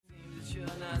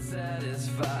not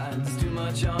satisfied. There's too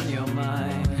much on your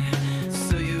mind.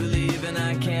 So you leave and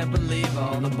I can't believe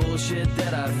all the bullshit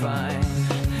that I find.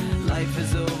 Life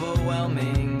is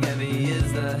overwhelming. Heavy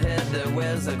is the head that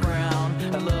wears the crown.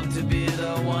 I love to be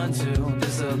the one to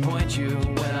disappoint you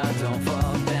when I don't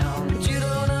fall down. But you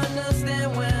don't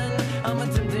understand when I'm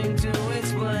attempting to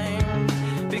explain.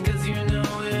 Because you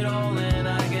know it all and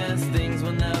I guess things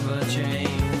will never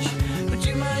change. But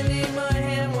you might need my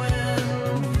hand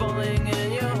when falling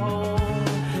in your hole.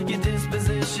 Your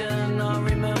disposition I'll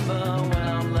remember when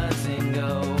I'm letting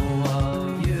go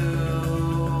of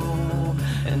you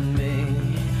and me.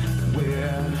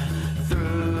 We're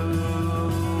through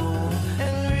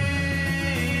and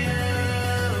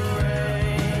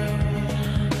rearrange.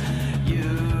 You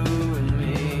and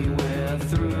me, we're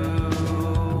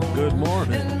through. Good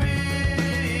morning. And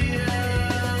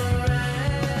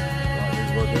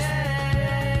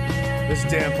This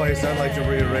damn place I'd like to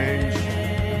rearrange.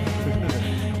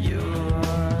 you're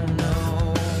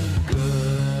no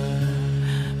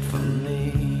good for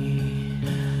me.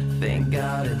 Thank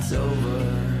God it's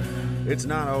over. It's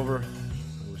not over.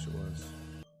 I wish it was.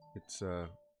 It's is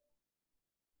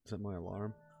that my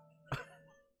alarm?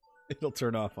 It'll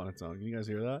turn off on its own. Can you guys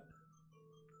hear that?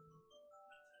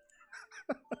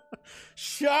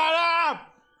 Shut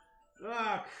up!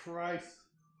 Ah, Christ.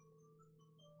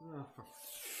 Oh,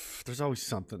 there's always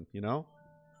something, you know?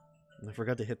 I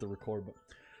forgot to hit the record button.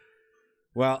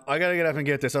 Well, I gotta get up and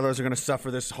get this, otherwise we're gonna suffer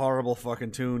this horrible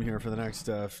fucking tune here for the next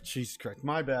Jesus Christ.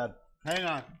 My bad. Hang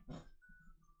on.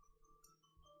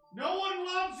 No one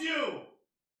loves you!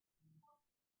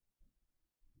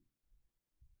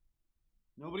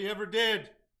 Nobody ever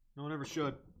did. No one ever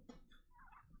should.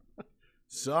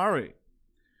 Sorry.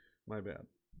 My bad.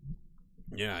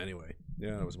 Yeah, anyway.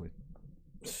 Yeah, that was my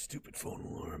stupid phone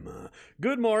alarm.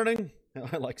 Good morning.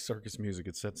 I like circus music.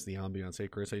 It sets the ambiance. Hey,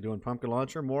 Chris, how you doing? Pumpkin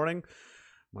Launcher, morning.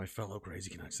 My fellow Crazy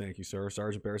Canucks, thank you, sir.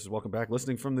 Sergeant Barris says, welcome back.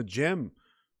 Listening from the gym.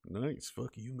 Nice.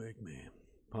 Fuck you, make me.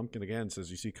 Pumpkin again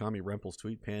says, you see Commie Rempel's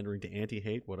tweet pandering to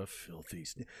anti-hate? What a filthy...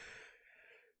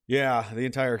 Yeah, the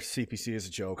entire CPC is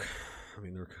a joke. I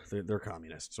mean, they're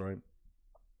communists, right?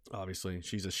 Obviously,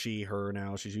 she's a she, her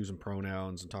now. She's using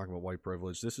pronouns and talking about white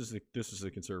privilege. This is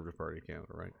the Conservative Party of Canada,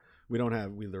 right?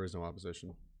 There is no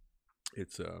opposition.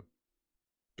 It's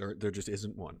there just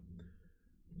isn't one.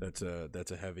 That's a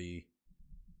heavy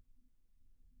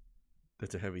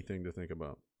thing to think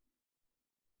about.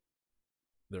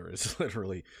 There's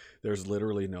literally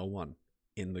no one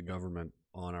in the government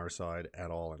on our side at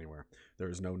all anywhere.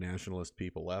 There's no nationalist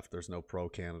people left. There's no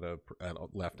pro-Canada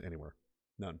left anywhere.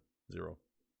 None. Zero.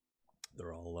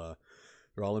 They're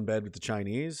all in bed with the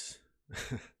Chinese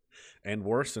and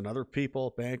worse, and other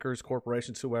people, bankers,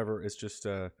 corporations, whoever. It's just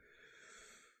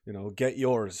get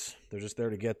yours. They're just there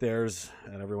to get theirs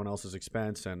at everyone else's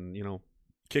expense, and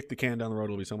kick the can down the road.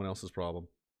 It'll be someone else's problem.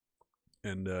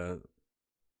 And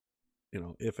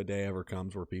if a day ever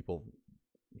comes where people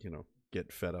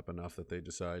get fed up enough that they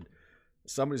decide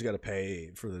somebody's got to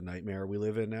pay for the nightmare we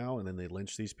live in now, and then they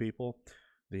lynch these people.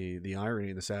 The irony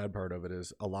and the sad part of it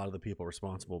is a lot of the people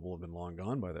responsible will have been long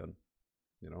gone by then.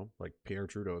 Like Pierre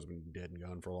Trudeau has been dead and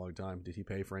gone for a long time. Did he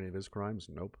pay for any of his crimes?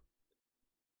 Nope.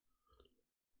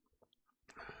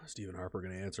 Stephen Harper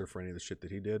going to answer for any of the shit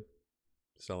that he did?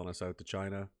 Selling us out to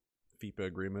China? FIPA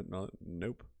agreement? No,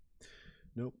 nope.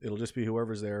 Nope. It'll just be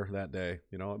whoever's there that day.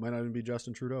 It might not even be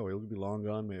Justin Trudeau. He'll be long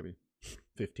gone maybe.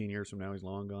 15 years from now, he's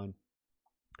long gone.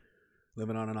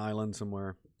 Living on an island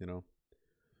somewhere,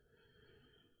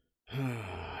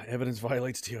 Evidence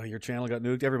violates TI. Your channel got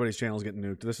nuked. Everybody's channel's getting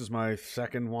nuked. This is my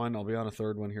second one. I'll be on a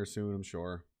third one here soon, I'm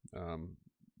sure. I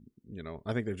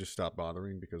think they've just stopped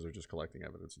bothering because they're just collecting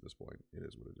evidence at this point. It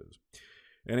is what it is.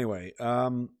 Anyway,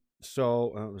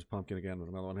 so there's Pumpkin again with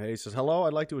another one. Hey, he says, hello,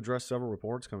 I'd like to address several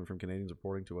reports coming from Canadians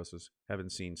reporting to us as having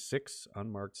seen 6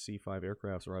 unmarked C5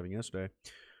 aircrafts arriving yesterday.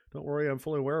 Don't worry, I'm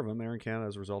fully aware of them. They're in Canada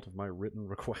as a result of my written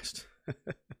request.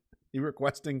 You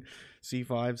requesting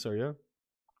C5s, are you?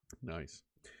 Nice.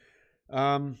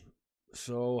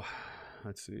 So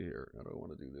let's see here. How do I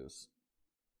want to do this?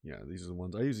 Yeah, these are the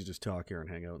ones I usually just talk here and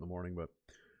hang out in the morning, but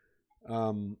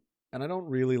and I don't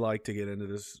really like to get into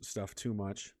this stuff too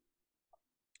much.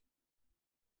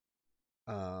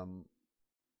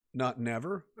 Not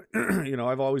never.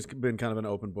 I've always been kind of an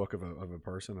open book of a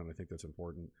person, and I think that's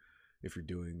important if you're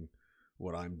doing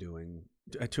what I'm doing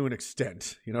to an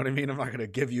extent. You know what I mean? I'm not going to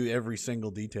give you every single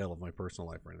detail of my personal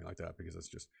life or anything like that, because it's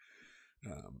just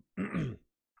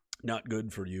not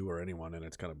good for you or anyone, and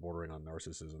it's kind of bordering on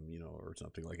narcissism, or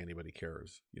something, like anybody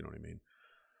cares. You know what I mean?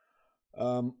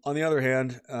 On the other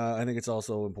hand, I think it's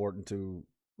also important to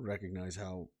recognize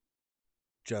how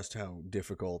just how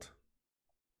difficult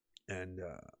and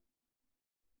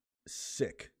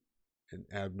sick and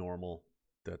abnormal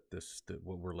that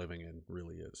what we're living in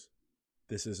really is.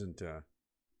 This isn't.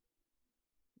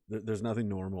 There's nothing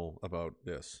normal about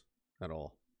this at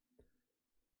all.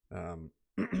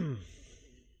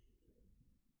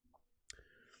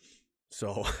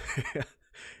 So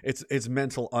it's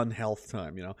mental unhealth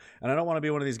time, you know. And I don't want to be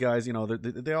one of these guys, you know.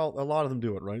 They all, a lot of them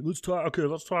do it, right? Let's talk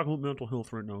about mental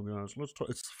health right now, guys. Let's talk.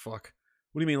 It's fuck.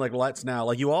 What do you mean, like let's now?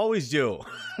 Like you always do.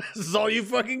 This is all you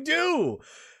fucking do,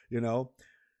 you know.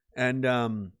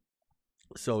 And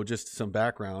so just some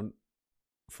background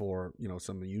for, you know,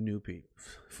 some of you new people.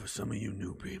 For some of you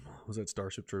new people, was that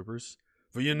Starship Troopers?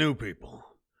 For you new people,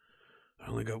 I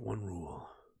only got one rule: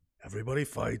 everybody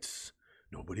fights,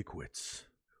 nobody quits,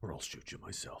 or I'll shoot you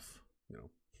myself. You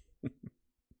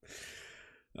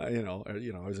know. You know,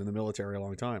 I was in the military a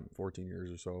long time, 14 years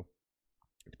or so.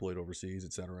 Deployed overseas,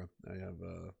 etc. I have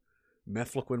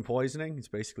mefloquine poisoning. It's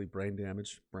basically brain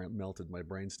damage. Melted my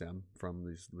brainstem from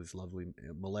these lovely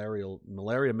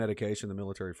malaria medication the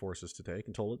military forced us to take,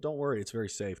 and told it, "Don't worry, it's very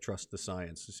safe. Trust the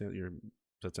science." Does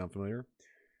that sound familiar?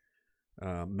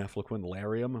 Mefloquine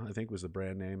Lariam, I think, was the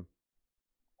brand name.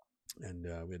 And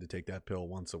we had to take that pill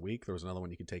once a week. There was another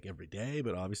one you could take every day,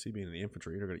 but obviously being in the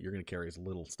infantry, you're going to carry as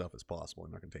little stuff as possible.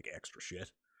 You're not going to take extra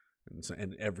shit.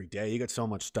 And every day, you got so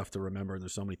much stuff to remember, and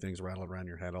there's so many things rattling around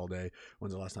your head all day.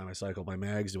 When's the last time I cycled my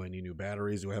mags? Do I need new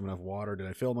batteries? Do I have enough water? Did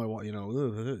I fill my water? You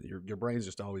know, your brain's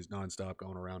just always nonstop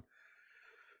going around.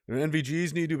 And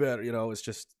NVGs need to do better. You know, it's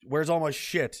just, where's all my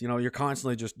shit? You know, you're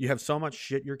constantly you have so much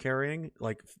shit you're carrying.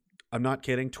 Like, I'm not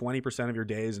kidding. 20% of your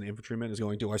day as an infantryman is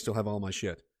going, do I still have all my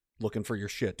shit? Looking for your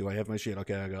shit. Do I have my shit?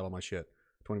 Okay, I got all my shit.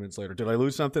 20 minutes later, did I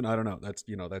lose something? I don't know. That's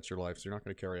your life. So you're not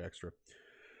going to carry extra.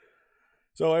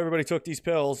 So everybody took these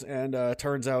pills, and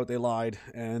turns out they lied,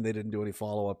 and they didn't do any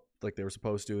follow-up like they were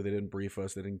supposed to. They didn't brief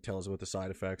us. They didn't tell us about the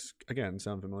side effects. Again,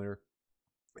 sound familiar?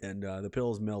 And the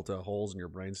pills melt holes in your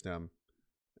brainstem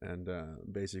and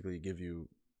basically give you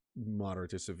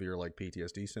moderate to severe like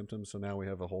PTSD symptoms. So now we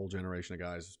have a whole generation of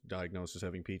guys diagnosed as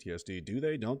having PTSD. Do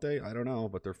they? Don't they? I don't know,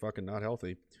 but they're fucking not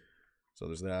healthy. So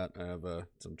there's that. I have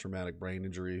some traumatic brain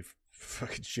injury,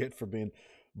 fucking shit for being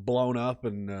blown up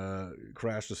and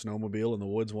crashed a snowmobile in the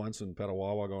woods once in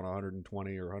Petawawa going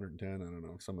 120 or 110. I don't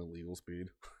know, some illegal speed.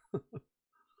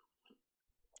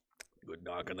 Good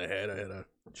knock on the head. I had a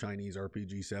Chinese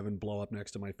RPG-7 blow up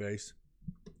next to my face,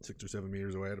 6 or 7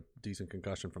 meters away. I had a decent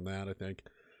concussion from that, I think.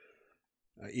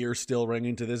 Ear still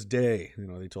ringing to this day. You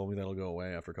know, they told me that'll go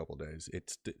away after a couple of days.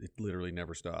 It literally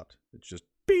never stopped. It's just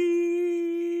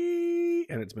beep,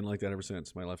 and it's been like that ever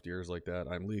since. My left ear is like that.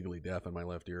 I'm legally deaf in my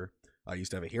left ear. I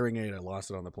used to have a hearing aid. I lost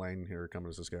it on the plane here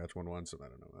coming to Saskatchewan once, and I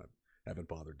don't know. I haven't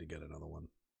bothered to get another one.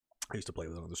 I used to play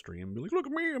with it on the stream and be like, look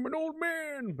at me, I'm an old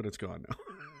man. But it's gone now.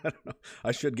 I don't know.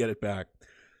 I should get it back.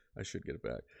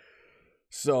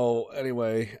 So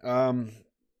anyway,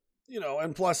 you know,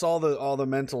 and plus all the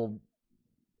mental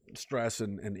stress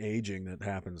and aging that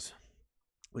happens,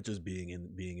 which is being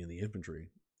in the infantry,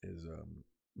 is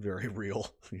very real.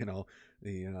 You know,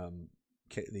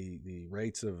 the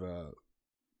rates of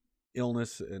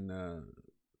illness and a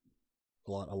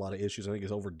lot of issues, I think,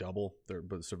 is over double their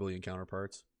civilian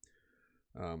counterparts.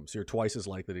 So you're twice as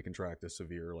likely to contract a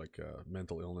severe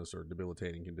mental illness or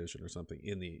debilitating condition or something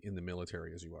in the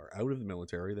military as you are out of the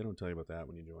military. They don't tell you about that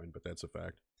when you join, but that's a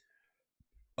fact.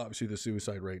 Obviously, the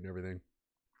suicide rate and everything.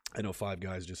 I know 5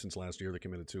 guys just since last year that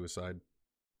committed suicide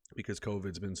because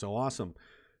COVID's been so awesome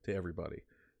to everybody.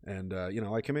 And, you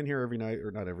know, I come in here every night,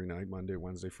 or not every night, Monday,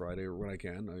 Wednesday, Friday, or when I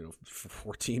can, you know,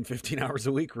 14, 15 hours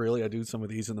a week, really. I do some of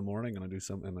these in the morning, and I do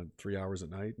some and 3 hours at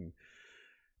night,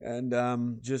 and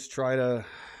just try to,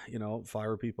 you know,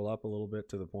 fire people up a little bit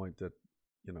to the point that,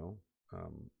 you know,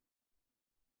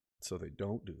 so they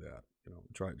don't do that. You know,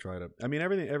 try to, I mean,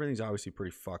 everything's obviously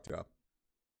pretty fucked up.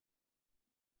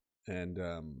 And,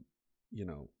 you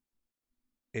know,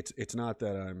 it's not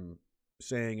that I'm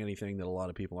saying anything that a lot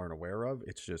of people aren't aware of.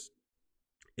 It's just,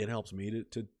 it helps me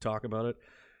to talk about it.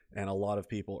 And a lot of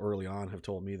people early on have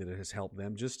told me that it has helped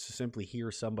them just to simply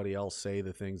hear somebody else say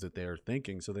the things that they're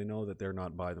thinking, so they know that they're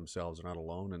not by themselves, they're not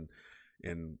alone,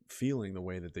 and feeling the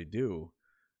way that they do,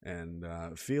 and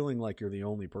feeling like you're the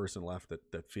only person left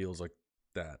that feels like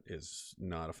that is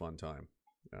not a fun time.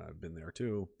 I've been there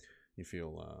too. You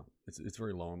feel it's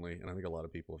very lonely, and I think a lot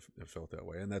of people have felt that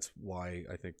way, and that's why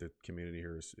I think the community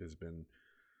here has been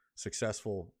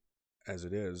successful as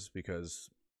it is, because,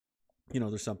 you know,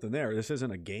 there's something there. This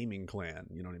isn't a gaming clan,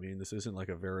 you know what I mean? This isn't like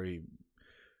a very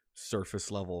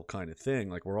surface level kind of thing.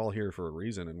 Like, we're all here for a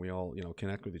reason, and we all, you know,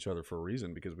 connect with each other for a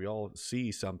reason, because we all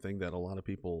see something that a lot of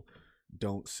people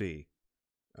don't see.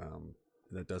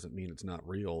 That doesn't mean it's not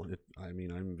real. I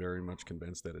mean, I'm very much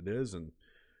convinced that it is. And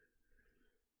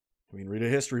I mean, read a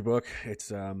history book.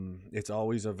 It's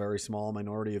always a very small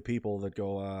minority of people that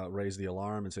go raise the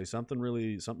alarm and say something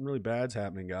really bad's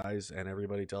happening, guys, and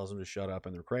everybody tells them to shut up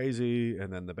and they're crazy,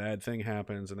 and then the bad thing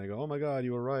happens and they go, "Oh my God,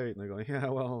 you were right," and they go, "Yeah,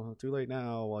 well, too late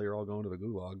now," while you're all going to the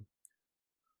gulag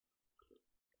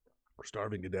or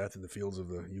starving to death in the fields of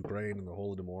the Ukraine and the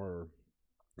Holodomor, or,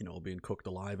 you know, being cooked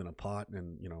alive in a pot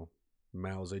in, you know,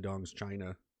 Mao Zedong's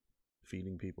China,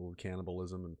 feeding people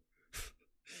cannibalism, and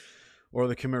or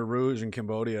the Khmer Rouge in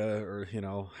Cambodia, or, you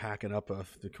know, hacking up a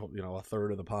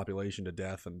third of the population to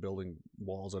death and building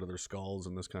walls out of their skulls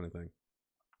and this kind of thing.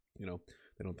 You know,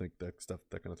 they don't think that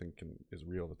kind of thing is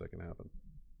real, that can happen,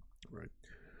 right?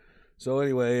 So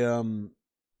anyway,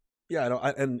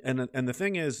 yeah, and the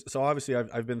thing is, so obviously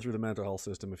I've been through the mental health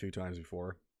system a few times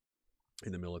before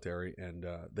in the military, and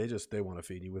they want to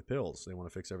feed you with pills. They want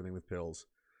to fix everything with pills.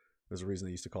 There's a reason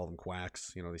they used to call them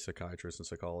quacks, you know, these psychiatrists and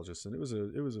psychologists. And it was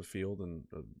a field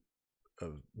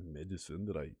of medicine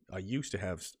that I used to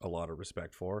have a lot of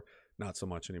respect for, not so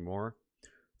much anymore.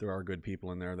 There are good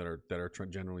people in there that are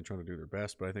generally trying to do their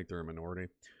best, but I think they're a minority.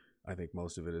 I think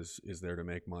most of it is there to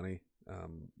make money.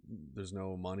 There's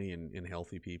no money in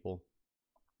healthy people,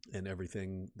 and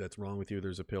everything that's wrong with you,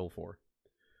 there's a pill for.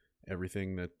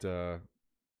 Everything that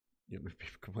you know,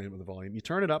 people complain about the volume. You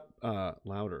turn it up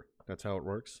louder. That's how it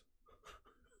works.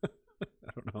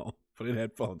 I don't know. Put in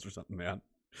headphones or something, man.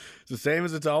 It's the same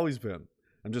as it's always been.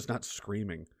 I'm just not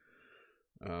screaming.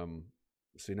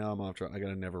 See, now I'm off track. I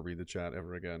gotta never read the chat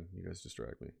ever again. You guys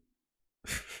distract me.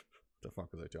 The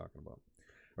fuck was I talking about?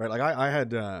 All right, like I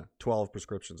had 12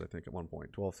 prescriptions, I think, at one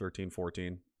point. 12, 13,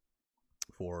 14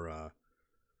 for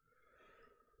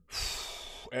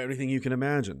everything you can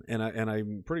imagine. And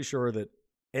I'm pretty sure that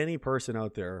any person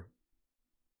out there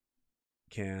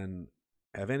can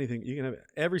have anything. You can have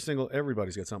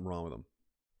everybody's got something wrong with them.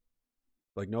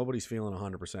 Like, nobody's feeling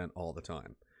 100% all the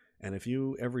time. And if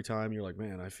you, every time you're like,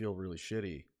 man, I feel really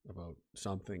shitty about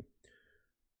something,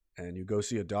 and you go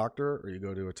see a doctor or you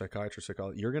go to a psychiatrist,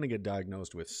 psychologist, you're going to get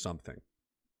diagnosed with something.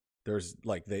 There's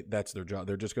like, that's their job.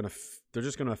 They're just going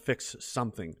to fix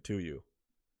something to you.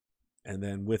 And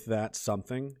then with that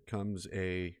something comes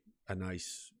a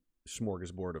nice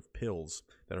smorgasbord of pills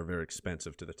that are very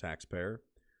expensive to the taxpayer,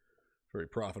 very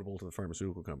profitable to the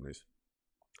pharmaceutical companies.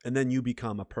 And then you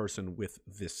become a person with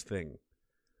this thing.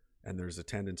 And there's a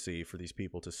tendency for these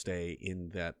people to stay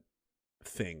in that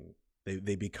thing.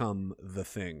 They become the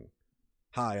thing.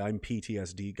 Hi, I'm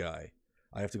PTSD guy.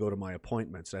 I have to go to my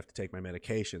appointments. I have to take my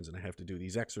medications, and I have to do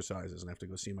these exercises, and I have to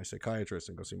go see my psychiatrist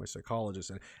and go see my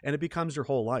psychologist. And it becomes your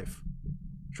whole life.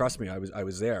 Trust me, I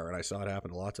was there, and I saw it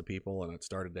happen to lots of people, and it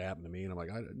started to happen to me. And I'm like,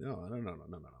 no.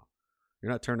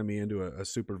 You're not turning me into a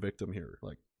super victim here.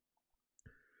 Like,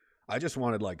 I just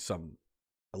wanted like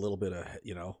a little bit of,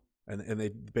 you know, and they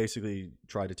basically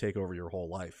tried to take over your whole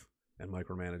life and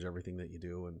micromanage everything that you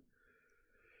do. And,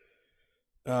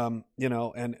 you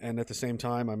know, and at the same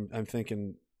time, I'm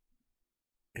thinking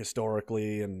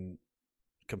historically and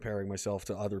comparing myself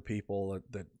to other people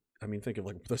that I mean, think of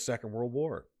like the Second World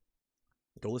War.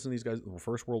 Go listen to these guys, the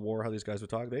First World War, how these guys would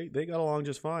talk. They got along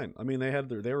just fine. I mean, they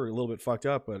were a little bit fucked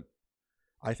up, but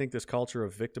I think this culture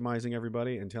of victimizing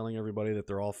everybody and telling everybody that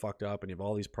they're all fucked up and you have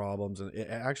all these problems, and it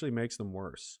actually makes them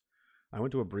worse. I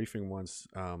went to a briefing once.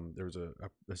 There was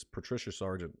this Patricia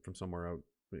Sargent from somewhere out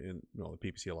in the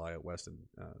PPCLI out west, and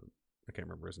I can't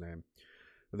remember his name.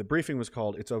 But the briefing was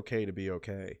called "It's Okay to Be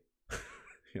Okay."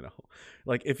 You know,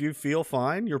 like if you feel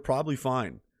fine, you're probably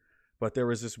fine. But there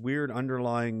was this weird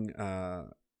underlying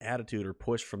attitude or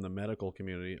push from the medical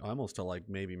community, almost to like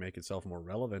maybe make itself more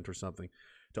relevant or something,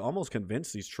 to almost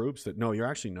convince these troops that no, you're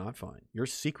actually not fine. You're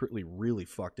secretly really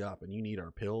fucked up, and you need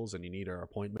our pills, and you need our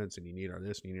appointments, and you need our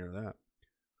this, and you need our that.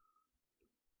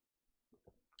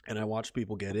 And I watched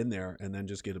people get in there and then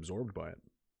just get absorbed by it.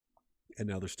 And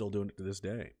now they're still doing it to this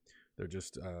day. They're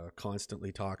just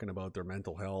constantly talking about their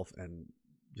mental health and,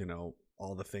 you know,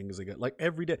 all the things they get. Like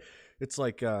every day, it's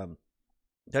like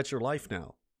that's your life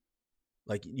now.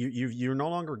 Like you're no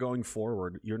longer going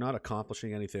forward. You're not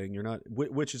accomplishing anything. You're not,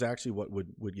 which is actually what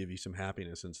would give you some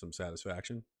happiness and some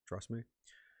satisfaction. Trust me.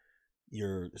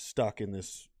 You're stuck in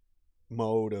this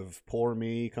mode of poor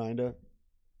me, kind of,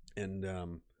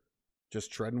 and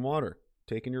just treading water,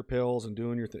 taking your pills and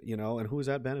doing your thing, you know. And who is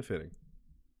that benefiting?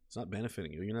 It's not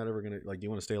benefiting you. You're not ever gonna, like, do you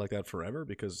want to stay like that forever?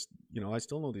 Because, you know, I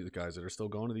still know these guys that are still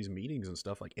going to these meetings and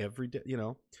stuff like every day, you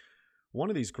know. one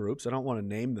of these groups, I don't want to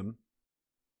name them.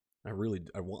 I don't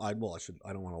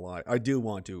want to lie. I do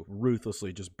want to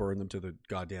ruthlessly just burn them to the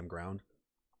goddamn ground.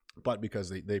 But because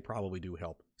they probably do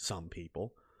help some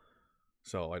people.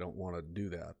 So I don't want to do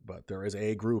that. But there is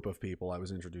a group of people I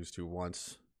was introduced to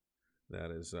once that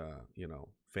is,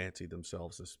 fancied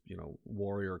themselves as,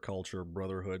 warrior culture,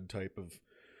 brotherhood type of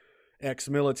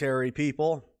ex-military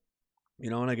people.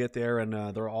 And I get there and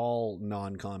they're all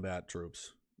non-combat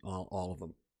troops, all of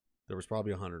them. There was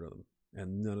probably 100 of them.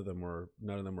 And none of them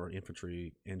were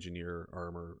infantry, engineer,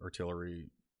 armor, artillery,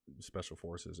 special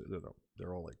forces.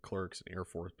 They're all like clerks and Air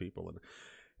Force people,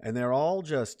 and they're all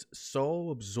just so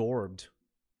absorbed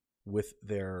with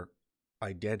their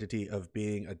identity of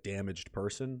being a damaged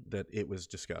person that it was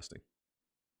disgusting.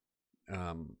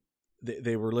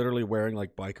 They were literally wearing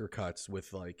like biker cuts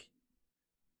with like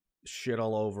shit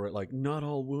all over it, like not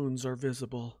all wounds are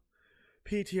visible.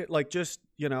 PT, like just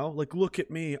like look at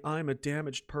me, I'm a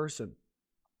damaged person.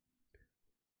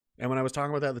 And when I was talking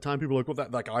about that at the time, people were like, well,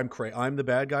 that, like, I'm the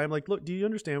bad guy. I'm like, look, do you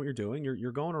understand what you're doing?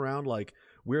 You're going around like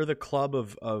we're the club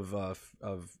of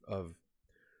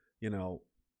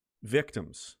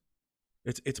victims.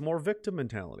 It's more victim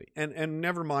mentality. And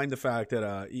never mind the fact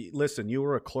that, listen, you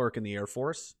were a clerk in the Air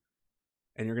Force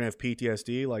and you're going to have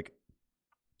PTSD. Like,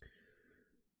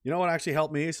 what actually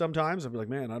helped me sometimes? I'd be like,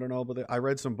 man, I don't know, but I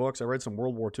read some books. I read some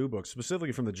World War II books,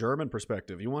 specifically from the German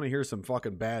perspective. You want to hear some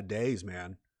fucking bad days,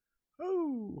 man.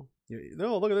 Oh,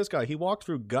 no, look at this guy. He walked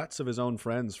through guts of his own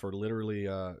friends for literally,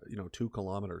 2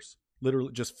 kilometers.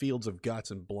 Literally just fields of guts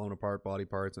and blown apart body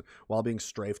parts, and while being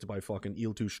strafed by fucking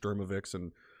Il-2 Sturmovix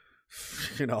and,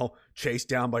 chased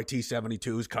down by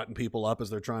T-72s, cutting people up as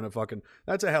they're trying to fucking...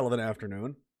 That's a hell of an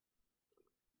afternoon.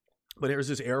 But here's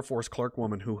this Air Force clerk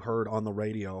woman who heard on the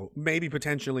radio, maybe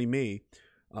potentially me,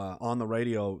 on the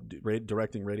radio,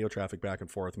 directing radio traffic back and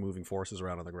forth, moving forces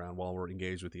around on the ground while we're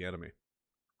engaged with the enemy.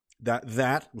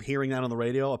 That hearing that on the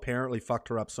radio apparently fucked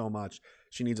her up so much.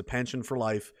 She needs a pension for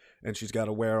life, and she's got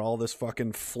to wear all this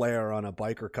fucking flair on a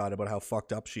biker cut about how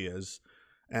fucked up she is.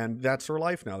 And that's her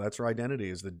life now. That's her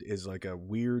identity, is like a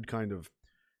weird kind of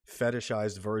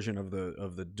fetishized version of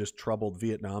the just troubled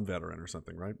Vietnam veteran or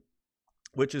something, right?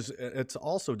 Which is, it's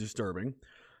also disturbing.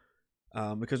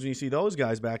 Because when you see those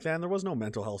guys back then, there was no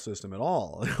mental health system at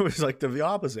all. It was like the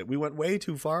opposite. We went way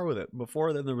too far with it.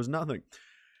 Before then, there was nothing.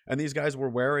 And these guys were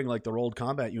wearing like their old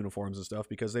combat uniforms and stuff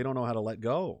because they don't know how to let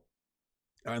go.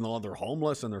 And they're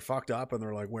homeless and they're fucked up and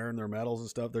they're like wearing their medals and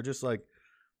stuff. They're just like,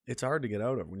 it's hard to get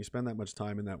out of. When you spend that much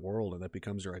time in that world and that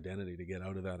becomes your identity, to get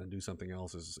out of that and do something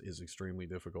else is extremely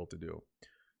difficult to do.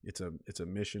 It's a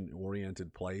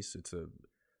mission-oriented place. It's a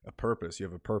purpose. You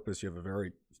have a purpose. You have a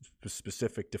very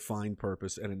specific, defined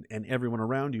purpose, and everyone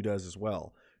around you does as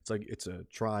well. It's like it's a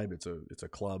tribe. It's a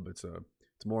club. It's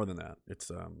more than that.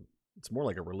 It's more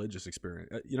like a religious experience.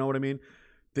 You know what I mean?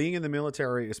 Being in the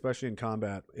military, especially in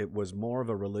combat, it was more of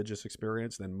a religious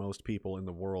experience than most people in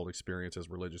the world experience as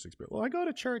religious experience. Well, I go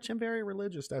to church. I'm very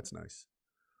religious. That's nice.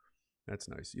 That's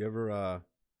nice. You ever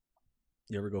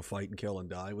go fight and kill and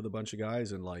die with a bunch of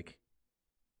guys and like,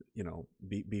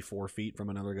 be 4 feet from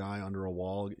another guy under a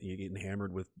wall, you getting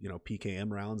hammered with,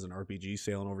 PKM rounds and RPGs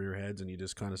sailing over your heads, and you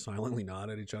just kind of silently nod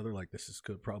at each other like, this is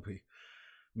good. Probably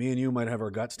me and you might have our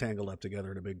guts tangled up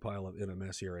together in a big pile in a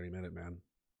mess here any minute, man.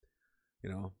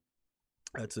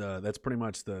 That's pretty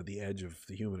much the edge of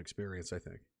the human experience, I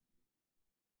think.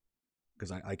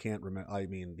 Because I can't remember. I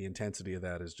mean, the intensity of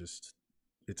that is just,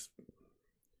 it's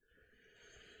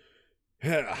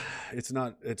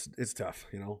tough,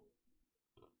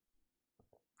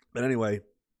 But anyway,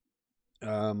 I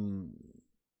don't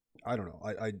know.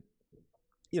 I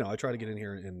try to get in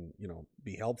here and,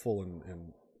 be helpful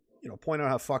and point out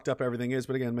how fucked up everything is,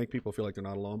 but again, make people feel like they're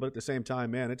not alone. But at the same time,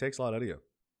 man, it takes a lot out of you.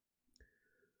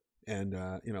 And,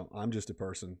 I'm just a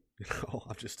person,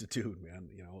 I'm just a dude, man,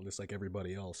 just like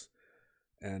everybody else.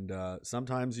 And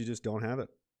sometimes you just don't have it.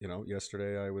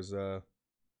 Yesterday I was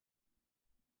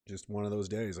just one of those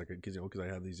days, like, because I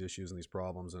have these issues and these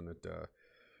problems, and it,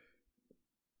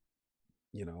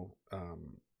 you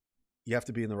have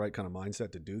to be in the right kind of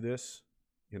mindset to do this,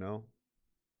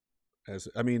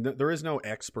 there is no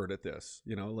expert at this,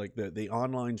 like the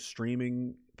online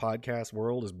streaming podcast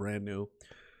world is brand new,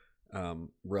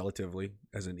 relatively,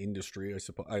 as an industry.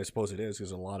 I suppose it is,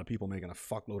 because a lot of people making a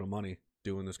fuckload of money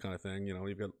doing this kind of thing.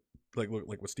 You've got like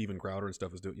what Steven Crowder and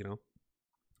stuff is doing,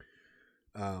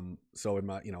 so in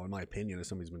my opinion, as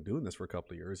somebody's been doing this for a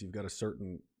couple of years, you've got a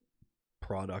certain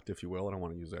product, if you will. I don't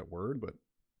want to use that word, but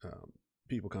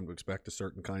people come to expect a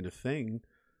certain kind of thing,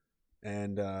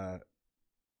 and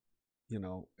you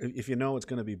know, if you know it's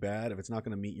going to be bad, if it's not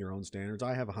going to meet your own standards,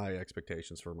 I have high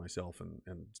expectations for myself,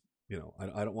 and you know,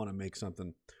 I don't want to make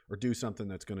something or do something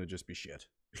that's going to just be shit.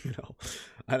 You know,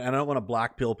 I don't want to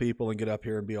black pill people and get up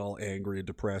here and be all angry and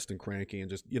depressed and cranky and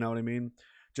just, you know what I mean?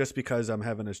 Just because I'm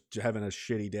having a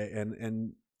shitty day,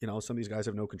 and you know, some of these guys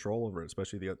have no control over it,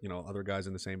 especially the, you know, other guys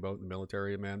in the same boat in the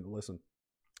military. And man, listen,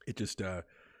 it just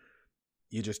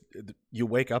you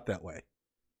wake up that way.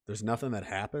 There's nothing that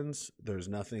happens. There's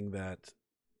nothing that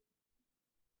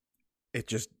it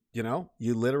just, you know,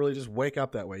 you literally just wake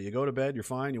up that way. You go to bed, you're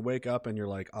fine. You wake up and you're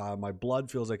like, my blood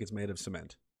feels like it's made of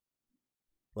cement.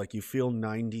 Like you feel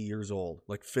 90 years old,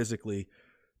 like physically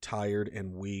tired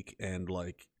and weak and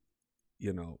like,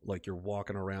 you know, like you're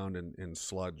walking around in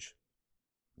sludge.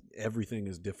 Everything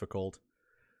is difficult.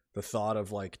 The thought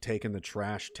of like taking the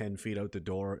trash 10 feet out the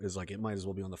door is like, it might as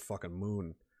well be on the fucking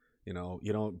moon. You know,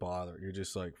 you don't bother. You're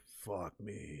just like, fuck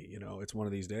me. You know, it's one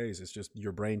of these days. It's just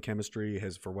your brain chemistry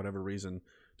has, for whatever reason,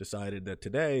 decided that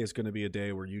today is going to be a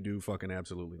day where you do fucking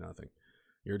absolutely nothing.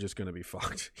 You're just going to be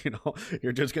fucked. You know,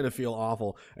 you're just going to feel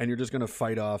awful and you're just going to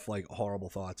fight off like horrible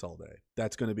thoughts all day.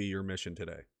 That's going to be your mission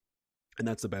today. And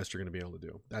that's the best you're going to be able to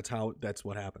do. That's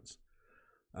what happens.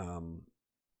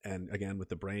 And again, with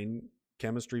the brain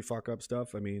chemistry fuck up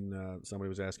stuff, I mean, somebody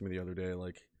was asking me the other day,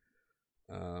 like,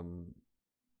 how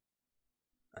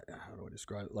do I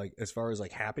describe it? Like, as far as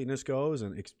like happiness goes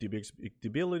and the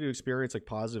ability to experience like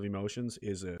positive emotions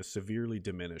is severely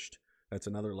diminished. That's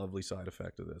another lovely side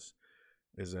effect of this,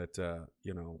 is that,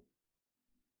 you know,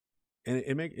 and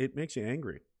it makes you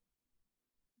angry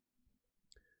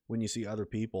when you see other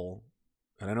people.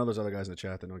 And I know there's other guys in the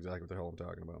chat that know exactly what the hell I'm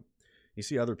talking about. You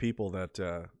see other people that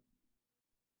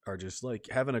are just like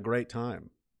having a great time,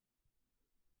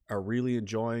 are really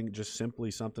enjoying just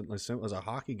simply something as simple as a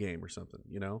hockey game or something,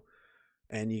 you know,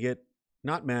 and you get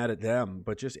not mad at them,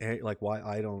 but just like, why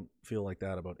I don't feel like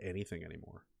that about anything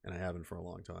anymore. And I haven't for a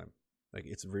long time. Like,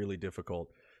 it's really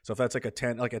difficult. So if that's like a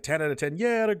 10 out of 10, yeah,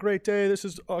 I had a great day, this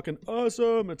is fucking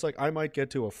awesome. It's like, I might get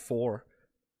to a 4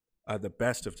 at the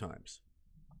best of times.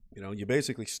 You know, you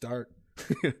basically start,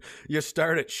 you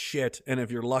start at shit. And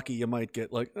if you're lucky, you might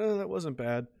get like, oh, that wasn't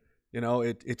bad. You know,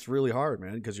 it's really hard,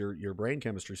 man, because your brain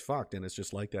chemistry's fucked, and it's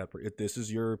just like that. This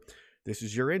is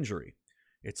your injury.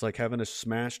 It's like having a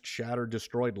smashed, shattered,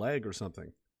 destroyed leg or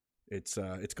something. It's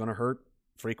going to hurt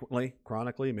frequently,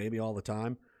 chronically, maybe all the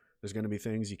time. There's going to be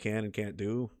things you can and can't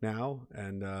do now,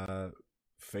 and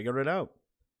figure it out.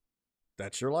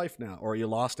 That's your life now. Or you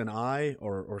lost an eye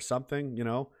or something, you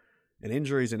know. An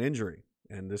injury is an injury.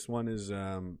 And this one is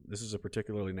this is a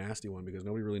particularly nasty one because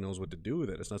nobody really knows what to do with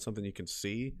it. It's not something you can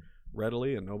see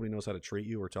readily, and nobody knows how to treat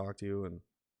you or talk to you, and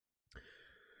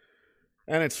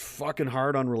it's fucking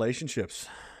hard on relationships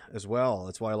as well.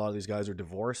 That's why a lot of these guys are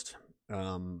divorced.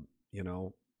 You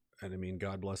know, and I mean,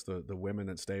 God bless the women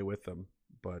that stay with them,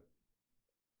 but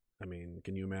I mean,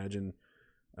 can you imagine?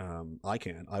 I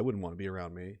can't. I wouldn't want to be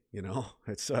around me. You know,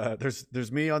 it's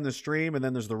there's me on the stream, and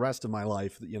then there's the rest of my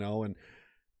life. You know, and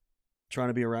trying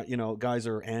to be around, you know, guys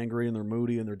are angry and they're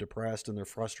moody and they're depressed and they're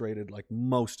frustrated like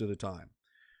most of the time.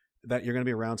 That you're going to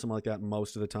be around someone like that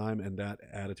most of the time, and that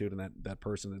attitude and that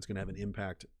person that's going to have an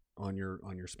impact on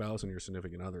your spouse and your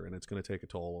significant other, and it's going to take a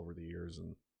toll over the years,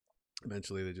 and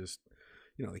eventually they just,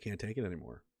 you know, they can't take it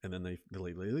anymore, and then they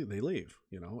leave,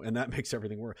 you know, and that makes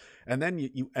everything worse. And then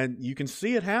you can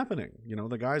see it happening. You know,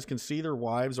 the guys can see their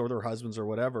wives or their husbands or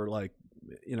whatever, like,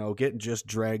 you know, getting just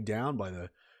dragged down by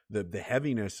the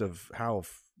heaviness of how,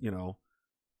 you know,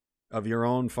 of your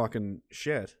own fucking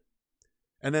shit.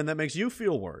 And then that makes you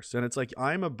feel worse. And it's like,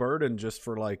 I'm a burden just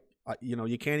for like, you know,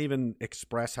 you can't even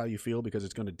express how you feel because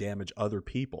it's going to damage other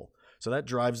people. So that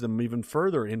drives them even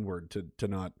further inward to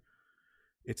not,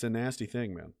 it's a nasty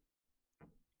thing, man.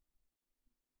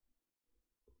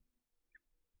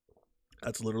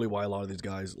 That's literally why a lot of these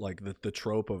guys, like the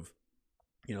trope of,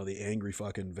 you know, the angry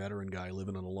fucking veteran guy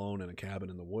living alone in a cabin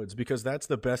in the woods, because that's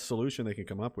the best solution they can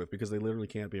come up with, because they literally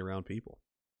can't be around people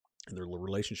and their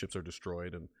relationships are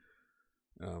destroyed. And,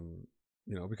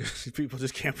 you know, because people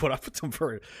just can't put up with them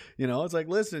for it. You know, it's like,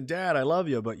 listen, Dad, I love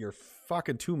you, but you're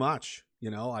fucking too much. You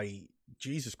know,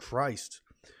 Jesus Christ.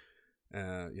 You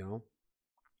know,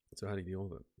 so how do you deal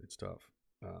with it? It's tough.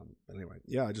 Anyway,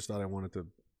 yeah, I just thought I wanted to,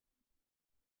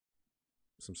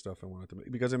 some stuff I wanted to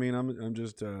make, because I mean, I'm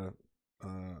just, I'm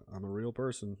a real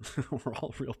person. We're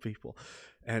all real people,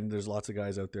 and there's lots of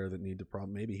guys out there that need to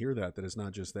maybe hear that it's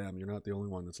not just them. You're not the only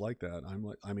one that's like that.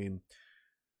 I mean,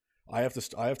 I have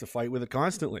to fight with it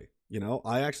constantly. You know,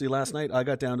 I actually last night I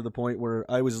got down to the point where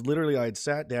I had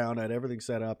sat down, I had everything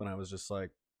set up, and I was just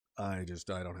like, I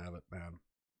don't have it, man.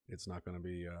 It's not going to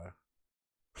be.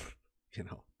 You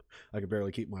know, I can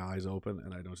barely keep my eyes open,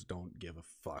 and I just don't give a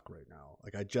fuck right now.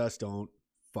 Like, I just don't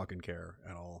fucking care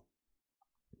at all.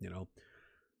 You know,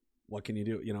 what can you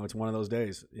do? You know, it's one of those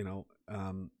days, you know.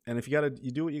 And if you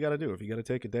do what you gotta do. If you gotta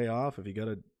take a day off, if you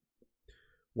gotta,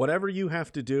 whatever you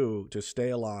have to do to stay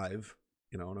alive,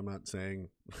 you know, and I'm not saying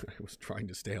I was trying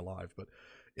to stay alive, but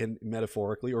in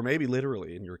metaphorically, or maybe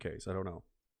literally in your case, I don't know.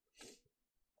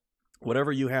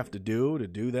 Whatever you have to do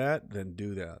that, then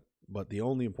do that. But the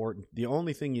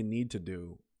only thing you need to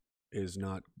do is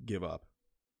not give up.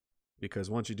 Because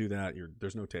once you do that,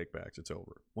 there's no takebacks. It's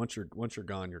over. Once you're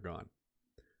gone, you're gone.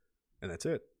 And that's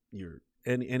it.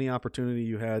 Any opportunity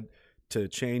you had to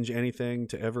change anything,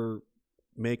 to ever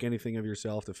make anything of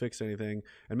yourself, to fix anything,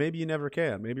 and maybe you never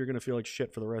can. Maybe you're going to feel like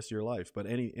shit for the rest of your life. But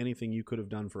anything you could have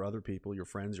done for other people, your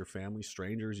friends, your family,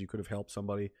 strangers, you could have helped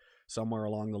somebody somewhere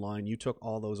along the line. You took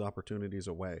all those opportunities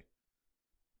away.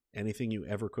 Anything you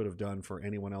ever could have done for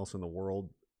anyone else in the world,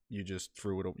 you just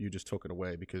took it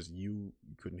away because you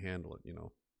couldn't handle it, you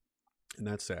know. And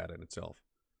that's sad in itself.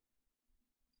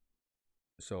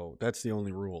 So that's the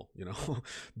only rule, you know.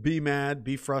 Be mad,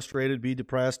 be frustrated, be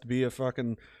depressed, be a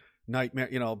fucking nightmare,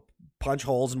 you know, punch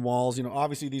holes in walls, you know.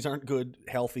 Obviously these aren't good,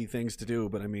 healthy things to do,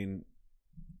 but I mean,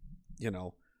 you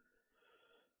know,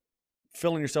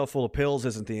 filling yourself full of pills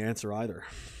isn't the answer either.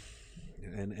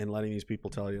 And letting these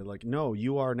people tell you, like, no,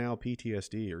 you are now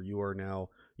PTSD, or you are now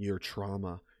your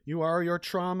trauma. You are your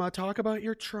trauma. Talk about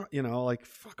your trauma. You know, like,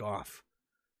 fuck off.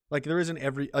 Like, there isn't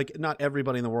not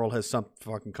everybody in the world has some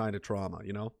fucking kind of trauma,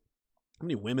 you know? How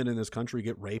many women in this country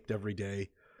get raped every day?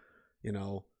 You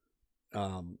know,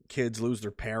 kids lose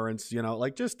their parents, you know?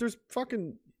 Like, just, there's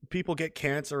fucking people get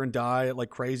cancer and die at,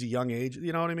 like, crazy young age.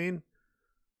 You know what I mean?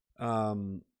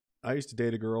 I used to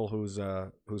date a girl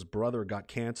whose brother got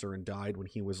cancer and died when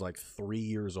he was like 3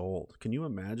 years old. Can you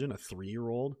imagine a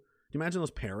 3-year-old? Can you imagine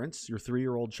those parents? Your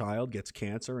 3-year-old child gets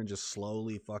cancer and just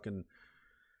slowly fucking,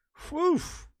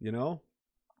 whoof, you know?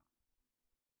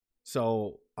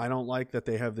 So I don't like that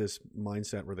they have this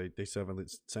mindset where they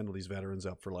send all these veterans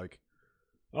up for like,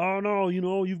 oh no, you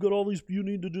know, you've got all these, you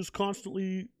need to just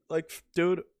constantly, like,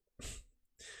 dude.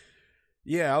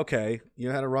 Yeah, okay,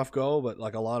 you had a rough go, but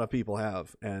like a lot of people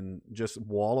have, and just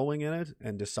wallowing in it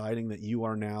and deciding that you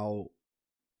are now,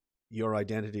 your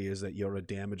identity is that you're a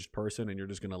damaged person and you're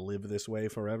just going to live this way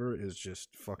forever is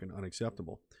just fucking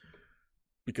unacceptable.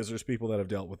 Because there's people that have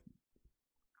dealt with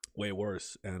way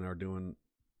worse and are doing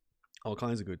all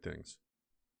kinds of good things,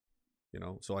 you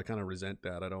know. So I kind of resent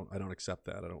that. I don't accept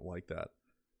that. I don't like that.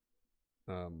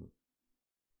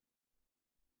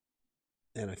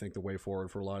 And I think the way forward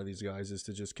for a lot of these guys is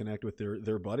to just connect with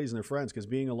their buddies and their friends, because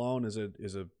being alone is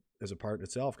a part in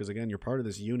itself. Because again, you're part of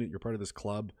this unit, you're part of this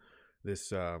club,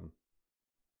 this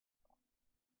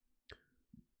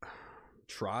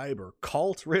tribe or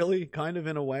cult, really, kind of,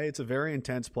 in a way. It's a very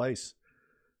intense place.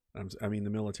 I mean, the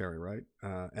military, right?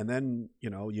 And then, you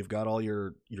know, you've got all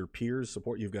your peers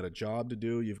support. You've got a job to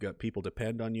do. You've got people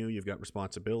depend on you. You've got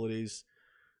responsibilities.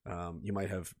 You might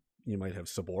have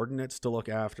subordinates to look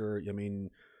after. I mean,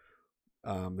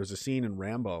 there's a scene in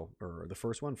Rambo, or the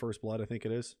first one, First Blood, I think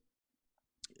it is,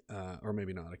 or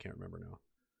maybe not. I can't remember now.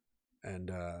 And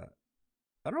I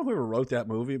don't know whoever wrote that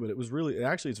movie, but it was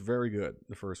it's very good,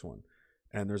 the first one.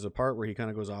 And there's a part where he kind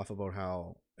of goes off about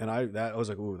how, and I was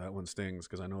like, ooh, that one stings,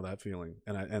 because I know that feeling.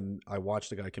 And I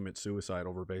watched a guy commit suicide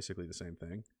over basically the same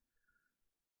thing.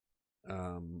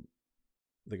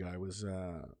 The guy was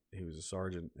he was a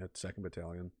sergeant at 2nd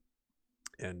Battalion.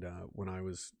 And when I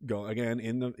was again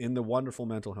in the wonderful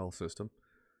mental health system,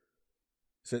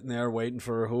 sitting there waiting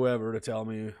for whoever to tell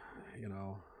me, you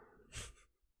know,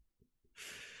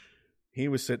 he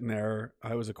was sitting there.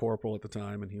 I was a corporal at the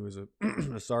time, and he was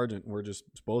a sergeant. We're just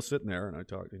both sitting there, and I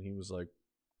talked, and he was like,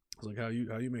 I was like, how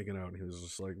you making out? And he was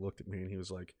just like, looked at me, and he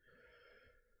was like,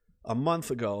 a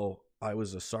month ago, I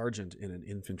was a sergeant in an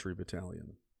infantry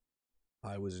battalion.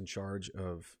 I was in charge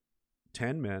of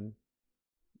 10 men,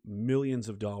 millions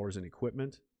of dollars in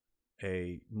equipment,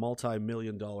 a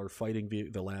multi-million-dollar fighting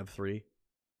vehicle, the LAV 3.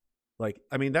 Like,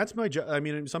 I mean, that's my job. I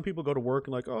mean, some people go to work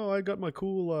and like, oh, I got my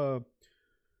cool,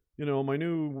 you know, my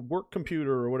new work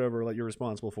computer or whatever, like, you're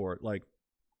responsible for it. Like,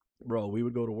 bro, we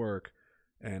would go to work,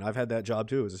 and I've had that job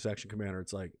too as a section commander.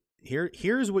 It's like,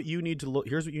 here's what you need to look,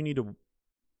 here's what you need to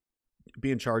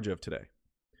be in charge of today.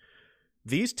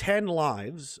 These 10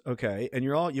 lives, okay, and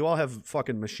you all have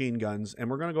fucking machine guns, and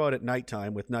we're gonna go out at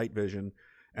nighttime with night vision,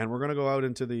 and we're gonna go out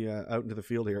into the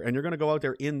field here, and you're gonna go out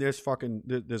there in this fucking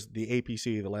the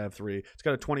APC, the LAV 3. It's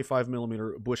got a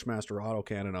 25mm Bushmaster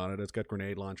autocannon on it. It's got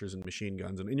grenade launchers and machine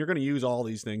guns, and you're gonna use all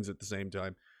these things at the same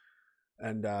time.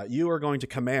 And you are going to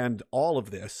command all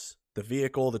of this the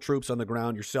vehicle, the troops on the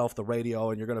ground, yourself, the radio,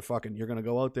 and you're gonna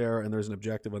go out there, and there's an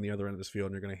objective on the other end of this field,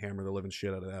 and you're gonna hammer the living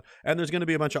shit out of that. And there's gonna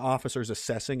be a bunch of officers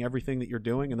assessing everything that you're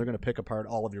doing, and they're gonna pick apart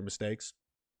all of your mistakes,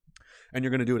 and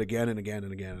you're gonna do it again and again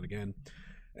and again and again.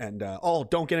 And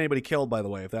don't get anybody killed, by the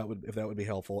way, if that would be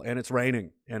helpful. And it's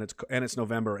raining, and it's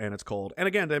November, and it's cold. And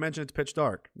again, did I mention it's pitch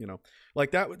dark?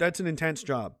 Like that's an intense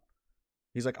job.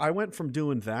 He's like, I went from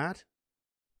doing that,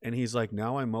 and he's like,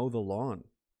 now I mow the lawn.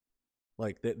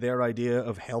 Like their idea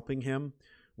of helping him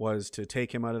was to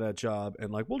take him out of that job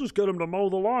and like, we'll just get him to mow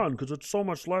the lawn because it's so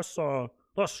much less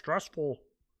stressful.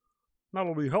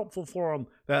 That'll be helpful for him.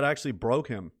 That actually broke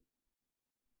him.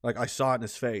 Like I saw it in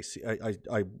his face.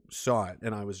 I saw it,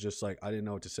 and I was just like, I didn't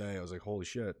know what to say. I was like, holy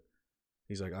shit.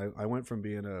 He's like, I went from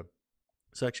being a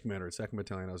section commander at 2nd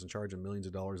Battalion. I was in charge of millions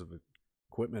of dollars of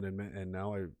equipment, and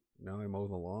now I mow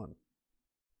the lawn.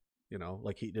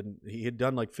 Like he had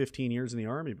done like 15 years in the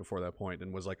Army before that point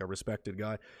and was like a respected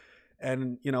guy.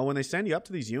 And, when they send you up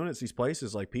to these units, these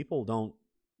places, like people don't,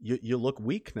 you look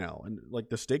weak now. And like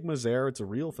the stigma's there. It's a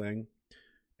real thing.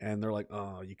 And they're like,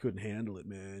 oh, you couldn't handle it,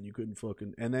 man. You couldn't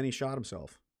fucking, and then he shot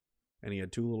himself. And he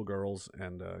had 2 little girls,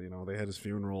 and, they had his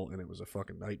funeral, and it was a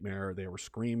fucking nightmare. They were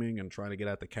screaming and trying to get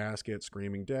at the casket,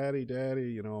 screaming, daddy,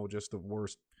 daddy, just the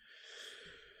worst.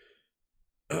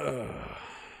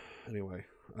 Anyway.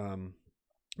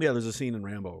 Yeah, there's a scene in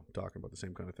Rambo talking about the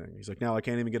same kind of thing. He's like, now I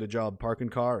can't even get a job parking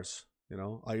cars.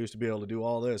 I used to be able to do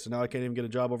all this, and now I can't even get a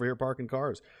job over here parking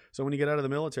cars. So when you get out of the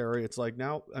military, it's like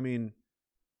now, I mean,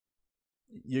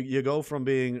 you go from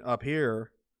being up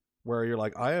here where you're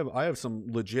like, I have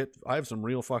some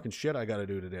real fucking shit I got to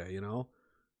do today.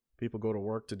 People go to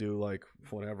work to do like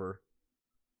whatever.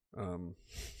 I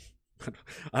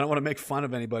don't want to make fun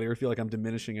of anybody or feel like I'm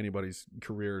diminishing anybody's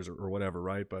careers or whatever,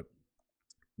 right? But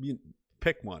you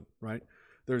pick one, right?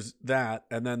 There's that,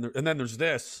 and then there's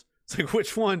this. It's like,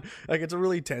 which one? Like, it's a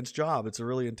really intense job. It's a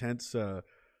really intense,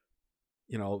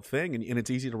 thing, and it's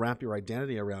easy to wrap your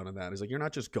identity around in that. It's like, you're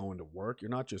not just going to work.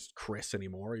 You're not just Chris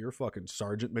anymore. You're fucking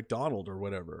Sergeant McDonald or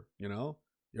whatever.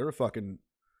 You're a fucking,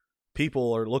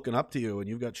 people are looking up to you, and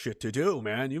you've got shit to do,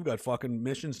 man. You've got fucking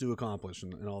missions to accomplish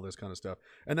and all this kind of stuff.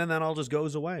 And then that all just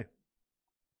goes away.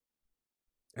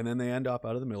 And then they end up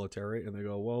out of the military, and they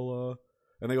go,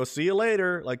 and they go, see you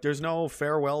later. Like, there's no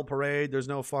farewell parade. There's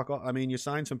no fuck off. I mean, you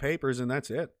sign some papers, and that's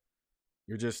it.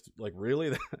 You're just like,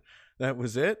 really? That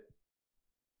was it?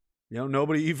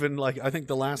 Nobody even, like, I think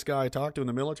the last guy I talked to in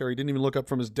the military didn't even look up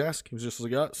from his desk. He was just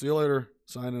like, yeah, see you later,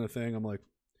 signing a thing. I'm like,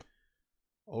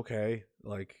 okay,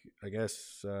 like, I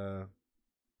guess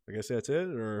that's it,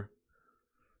 or,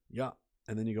 yeah.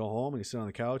 And then you go home, and you sit on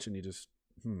the couch, and you just,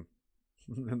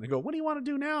 And they go, what do you want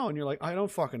to do now? And you're like, I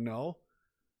don't fucking know.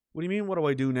 What do you mean, what do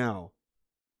I do now?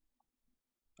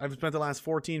 I've spent the last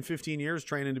 14, 15 years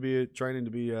training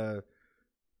to be a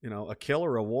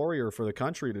killer, a warrior for the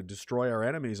country to destroy our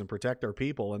enemies and protect our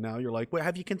people. And now you're like, well,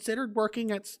 have you considered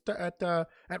working at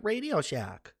Radio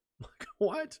Shack? Like,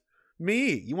 what?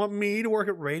 Me? You want me to work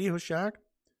at Radio Shack?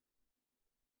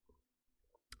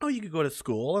 Oh, you could go to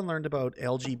school and learn about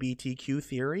LGBTQ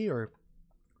theory or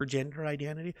gender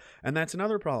identity. And that's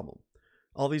another problem.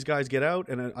 All these guys get out,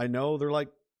 and I know they're like,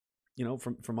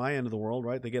 from my end of the world,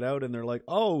 right? They get out and they're like,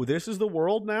 oh, this is the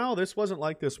world now? This wasn't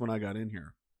like this when I got in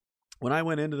here. When I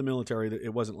went into the military,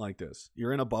 it wasn't like this.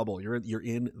 You're in a bubble. You're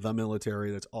in the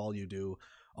military. That's all you do.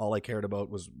 All I cared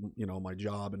about was, my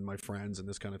job and my friends and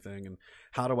this kind of thing. And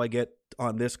how do I get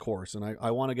on this course? And I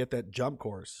want to get that jump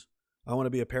course. I want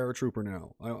to be a paratrooper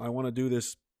now. I want to do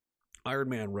this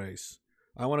Ironman race.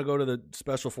 I want to go to the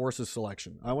Special Forces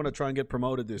selection. I want to try and get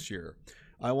promoted this year.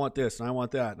 I want this and I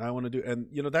want that. And I want to do, and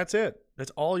that's it. That's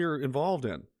all you're involved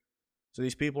in. So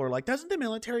these people are like, doesn't the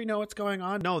military know what's going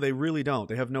on? No, they really don't.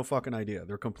 They have no fucking idea.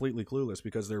 They're completely clueless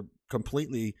because they're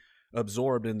completely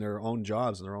absorbed in their own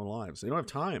jobs and their own lives. They don't have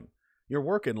time. You're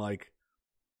working like,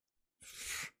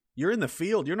 you're in the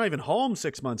field. You're not even home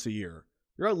 6 months a year.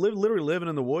 You're out literally living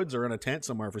in the woods or in a tent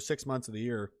somewhere for 6 months of the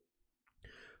year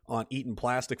on eating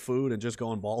plastic food and just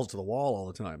going balls to the wall all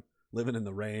the time. Living in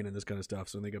the rain and this kind of stuff.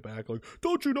 So when they get back, like,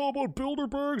 don't you know about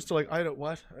Bilderbergs? So like, I don't,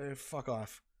 what? Fuck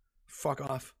off. Fuck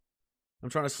off. I'm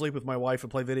trying to sleep with my wife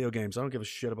and play video games. I don't give a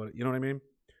shit about it. You know what I mean?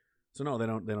 So no, they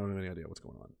don't have any idea what's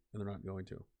going on. And they're not going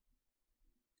to.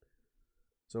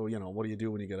 So, what do you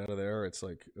do when you get out of there? It's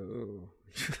like, oh,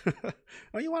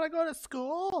 you want to go to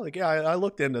school? Like, yeah, I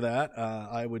looked into that.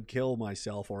 I would kill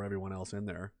myself or everyone else in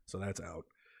there. So that's out.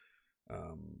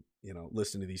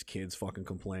 Listen to these kids fucking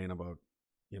complain about,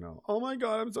 oh my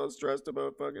God, I'm so stressed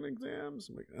about fucking exams.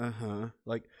 I'm like,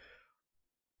 Like,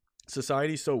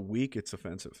 society's so weak, it's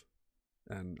offensive.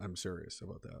 And I'm serious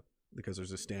about that. because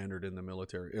there's a standard in the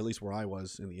military, at least where I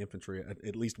was in the infantry,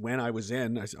 at least when I was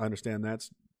in. I understand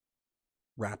that's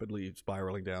rapidly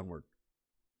spiraling downward.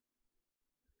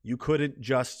 You couldn't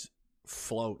just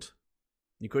float.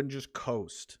 You couldn't just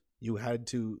coast. You had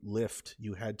to lift.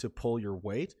 You had to pull your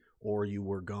weight, or you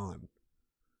were gone.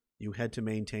 You had to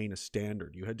maintain a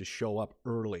standard. You had to show up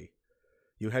early.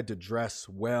 You had to dress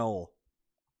well.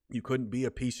 You couldn't be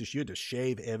a piece of shit. You had to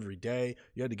shave every day.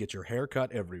 You had to get your hair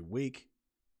cut every week.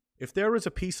 If there was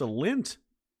a piece of lint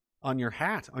on your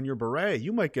hat, on your beret,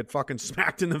 you might get fucking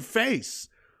smacked in the face.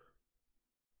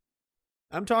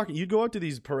 I'm talking, you go out to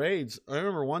these parades. I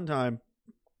remember one time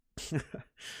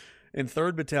in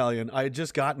 3rd Battalion, I had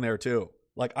just gotten there too.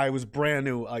 Like, I was brand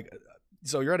new. Like,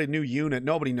 so you're at a new unit.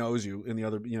 Nobody knows you in the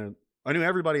other, you know, I knew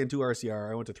everybody in 2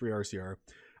 RCR. I went to 3 RCR.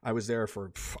 I was there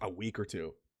for a week or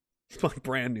two. Like,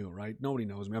 brand new, right? Nobody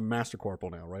knows me. I'm Master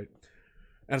Corporal now, right?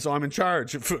 And so I'm in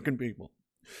charge of fucking people.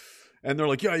 And they're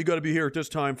like, yeah, you got to be here at this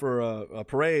time for a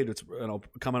parade. It's, you know,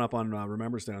 coming up on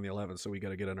Remembrance Day on the 11th, so we got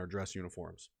to get in our dress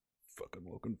uniforms. Fucking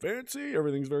looking fancy.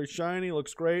 Everything's very shiny.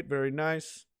 Looks great. Very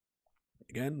nice.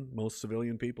 Again, most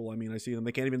civilian people, I mean, I see them.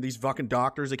 They can't even, these fucking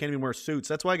doctors, they can't even wear suits.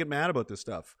 That's why I get mad about this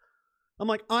stuff. I'm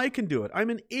like, I can do it. I'm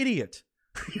an idiot.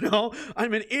 You know,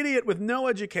 I'm an idiot with no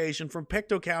education from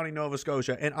Pictou County, Nova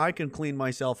Scotia, and I can clean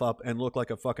myself up and look like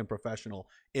a fucking professional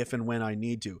if and when I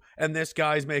need to. And this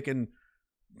guy's making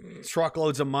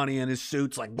truckloads of money in his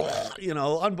suits, like, you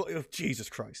know, Jesus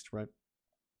Christ, right?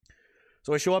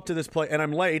 So I show up to this place, and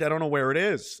I'm late. I don't know where it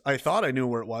is. I thought I knew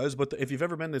where it was, but if you've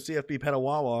ever been to CFB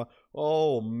Petawawa,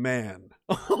 oh, man.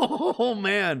 Oh,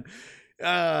 man.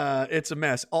 It's a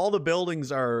mess. All the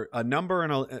buildings are a number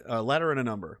and a letter and a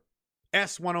number.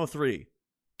 S103,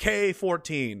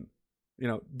 K14, you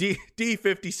know, D56,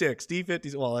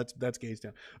 D50. Well, that's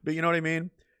Gaystown. But you know what I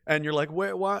mean? And you're like,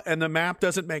 wait, what? And the map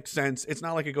doesn't make sense. It's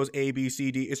not like it goes A, B,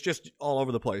 C, D. It's just all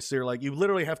over the place. So you're like, you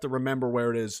literally have to remember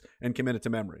where it is and commit it to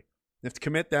memory. You have to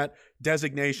commit that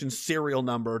designation serial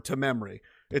number to memory.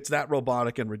 It's that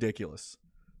robotic and ridiculous,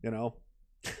 you know?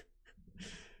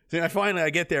 See, I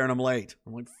get there and I'm late.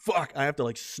 I'm like, fuck, I have to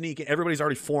like sneak in. Everybody's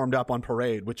already formed up on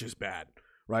parade, which is bad,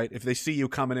 right? If they see you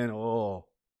coming in, oh,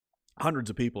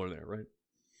 hundreds of people are there, right?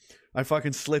 I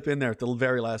fucking slip in there at the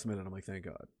very last minute. I'm like, thank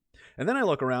God. And then I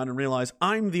look around and realize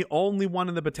I'm the only one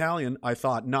in the battalion, I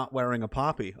thought, not wearing a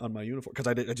poppy on my uniform because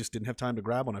I just didn't have time to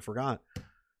grab one. I forgot.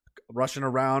 Rushing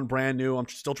around, brand new. I'm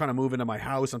still trying to move into my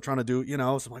house. I'm trying to do, you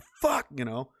know, so I'm like, fuck, you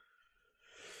know.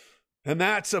 And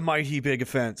that's a mighty big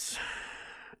offense.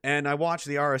 And I watched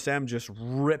the RSM just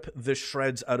rip the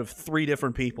shreds out of 3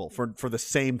 different people for the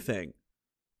same thing.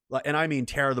 And I mean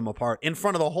tear them apart in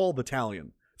front of the whole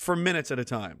battalion for minutes at a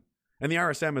time. And the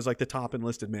RSM is like the top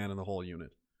enlisted man in the whole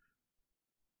unit.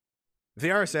 If the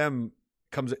RSM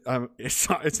comes,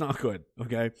 it's not good,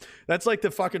 okay? That's like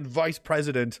the fucking vice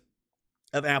president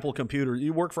of Apple Computer.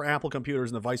 You work for Apple Computers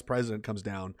and the vice president comes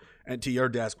down and to your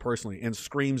desk personally and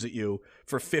screams at you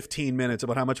for 15 minutes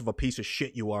about how much of a piece of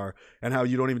shit you are and how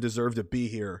you don't even deserve to be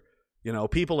here. You know,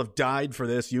 people have died for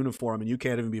this uniform and you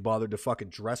can't even be bothered to fucking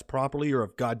dress properly. You're a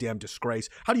goddamn disgrace.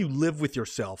 How do you live with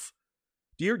yourself?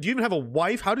 Do you even have a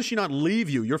wife? How does she not leave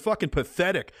you? You're fucking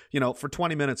pathetic, you know, for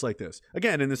 20 minutes like this.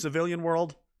 Again, in the civilian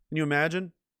world, can you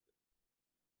imagine?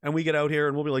 And we get out here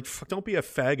and we'll be like, don't be a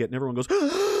faggot. And everyone goes,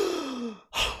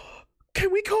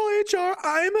 can we call HR?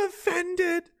 I'm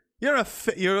offended. You're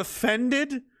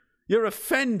offended? You're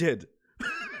offended.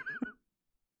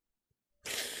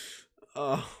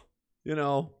 You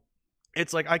know,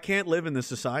 it's like I can't live in this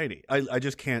society. I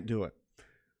just can't do it.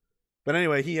 But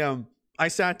anyway, I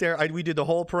sat there. We did the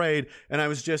whole parade, and I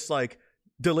was just like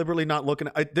deliberately not looking.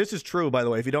 This is true, by the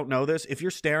way. If you don't know this, if you're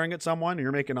staring at someone and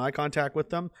you're making eye contact with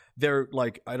them, they're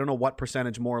like, I don't know what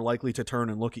percentage more likely to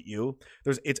turn and look at you.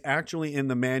 It's actually in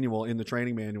the manual, in the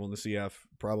training manual in the CF,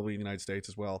 probably in the United States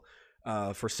as well,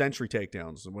 for sentry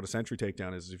takedowns. And what a sentry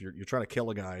takedown is if you're trying to kill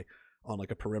a guy on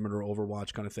like a perimeter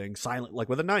overwatch kind of thing, silent, like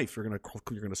with a knife, you're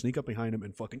gonna sneak up behind him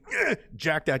and fucking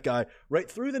jack that guy right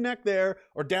through the neck there,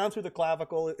 or down through the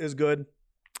clavicle is good.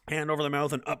 Hand over the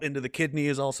mouth and up into the kidney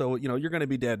is also, you know, you're going to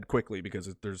be dead quickly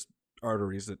because there's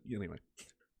arteries that, anyway.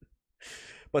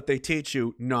 But they teach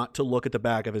you not to look at the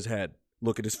back of his head.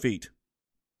 Look at his feet.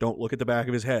 Don't look at the back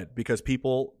of his head because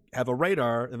people have a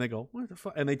radar and they go, what the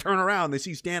fuck? And they turn around, they see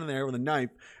you standing there with a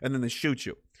knife and then they shoot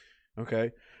you.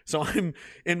 Okay. So I'm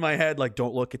in my head like,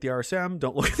 don't look at the RSM,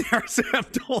 don't look at the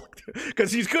RSM, don't look,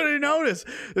 because he's going to notice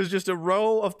there's just a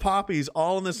row of poppies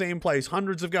all in the same place,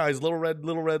 hundreds of guys, little red,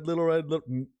 little red, little red,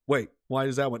 wait, why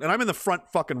is that one? And I'm in the front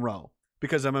fucking row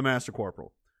because I'm a Master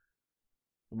Corporal.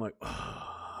 I'm like,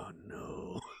 oh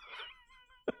no.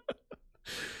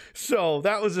 So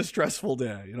that was a stressful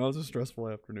day. You know, it was a stressful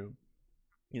afternoon.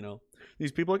 You know,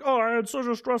 these people like, oh, I had such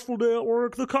a stressful day at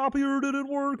work. The copier didn't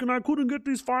work and I couldn't get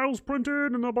these files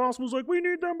printed. And the boss was like, we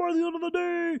need them by the end of the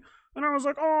day. And I was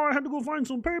like, oh, I had to go find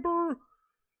some paper.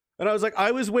 And I was like,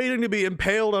 I was waiting to be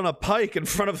impaled on a pike in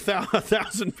front of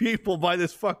 1,000 people by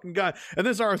this fucking guy. And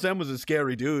this RSM was a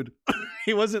scary dude.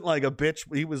 He wasn't like a bitch.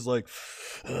 He was like,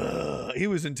 he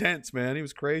was intense, man. He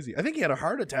was crazy. I think he had a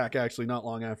heart attack actually not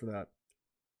long after that.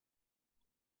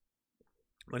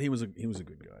 But he was a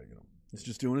good guy, you know. He's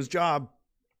just doing his job.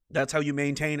 That's how you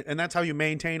maintain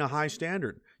a high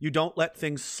standard. You don't let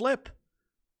things slip.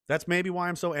 That's maybe why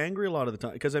I'm so angry a lot of the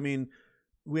time. Because I mean,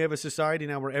 we have a society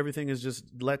now where everything is just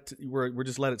we're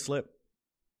just let it slip.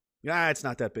 It's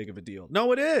not that big of a deal.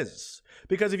 No, it is.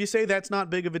 Because if you say that's not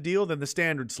big of a deal, then the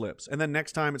standard slips. And then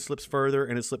next time it slips further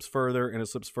and it slips further and it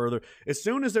slips further. As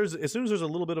soon as there's a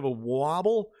little bit of a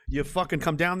wobble, you fucking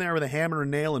come down there with a hammer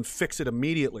and nail and fix it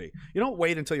immediately. You don't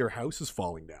wait until your house is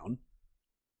falling down.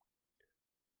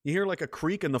 You hear like a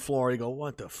creak in the floor, you go,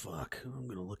 what the fuck? I'm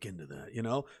going to look into that, you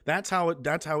know? That's how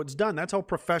it's done. That's how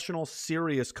professional,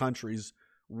 serious countries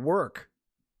work.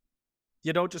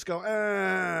 You don't just go,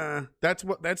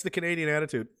 that's the Canadian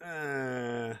attitude.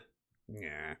 Yeah.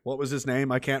 What was his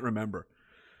name? I can't remember.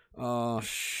 I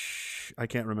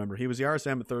can't remember. He was the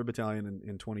RSM at 3rd Battalion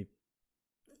in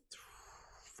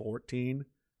 2014.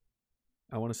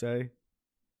 I want to say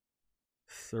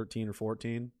 13 or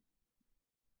 14.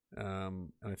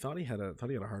 And I thought he had a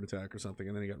heart attack or something,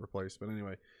 and then he got replaced. But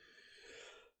anyway,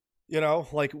 you know,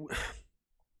 like,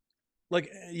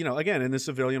 you know, again, in the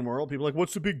civilian world, people are like,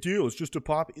 what's the big deal? It's just a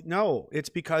pop. No, it's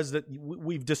because that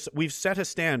we've set a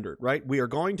standard, right? We are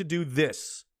going to do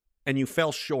this, and you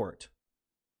fell short.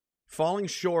 Falling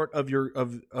short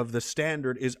of the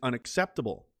standard is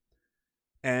unacceptable,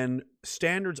 and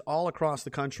standards all across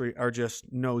the country are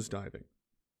just nosediving,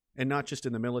 and not just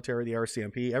in the military, the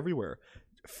RCMP, everywhere.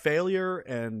 Failure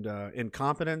and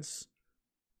incompetence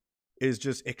is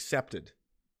just accepted,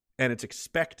 and it's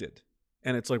expected,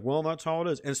 and it's like, well, that's how it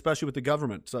is, and especially with the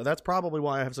government. So that's probably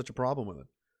why I have such a problem with it.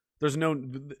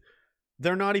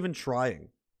 They're not even trying.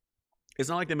 It's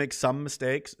not like they make some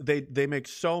mistakes. They make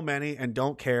so many and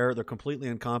don't care. They're completely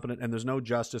incompetent, and there's no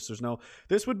justice.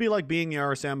 This would be like being the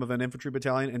RSM of an infantry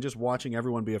battalion and just watching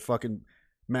everyone be a fucking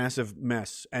massive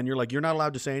mess. And you're like, you're not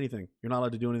allowed to say anything. You're not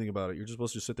allowed to do anything about it. You're just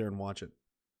supposed to sit there and watch it.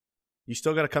 You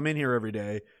still got to come in here every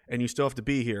day, and you still have to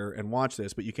be here and watch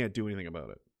this, but you can't do anything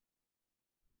about it.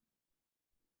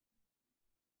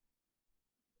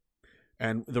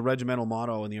 And the regimental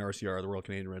motto in the RCR, the Royal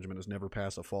Canadian Regiment, is never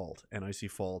pass a fault. And I see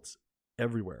faults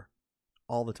everywhere,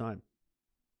 all the time.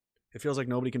 It feels like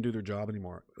nobody can do their job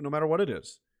anymore, no matter what it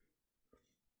is.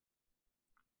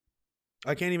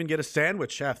 I can't even get a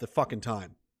sandwich half the fucking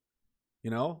time. You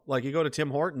know, like you go to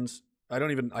Tim Hortons. I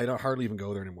don't hardly even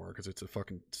go there anymore because it's a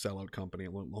fucking sellout company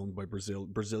owned by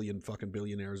Brazilian fucking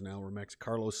billionaires now, or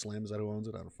Carlos Slim, is that who owns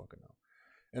it? I don't fucking know.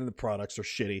 And the products are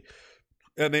shitty.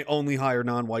 And they only hire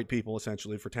non-white people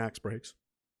essentially for tax breaks.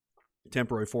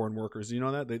 Temporary foreign workers. You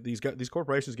know that? These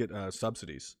corporations get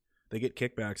subsidies. They get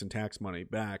kickbacks and tax money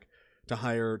back to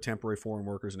hire temporary foreign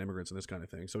workers and immigrants and this kind of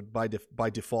thing. So by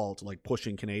default, like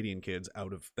pushing Canadian kids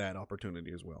out of that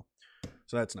opportunity as well.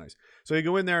 So that's nice. So you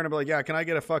go in there and I'm like, yeah, can I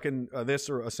get a fucking this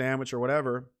or a sandwich or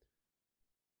whatever?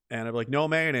 And I'm like, no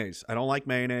mayonnaise. I don't like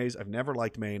mayonnaise. I've never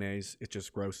liked mayonnaise. It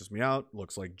just grosses me out.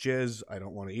 Looks like jizz. I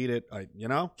don't want to eat it. I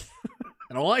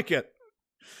don't like it.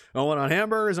 I don't want it on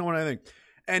hamburgers. I don't want anything.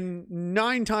 And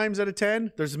 9 times out of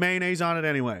 10, there's mayonnaise on it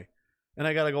anyway. And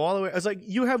I got to go all the way. I was like,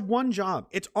 you have one job.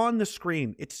 It's on the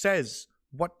screen. It says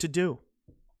what to do.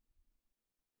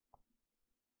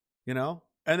 You know?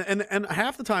 And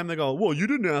half the time they go, well, you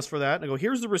didn't ask for that. And I go,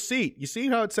 here's the receipt. You see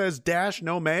how it says dash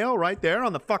no mayo right there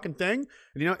on the fucking thing?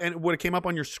 And, you know, and what it came up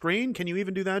on your screen? Can you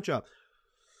even do that job?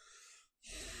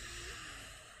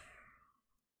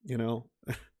 You know,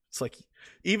 it's like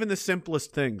even the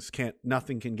simplest things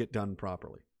nothing can get done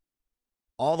properly.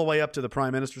 All the way up to the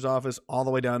Prime Minister's office, all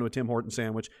the way down to a Tim Hortons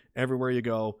sandwich. Everywhere you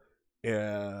go,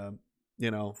 you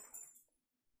know,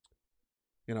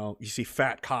 you see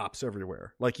fat cops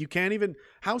everywhere. Like you can't even,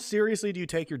 how seriously do you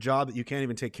take your job that you can't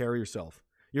even take care of yourself?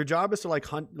 Your job is to like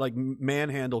hunt, like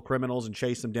manhandle criminals and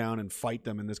chase them down and fight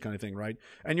them and this kind of thing, right?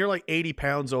 And you're like 80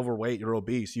 pounds overweight. You're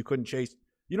obese. You couldn't chase,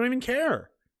 you don't even care.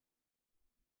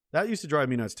 That used to drive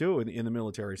me nuts too in the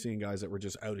military, seeing guys that were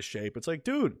just out of shape. It's like,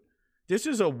 dude, this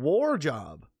is a war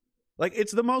job. Like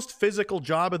it's the most physical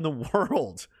job in the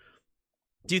world.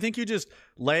 Do you think you just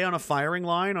lay on a firing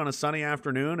line on a sunny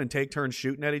afternoon and take turns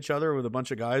shooting at each other with a bunch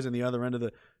of guys on the other end of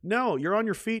the... No, you're on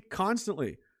your feet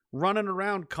constantly, running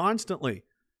around constantly,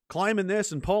 climbing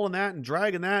this and pulling that and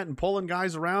dragging that and pulling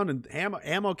guys around and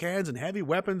ammo cans and heavy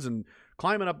weapons and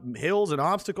climbing up hills and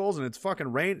obstacles, and it's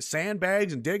fucking rain,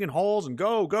 sandbags and digging holes and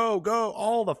go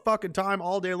all the fucking time,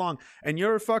 all day long. And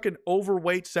you're a fucking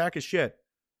overweight sack of shit.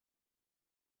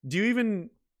 Do you even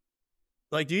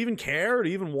care? Do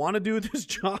you even want to do this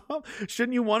job?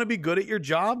 Shouldn't you want to be good at your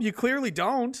job? You clearly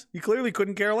don't. You clearly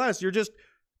couldn't care less. You're just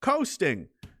coasting.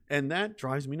 And that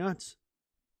drives me nuts.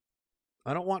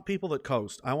 I don't want people that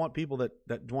coast. I want people that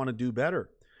want to do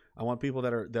better. I want people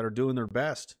that are doing their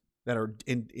best, that are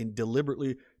in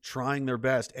deliberately trying their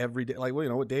best every day. Like, well, you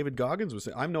know what David Goggins was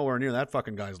saying. I'm nowhere near that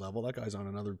fucking guy's level. That guy's on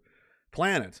another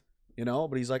planet, you know.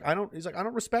 But he's like, I don't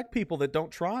respect people that don't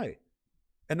try.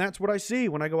 And that's what I see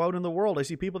when I go out in the world. I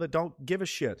see people that don't give a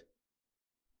shit.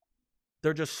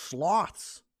 They're just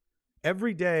sloths.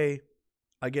 Every day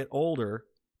I get older,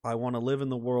 I want to live in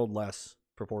the world less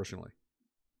proportionally.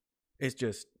 It's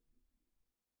just,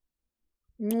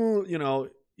 you know,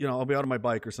 I'll be out on my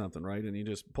bike or something, right? And you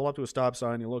just pull up to a stop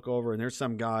sign, you look over, and there's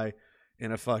some guy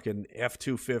in a fucking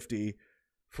F-250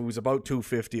 who's about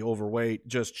 250 overweight,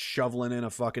 just shoveling in a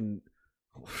fucking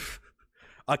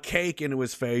a cake into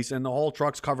his face, and the whole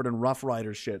truck's covered in Rough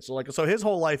Rider shit. So his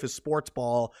whole life is sports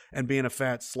ball and being a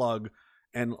fat slug,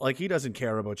 and like he doesn't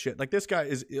care about shit. Like this guy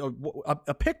is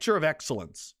a picture of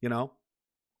excellence, you know?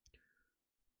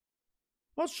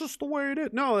 That's just the way it is.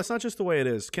 No, that's not just the way it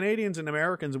is. Canadians and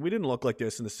Americans, we didn't look like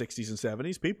this in the 60s and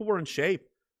 70s. People were in shape,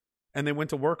 and they went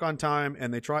to work on time,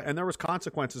 and and there was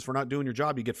consequences for not doing your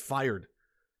job. You get fired.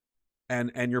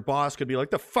 And your boss could be like,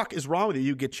 the fuck is wrong with you?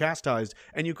 You get chastised.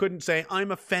 And you couldn't say,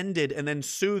 I'm offended, and then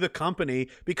sue the company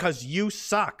because you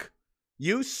suck.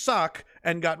 You suck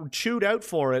and got chewed out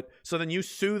for it. So then you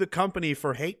sue the company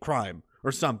for hate crime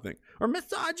or something. Or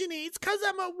misogyny. It's because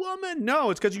I'm a woman. No,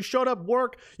 it's because you showed up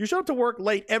to work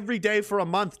late every day for a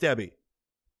month, Debbie.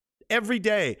 Every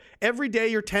day. Every day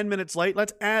you're 10 minutes late.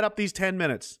 Let's add up these 10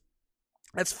 minutes.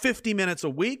 That's 50 minutes a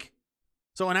week.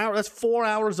 So an hour, that's 4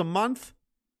 hours a month.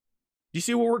 Do you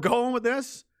see where we're going with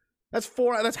this? That's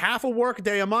half a work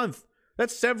day a month.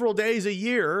 That's several days a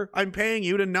year I'm paying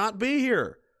you to not be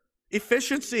here.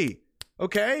 Efficiency.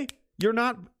 Okay? You're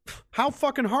not... How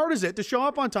fucking hard is it to show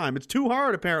up on time? It's too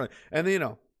hard, apparently. And, you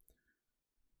know,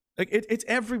 like it's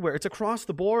everywhere. It's across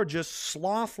the board, just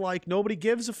sloth-like. Nobody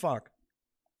gives a fuck.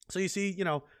 So you see, you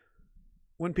know,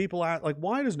 when people ask, like,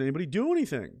 why doesn't anybody do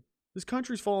anything? This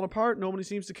country's falling apart. Nobody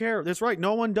seems to care. That's right.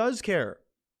 No one does care.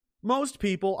 Most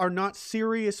people are not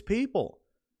serious people.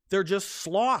 They're just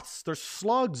sloths. They're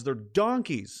slugs. They're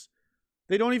donkeys.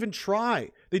 They don't even try.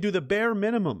 They do the bare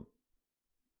minimum.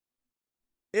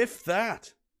 If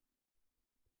that.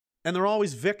 And they're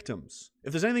always victims.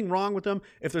 If there's anything wrong with them,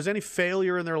 if there's any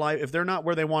failure in their life, if they're not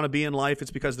where they want to be in life,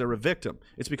 it's because they're a victim.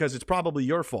 It's because it's probably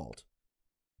your fault.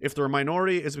 If they're a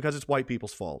minority, it's because it's white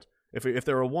people's fault. If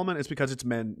they're a woman, it's because it's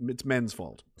men's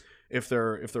fault. If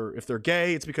they're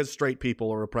gay, it's because straight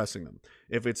people are oppressing them.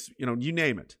 If it's, you know, you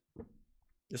name it.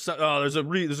 There's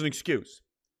an excuse.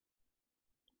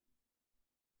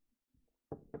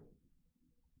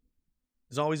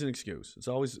 There's always an excuse. It's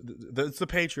always it's the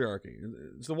patriarchy.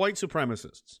 It's the white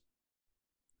supremacists.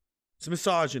 It's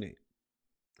misogyny.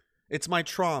 It's my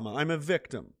trauma. I'm a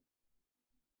victim.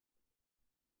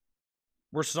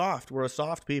 We're soft. We're a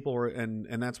soft people, and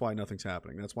that's why nothing's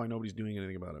happening. That's why nobody's doing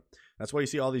anything about it. That's why you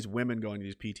see all these women going to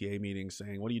these PTA meetings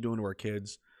saying, what are you doing to our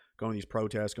kids? Going to these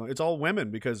protests. It's all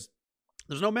women because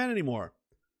there's no men anymore.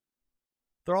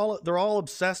 They're all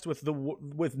obsessed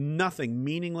with nothing,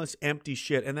 meaningless, empty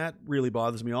shit, and that really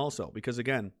bothers me also because,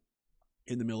 again,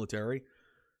 in the military,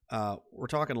 we're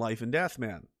talking life and death,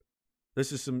 man.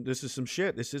 This is some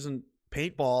shit. This isn't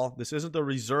paintball. This isn't the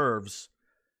reserves.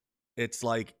 It's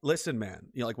like, listen, man.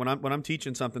 You know, like when I'm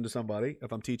teaching something to somebody,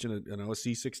 if I'm teaching a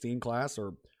C-16 class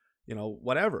or, you know,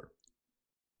 whatever,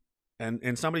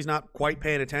 and somebody's not quite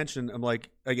paying attention, I'm like,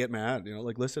 I get mad. You know,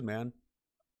 like, listen, man.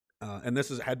 And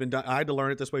this had been done. I had to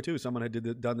learn it this way too. Someone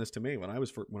had done this to me when I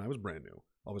was brand new.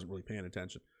 I wasn't really paying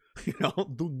attention, you know,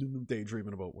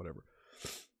 daydreaming about whatever.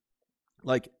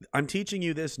 Like, I'm teaching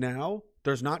you this now.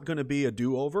 There's not going to be a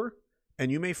do-over,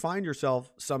 and you may find yourself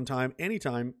sometime,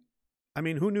 anytime. I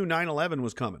mean, who knew 9/11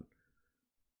 was coming?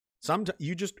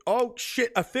 You just, oh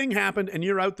shit, a thing happened, and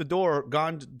you're out the door,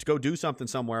 gone to go do something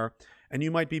somewhere. And you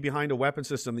might be behind a weapon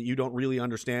system that you don't really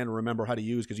understand or remember how to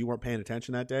use because you weren't paying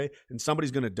attention that day. And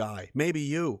somebody's going to die. Maybe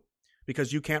you.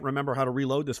 Because you can't remember how to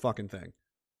reload this fucking thing.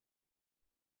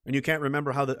 And you can't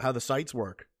remember how the sights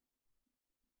work.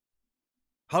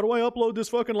 How do I upload this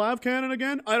fucking lav cannon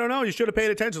again? I don't know. You should have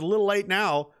paid attention. It's a little late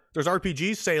now. There's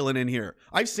RPGs sailing in here.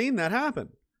 I've seen that happen.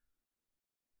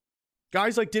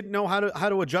 Guys like didn't know how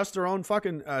to adjust their own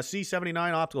fucking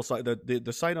C79 optical sight,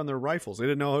 the sight on their rifles. They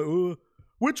didn't know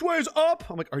which way is up.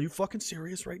 I'm like, are you fucking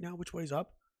serious right now? Which way is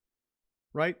up?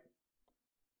 Right?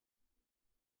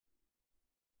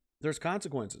 There's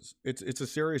consequences. It's a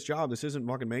serious job. This isn't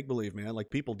fucking make believe, man. Like,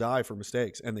 people die for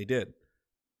mistakes, and they did.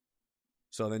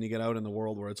 So then you get out in the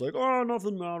world where it's like, oh,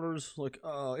 nothing matters. Like,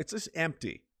 it's just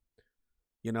empty,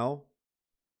 you know.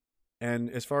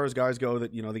 And as far as guys go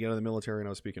that, you know, they get out of the military, and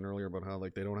I was speaking earlier about how,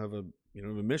 like, they don't have a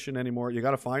mission anymore. You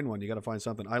got to find one. You got to find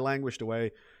something. I languished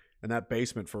away in that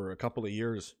basement for a couple of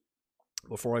years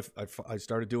before I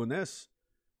started doing this,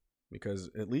 because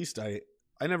at least I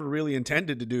never really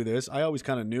intended to do this. I always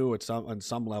kind of knew on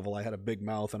some level I had a big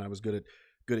mouth and I was good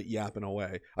at yapping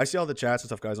away. I see all the chats and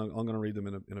stuff, guys. I'm going to read them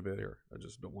in a bit here. I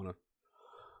just don't want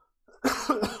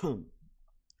to.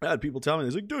 I had people tell me,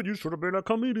 it's like, dude, you should have been a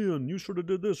comedian. You should have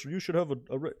did this. Or you should have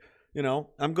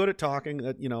I'm good at talking,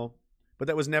 but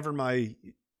that was never my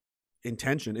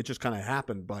intention. It just kind of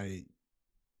happened by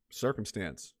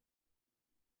circumstance.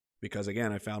 Because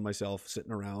again, I found myself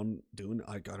sitting around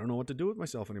I don't know what to do with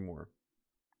myself anymore.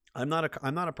 I'm not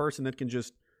a person that can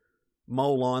just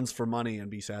mow lawns for money and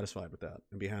be satisfied with that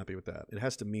and be happy with that. It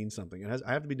has to mean something.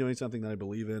 I have to be doing something that I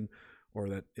believe in, or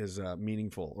that is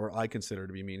meaningful, or I consider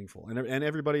to be meaningful. And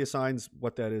everybody assigns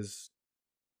what that is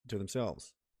to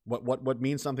themselves. What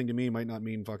means something to me might not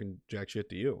mean fucking jack shit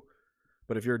to you.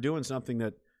 But if you're doing something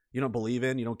that you don't believe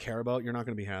in, you don't care about, you're not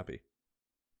going to be happy.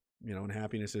 You know, and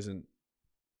happiness isn't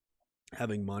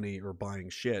having money or buying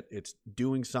shit. It's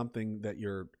doing something that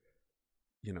you're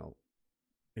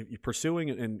pursuing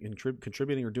and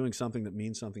contributing, or doing something that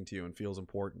means something to you and feels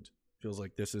important. Feels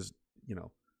like this is,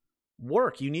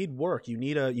 work. You need work. You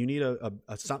need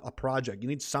a project. You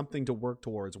need something to work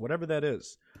towards, whatever that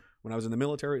is. When I was in the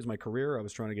military, it was my career. I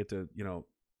was trying to get to,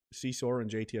 CSOR and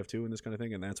JTF2 and this kind of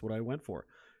thing. And that's what I went for.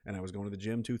 And I was going to the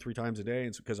gym 2-3 times a day.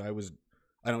 And because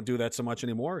I don't do that so much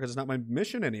anymore, because it's not my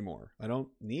mission anymore. I don't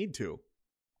need to.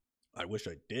 I wish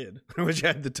I did. I wish I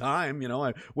had the time,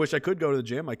 I wish I could go to the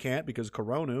gym. I can't because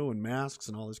Corona and masks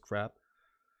and all this crap.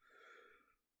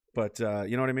 But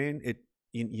you know what I mean?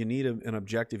 You need an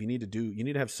objective. You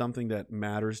need to have something that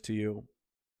matters to you,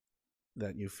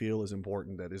 that you feel is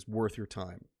important, that is worth your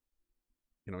time.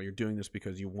 You're doing this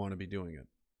because you want to be doing it.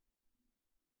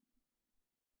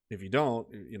 If you don't,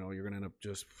 you're going to end up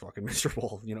just fucking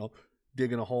miserable,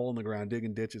 digging a hole in the ground,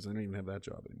 digging ditches. I don't even have that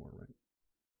job anymore, right?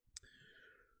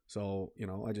 So,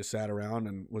 I just sat around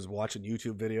and was watching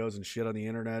YouTube videos and shit on the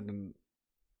internet, and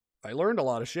I learned a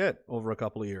lot of shit over a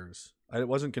couple of years. I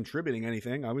wasn't contributing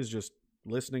anything. I was just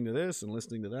listening to this and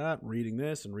listening to that, reading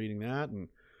this and reading that, and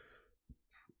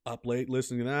up late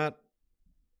listening to that.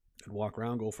 I'd walk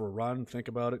around, go for a run, think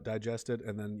about it, digest it,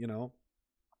 and then,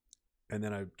 and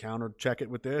then I'd counter check it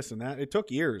with this and that. It took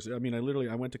years. I mean,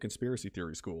 I went to conspiracy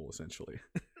theory school, essentially.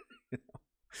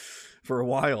 For a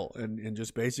while, and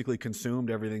just basically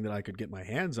consumed everything that I could get my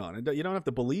hands on. And you don't have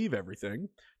to believe everything.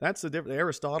 That's the difference.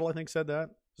 Aristotle, I think, said that.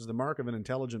 This is the mark of an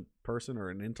intelligent person, or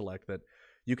an intellect, that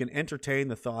you can entertain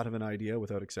the thought of an idea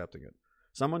without accepting it.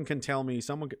 Someone can tell me,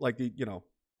 someone can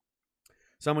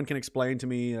explain to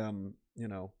me,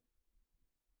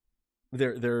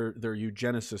 their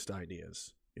eugenicist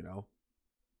ideas,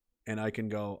 and I can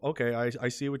go, okay, I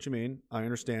see what you mean. I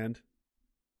understand.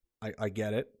 I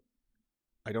get it.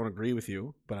 I don't agree with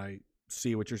you, but I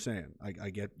see what you're saying. I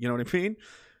get, you know what I mean?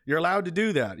 You're allowed to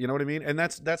do that. You know what I mean? And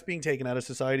that's being taken out of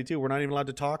society too. We're not even allowed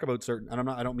to talk about certain, and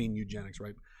I don't mean eugenics,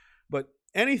 right? But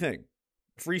anything.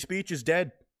 Free speech is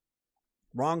dead.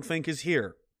 Wrong think is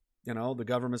here. The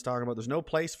government's talking about there's no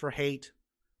place for hate.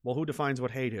 Well, who defines what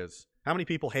hate is? How many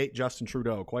people hate Justin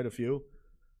Trudeau? Quite a few.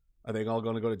 Are they all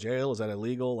going to go to jail? Is that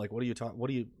illegal? Like, what are you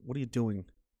doing?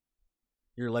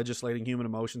 You're legislating human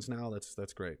emotions now?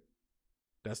 That's great.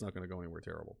 That's not going to go anywhere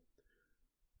terrible.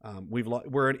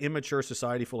 We're an immature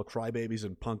society full of crybabies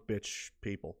and punk bitch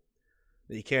people.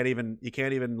 You can't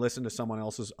even listen to someone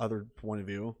else's other point of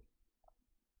view.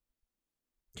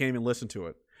 Can't even listen to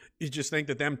it. You just think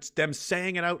that them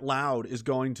saying it out loud is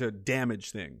going to damage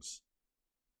things.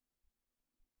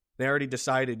 They already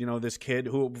decided, this kid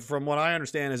who, from what I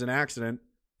understand, is an accident.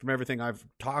 From everything I've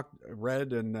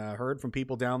read and heard from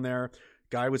people down there.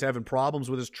 Guy was having problems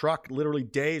with his truck literally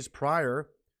days prior.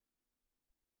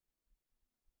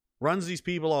 Runs these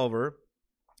people over,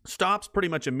 stops pretty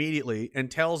much immediately, and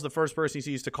tells the first person he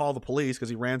sees to call the police because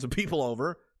he ran some people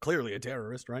over. Clearly a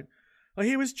terrorist, right? Well,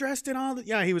 he was dressed in all that.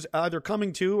 Yeah, he was either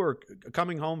coming to or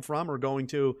coming home from or going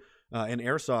to an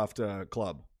airsoft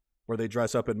club where they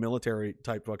dress up in military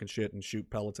type fucking shit and shoot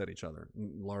pellets at each other.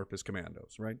 LARP is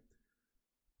commandos, right?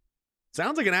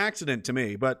 Sounds like an accident to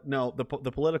me, but no, the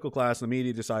political class and the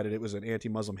media decided it was an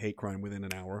anti-Muslim hate crime within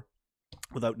an hour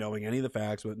without knowing any of the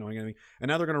facts, without knowing anything. And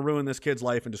now they're going to ruin this kid's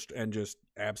life and just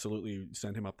absolutely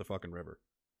send him up the fucking river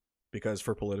because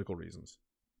for political reasons.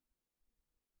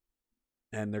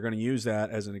 And they're going to use that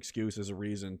as an excuse, as a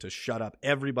reason to shut up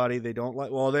everybody they don't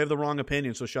like. Well, they have the wrong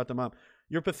opinion, so shut them up.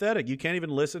 You're pathetic. You can't even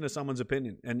listen to someone's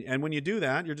opinion. And when you do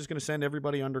that, you're just going to send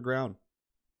everybody underground.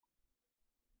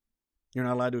 You're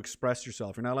not allowed to express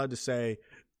yourself. You're not allowed to say,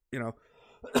 you know,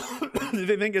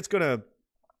 they think it's going to,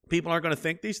 people aren't going to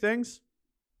think these things.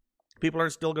 People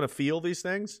aren't still going to feel these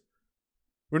things.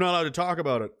 We're not allowed to talk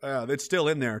about it. It's still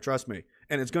in there, trust me.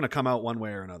 And it's going to come out one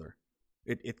way or another.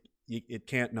 It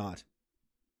can't not.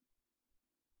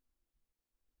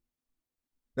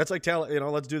 That's like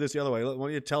let's do this the other way. Why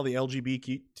don't you tell the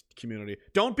LGBT community,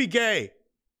 don't be gay.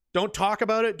 Don't talk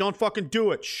about it. Don't fucking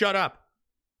do it. Shut up.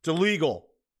 It's illegal.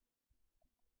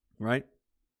 Right?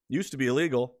 Used to be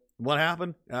illegal. What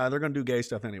happened? They're going to do gay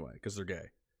stuff anyway because they're gay.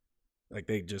 Like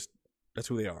that's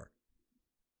who they are.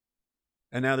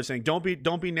 And now they're saying, don't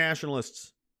be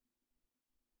nationalists.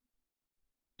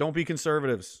 Don't be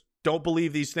conservatives. Don't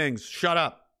believe these things. Shut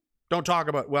up. Don't talk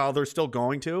about, well, they're still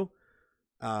going to.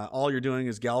 All you're doing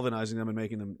is galvanizing them and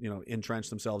making them, entrench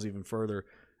themselves even further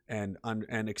and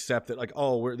accept that like,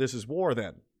 this is war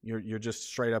then. You're just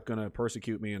straight up going to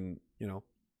persecute me and,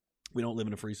 we don't live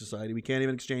in a free society. We can't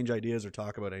even exchange ideas or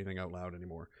talk about anything out loud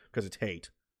anymore because it's hate.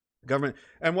 Government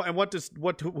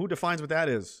who defines what that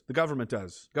is? The government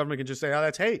does. Government can just say,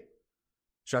 that's hate.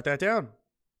 Shut that down.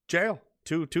 Jail.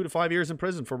 2 to 5 years in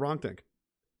prison for wrongthink.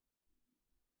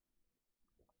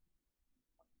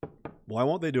 Why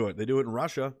won't they do it? They do it in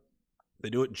Russia. They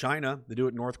do it in China. They do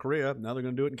it in North Korea. Now they're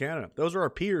going to do it in Canada. Those are our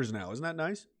peers now. Isn't that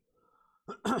nice?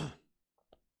 I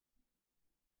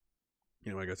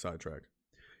got sidetracked.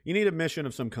 You need a mission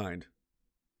of some kind.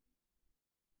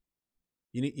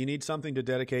 You need something to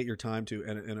dedicate your time to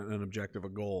and an objective, a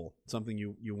goal, something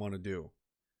you want to do.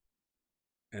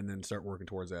 And then start working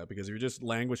towards that. Because if you're just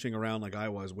languishing around like I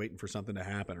was, waiting for something to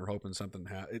happen or hoping something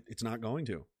it's not going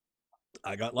to.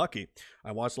 I got lucky.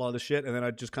 I watched a lot of the shit and then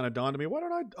it just kind of dawned on me, why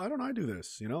don't I do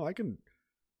this? I can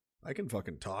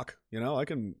fucking talk, I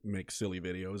can make silly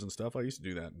videos and stuff. I used to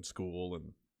do that in school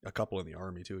and a couple in the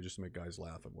army too, just to make guys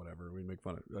laugh and whatever. We'd make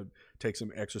fun of, take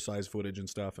some exercise footage and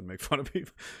stuff and make fun of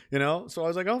people, So I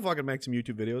was like, I'll fucking make some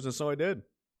YouTube videos. And so I did.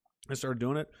 I started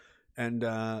doing it. And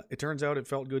it turns out it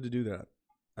felt good to do that.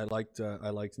 I liked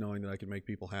knowing that I could make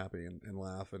people happy and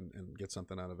laugh and get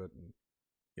something out of it. And,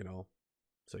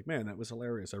 it's like, man, that was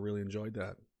hilarious. I really enjoyed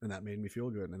that. And that made me feel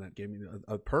good. And that gave me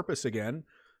a purpose again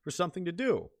for something to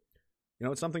do.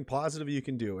 It's something positive you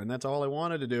can do. And that's all I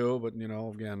wanted to do. But,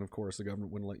 again, of course, the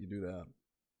government wouldn't let you do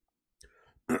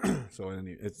that. So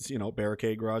it's,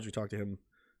 Barricade Garage. We talked to him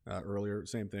earlier.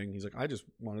 Same thing. He's like, I just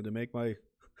wanted to make my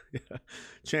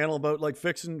channel about like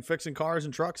fixing cars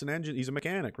and trucks and engines. He's a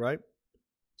mechanic, right?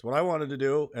 It's what I wanted to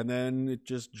do. And then it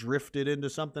just drifted into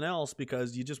something else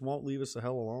because you just won't leave us the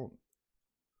hell alone.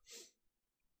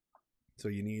 So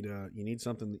you need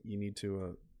something that you need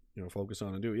to focus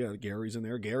on and do. Yeah, Gary's in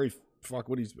there. Gary, I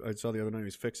saw the other night,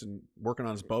 he's working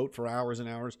on his boat for hours and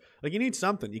hours. Like, you need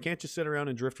something. You can't just sit around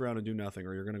and drift around and do nothing,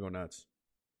 or you're gonna go nuts.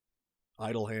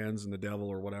 Idle hands and the devil,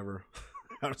 or whatever.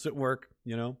 How does it work?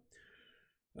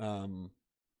 I'm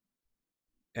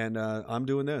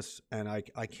doing this, and I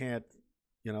can't.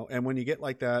 And when you get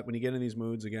like that, when you get in these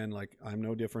moods again, like I'm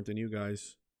no different than you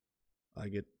guys. I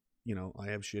get, I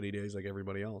have shitty days like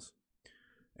everybody else.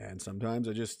 And sometimes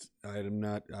I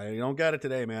don't get it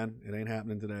today, man. It ain't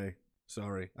happening today.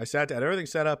 Sorry. I sat down, everything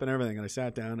set up and everything. And I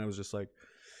sat down and I was just like,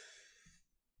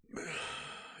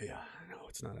 yeah, no,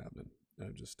 it's not happening.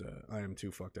 I am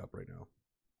too fucked up right now.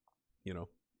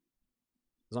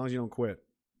 As long as you don't quit,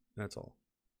 that's all.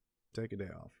 Take a day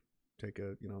off.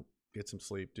 Get some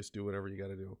sleep. Just do whatever you got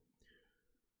to do.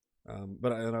 I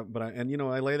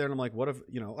lay there and I'm like, what if,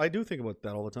 I do think about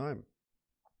that all the time.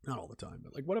 Not all the time,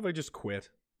 but like, what if I just quit?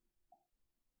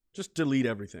 Just delete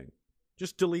everything.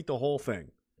 Just delete the whole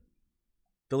thing.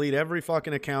 Delete every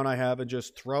fucking account I have and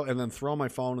just throw my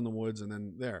phone in the woods and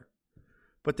then there.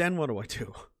 But then what do I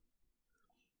do?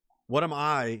 What am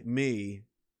I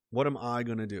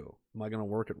going to do? Am I going to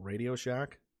work at Radio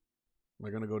Shack? Am I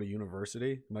going to go to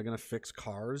university? Am I going to fix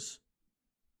cars?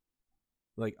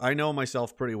 Like, I know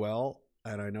myself pretty well,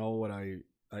 and I know what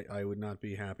I would not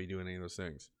be happy doing any of those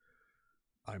things.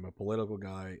 I'm a political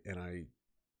guy, and I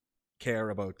care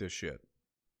about this shit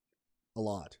a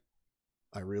lot.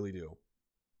 I really do.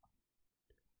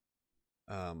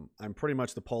 I'm pretty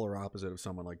much the polar opposite of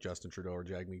someone like Justin Trudeau or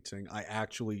Jagmeet Singh. I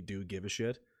actually do give a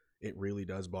shit, it really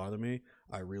does bother me.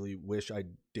 I really wish I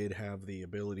did have the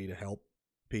ability to help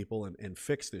people and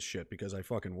fix this shit, because I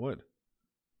fucking would.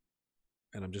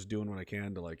 And I'm just doing what I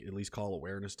can to like at least call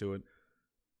awareness to it,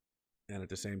 and at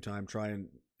the same time try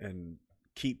and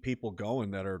keep people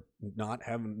going that are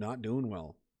not doing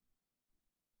well,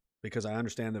 because I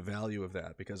understand the value of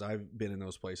that, because I've been in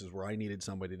those places where I needed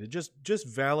somebody to just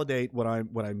validate what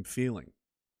I'm feeling,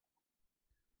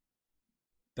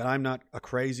 that I'm not a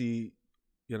crazy,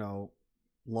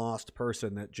 lost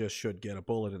person that just should get a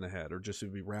bullet in the head or just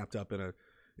should be wrapped up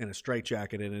in a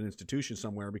straitjacket in an institution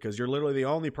somewhere, because you're literally the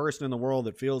only person in the world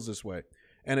that feels this way.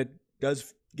 And it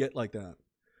does get like that.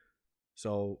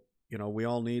 So, we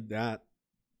all need that.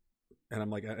 And I'm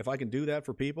like, if I can do that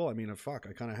for people, I mean, fuck,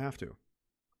 I kind of have to.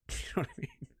 You know what I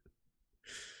mean?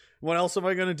 What else am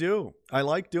I going to do? I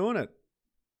like doing it.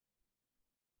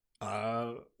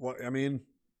 I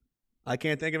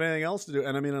can't think of anything else to do.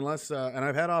 And I mean, unless, and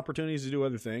I've had opportunities to do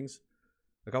other things.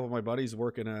 A couple of my buddies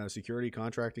work in a security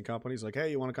contracting companies. Like, hey,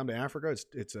 you want to come to Africa?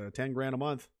 It's $10,000 a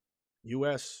month,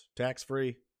 U.S. tax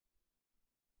free.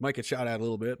 Might get shot at a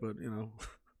little bit, but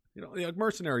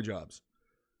mercenary jobs,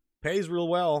 pays real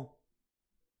well.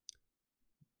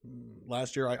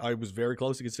 Last year, I was very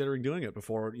close to considering doing it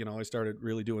before I started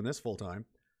really doing this full time.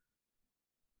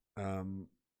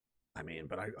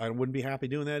 But I wouldn't be happy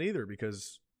doing that either,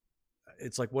 because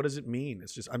it's like, what does it mean?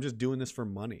 It's just, I'm just doing this for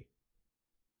money.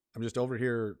 I'm just over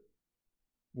here.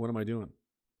 What am I doing?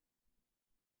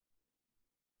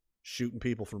 Shooting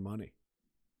people for money.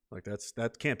 Like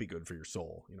that can't be good for your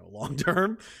soul, long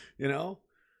term,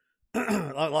 A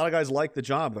lot of guys like the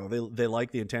job though. They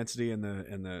like the intensity and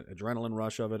the adrenaline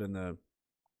rush of it, and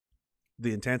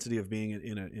the intensity of being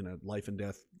in a life and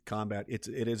death combat. It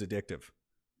is addictive.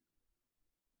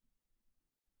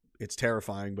 It's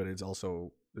terrifying, but it's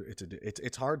also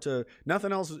it's hard to.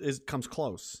 Nothing else comes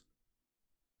close.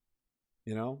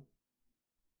 You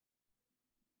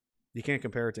can't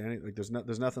compare it to anything. Like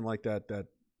there's nothing like that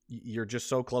you're just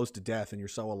so close to death and you're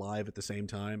so alive at the same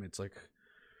time. It's like,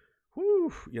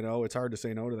 whew, it's hard to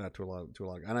say no to that to a lot.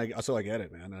 And I get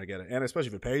it, man. I get it. And especially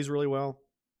if it pays really well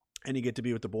and you get to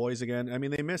be with the boys again. I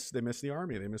mean, they miss the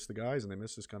Army, they miss the guys, and they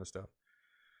miss this kind of stuff.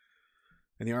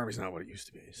 And the Army's not what it used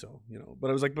to be. So, but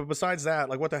I was like, but besides that,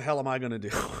 like, what the hell am I going to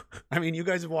do? I mean, you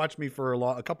guys have watched me for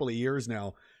a couple of years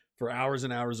now, for hours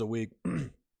and hours a week.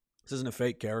 This isn't a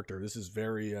fake character. This is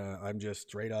very, I'm just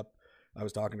straight up. I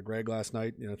was talking to Greg last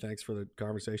night, thanks for the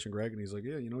conversation, Greg. And he's like,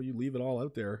 yeah, you leave it all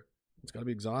out there. It's got to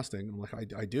be exhausting. I'm like,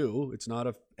 I do. It's not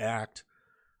an act.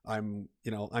 I'm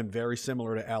very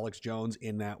similar to Alex Jones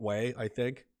in that way, I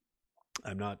think.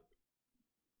 I'm not,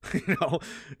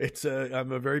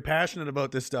 I'm very passionate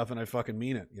about this stuff, and I fucking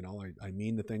mean it. I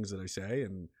mean the things that I say,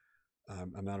 and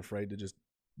I'm not afraid to just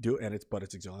do it, but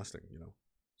it's exhausting,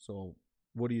 So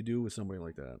what do you do with somebody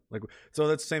like that? Like, so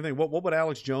that's the same thing. What would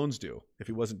Alex Jones do if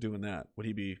he wasn't doing that? Would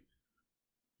he be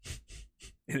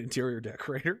an interior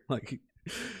decorator? Like,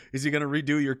 is he going to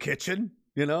redo your kitchen?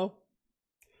 Oh,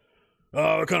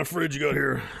 what kind of fridge you got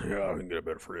here? Yeah, I can get a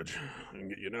better fridge. I can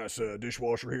get you a nice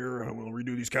dishwasher here. I'm going to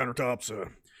redo these countertops. What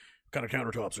kind of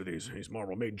countertops are these? These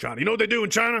marble made in China. You know what they do in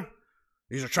China?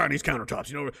 These are Chinese countertops.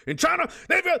 In China,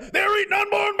 they're eating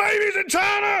unborn babies in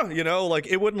China. Like,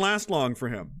 it wouldn't last long for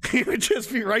him. He would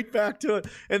just be right back to it.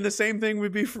 And the same thing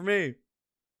would be for me.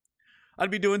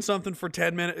 I'd be doing something for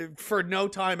 10 minutes, for no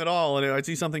time at all. And I'd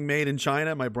see something made in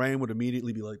China. My brain would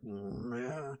immediately be like,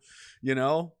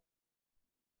 yeah,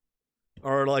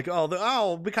 Or like,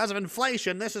 because of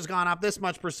inflation, this has gone up this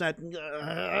much percent.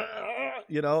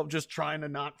 Just trying to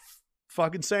not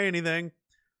fucking say anything.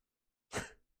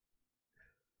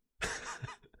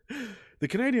 The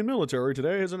Canadian military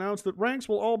today has announced that ranks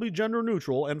will all be gender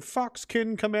neutral, and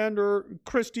Fox-kin Commander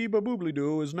Christy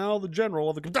Babooblidoo is now the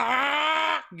general of the...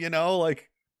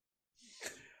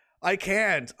 I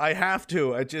can't. I have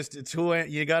to. It's who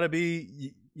you gotta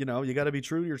be, you gotta be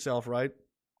true to yourself, right?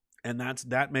 And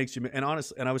that makes you... And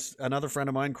honestly, and I was... Another friend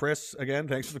of mine, Chris, again,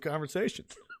 thanks for the conversation.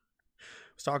 I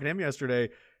was talking to him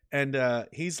yesterday, and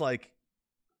he's like,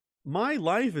 my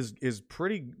life is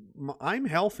pretty... I'm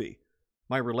healthy.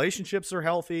 My relationships are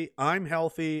healthy. I'm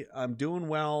healthy. I'm doing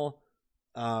well.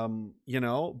 But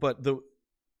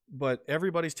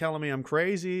everybody's telling me I'm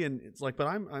crazy, and it's like, but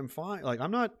I'm fine. Like,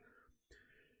 I'm not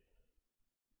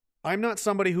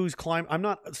somebody who's I'm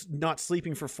not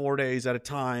sleeping for 4 days at a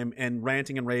time and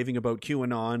ranting and raving about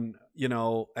QAnon,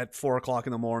 at 4:00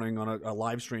 in the morning on a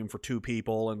live stream for 2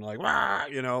 people, and like,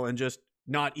 and just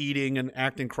not eating and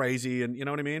acting crazy, and you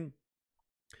know what I mean?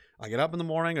 I get up in the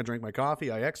morning, I drink my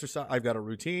coffee, I exercise, I've got a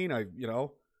routine, I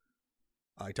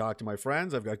I talk to my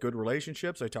friends. I've got good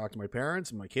relationships. I talk to my parents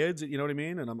and my kids. You know what I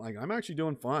mean? And I'm like, I'm actually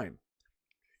doing fine.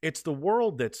 It's the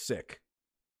world that's sick.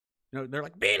 You know, they're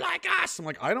like, be like us. I'm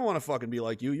like, I don't want to fucking be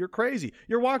like you. You're crazy.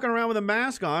 You're walking around with a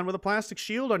mask on, with a plastic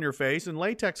shield on your face and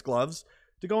latex gloves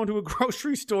to go into a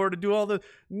grocery store to do all the...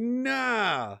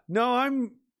 No.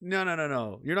 No.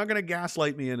 You're not going to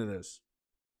gaslight me into this.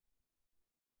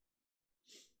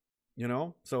 You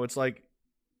know? So it's like,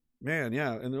 man,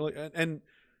 yeah. And they're like, and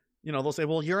you know, they'll say,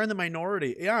 well, you're in the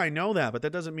minority. Yeah, I know that, but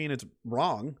that doesn't mean it's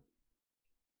wrong.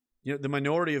 You know, the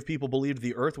minority of people believed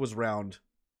the earth was round.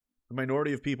 The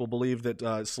minority of people believed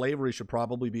that slavery should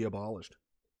probably be abolished.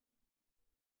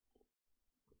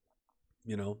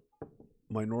 You know,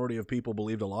 minority of people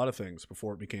believed a lot of things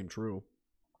before it became true.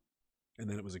 And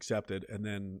then it was accepted. And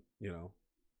then, you know,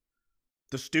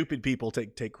 the stupid people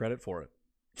take credit for it.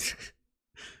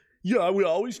 Yeah, we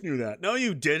always knew that. No,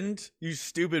 you didn't, you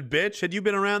stupid bitch. Had you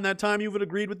been around that time, you would have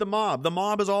agreed with the mob. The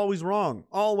mob is always wrong.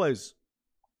 Always.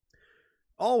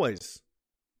 Always.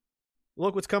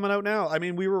 Look what's coming out now. I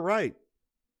mean, we were right.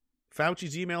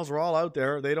 Fauci's emails are all out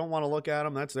there. They don't want to look at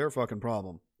them. That's their fucking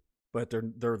problem. But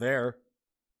they're there.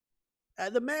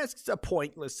 The masks are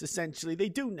pointless, essentially. They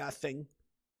do nothing.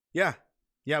 Yeah,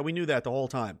 we knew that the whole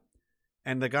time.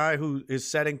 And the guy who is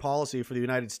setting policy for the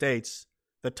United States,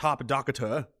 the top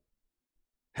doctor,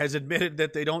 has admitted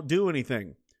that they don't do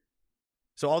anything.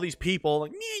 So all these people,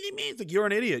 like, it's like, you're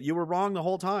an idiot. You were wrong the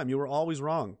whole time. You were always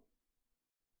wrong.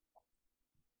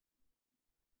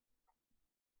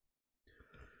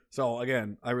 So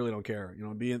again, I really don't care. You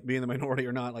know, being the minority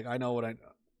or not, like, I know what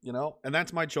you know, and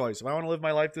that's my choice. If I want to live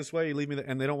my life this way, you leave me,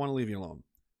 and they don't want to leave you alone.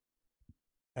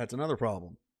 That's another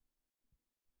problem.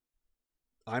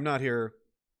 I'm not here,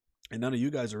 and none of you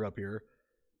guys are up here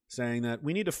saying that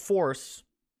we need to force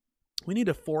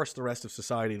the rest of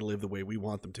society to live the way we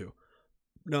want them to.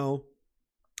 No,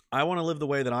 I want to live the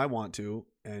way that I want to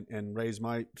and raise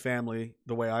my family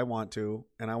the way I want to,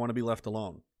 and I want to be left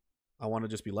alone. I want to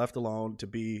just be left alone to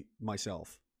be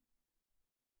myself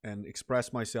and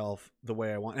express myself the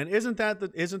way I want. And isn't that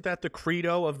the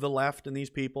credo of the left and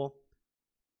these people?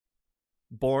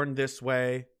 Born this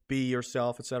way, be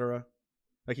yourself, etc.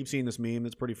 I keep seeing this meme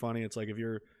that's pretty funny. It's like, if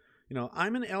you're, you know,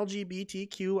 I'm an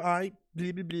LGBTQI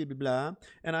blah, blah, blah, blah, blah,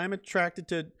 and I'm attracted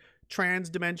to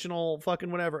trans-dimensional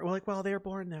fucking whatever. We're like, well, they're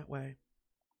born that way.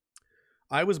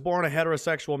 I was born a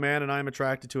heterosexual man, and I'm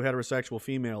attracted to heterosexual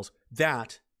females.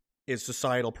 That is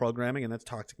societal programming, and that's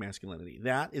toxic masculinity.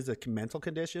 That is a mental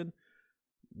condition.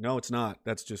 No, it's not.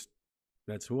 That's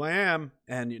who I am.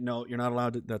 And no, you're not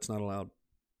allowed to. That's not allowed.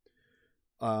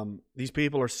 These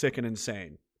people are sick and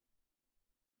insane.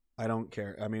 I don't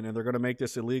care. I mean, and they're going to make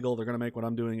this illegal. They're going to make what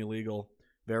I'm doing illegal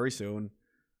very soon.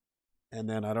 And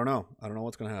then I don't know. I don't know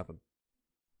what's going to happen.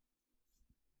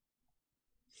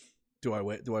 Do I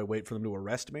wait for them to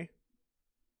arrest me?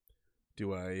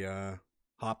 Do I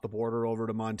hop the border over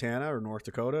to Montana or North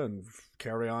Dakota and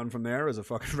carry on from there as a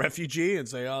fucking refugee and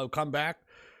say, oh, come back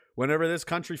whenever this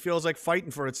country feels like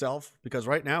fighting for itself? Because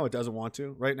right now it doesn't want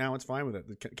to. Right now it's fine with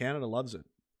it. Canada loves it.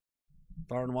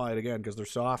 Far and wide, again, because they're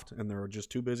soft and they're just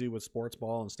too busy with sports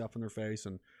ball and stuff in their face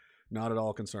and not at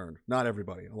all concerned. Not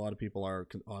everybody. A lot of people are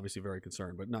obviously very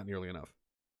concerned, but not nearly enough.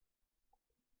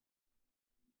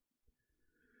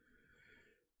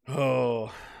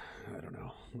 Oh, I don't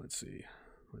know. Let's see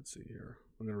here.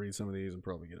 I'm going to read some of these and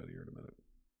probably get out of here in a minute.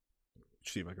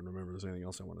 See if I can remember if there's anything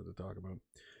else I wanted to talk about.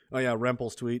 Oh, yeah,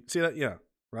 Rempel's tweet. See that? Yeah,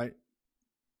 right?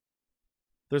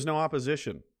 There's no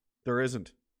opposition. There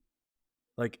isn't.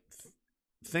 Like,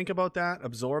 think about that,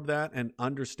 absorb that, and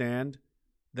understand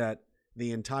that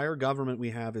the entire government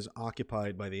we have is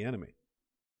occupied by the enemy.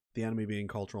 The enemy being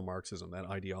cultural Marxism, that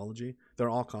ideology. They're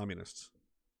all communists.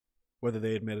 Whether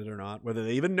they admit it or not, whether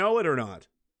they even know it or not.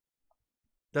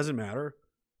 Doesn't matter.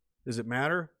 Does it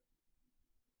matter?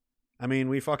 I mean,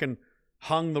 we fucking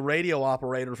hung the radio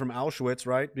operator from Auschwitz,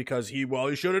 right? Because he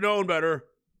should have known better.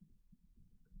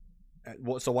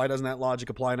 So why doesn't that logic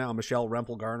apply now? Michelle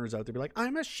Rempel Garner's out there be like,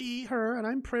 I'm a she, her, and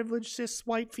I'm privileged, cis,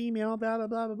 white, female, blah, blah,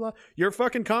 blah, blah, blah. You're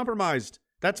fucking compromised.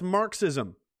 That's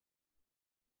Marxism.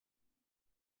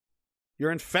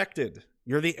 You're infected.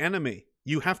 You're the enemy.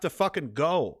 You have to fucking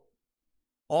go.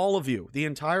 All of you, the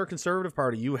entire Conservative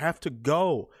Party, you have to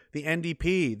go. The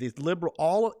NDP, the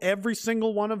Liberal, every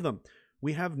single one of them.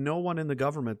 We have no one in the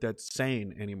government that's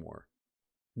sane anymore.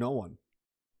 No one.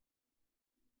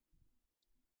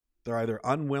 They're either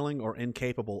unwilling or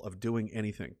incapable of doing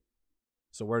anything.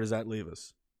 So where does that leave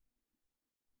us?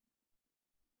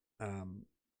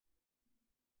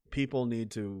 People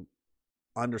need to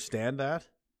understand that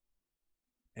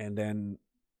and then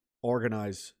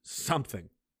organize something.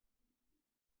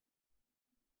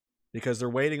 because they're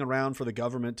waiting around for the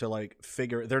government to like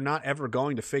they're not ever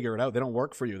going to figure it out. They don't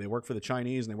work for you. They work for the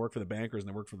Chinese and they work for the bankers and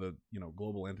they work for the,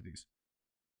 global entities.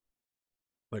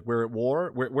 Like we're at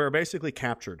war. We're basically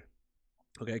captured.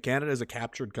 Okay. Canada is a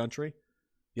captured country.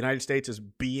 The United States is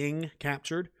being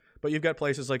captured, but you've got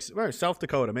places like South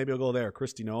Dakota. Maybe I'll go there.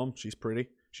 Kristi Noem. She's pretty.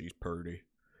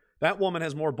 That woman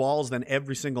has more balls than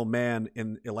every single man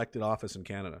in elected office in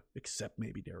Canada, except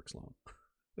maybe Derek Sloan,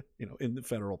 in the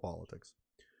federal politics.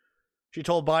 She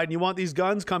told Biden, you want these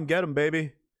guns? Come get them,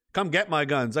 baby. Come get my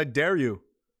guns. I dare you.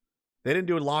 They didn't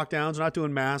do lockdowns, not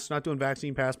doing masks, not doing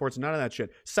vaccine passports, none of that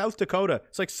shit. South Dakota,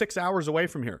 it's like 6 hours away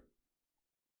from here.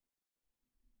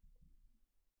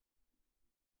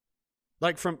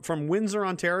 Like from Windsor,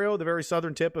 Ontario, the very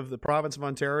southern tip of the province of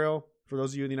Ontario, for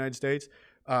those of you in the United States,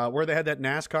 where they had that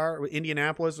NASCAR,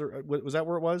 Indianapolis, or was that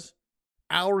where it was?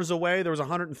 Hours away, there was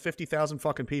 150,000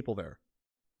 fucking people there.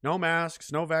 No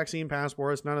masks, no vaccine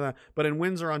passports, none of that. But in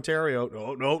Windsor, Ontario,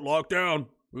 no, lockdown.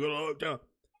 We got to lock down.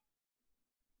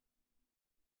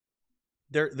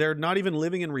 They're not even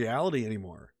living in reality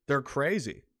anymore. They're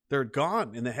crazy. They're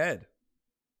gone in the head.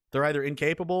 They're either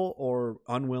incapable or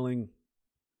unwilling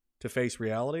to face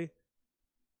reality.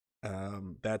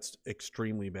 That's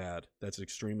extremely bad. That's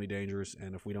extremely dangerous.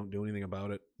 And if we don't do anything about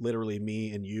it, literally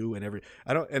me and you and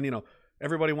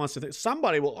everybody wants to think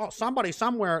somebody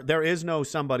somewhere. There is no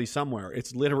somebody somewhere.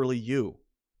 It's literally you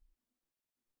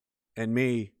and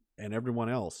me and everyone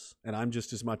else. And I'm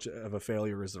just as much of a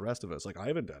failure as the rest of us. Like, I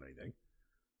haven't done anything.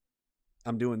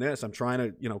 I'm doing this. I'm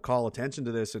trying to, call attention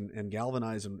to this and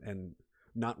galvanize and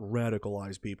not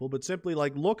radicalize people, but simply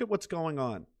like, look at what's going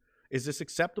on. Is this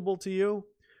acceptable to you?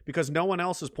 Because no one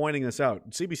else is pointing this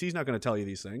out. CBC's not going to tell you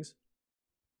these things.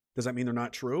 Does that mean they're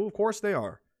not true? Of course they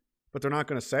are, but they're not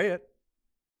going to say it.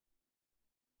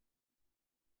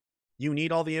 You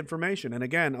need all the information. And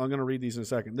again, I'm going to read these in a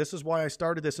second. This is why I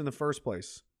started this in the first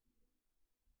place.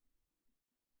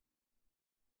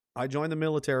 I joined the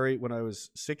military when I was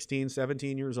 16,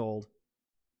 17 years old.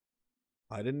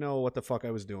 I didn't know what the fuck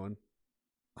I was doing.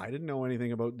 I didn't know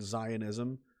anything about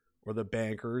Zionism or the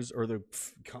bankers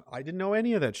I didn't know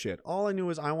any of that shit. All I knew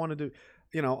is I wanted to,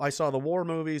 I saw the war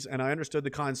movies and I understood the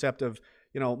concept of,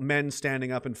 men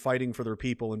standing up and fighting for their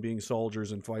people and being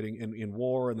soldiers and fighting in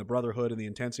war and the brotherhood and the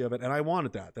intensity of it. And I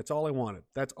wanted that. That's all I wanted.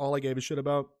 That's all I gave a shit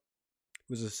about.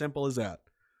 It was as simple as that.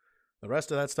 The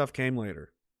rest of that stuff came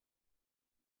later.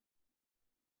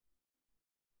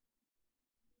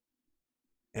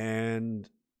 And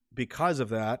because of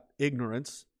that,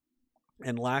 ignorance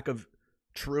and lack of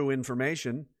true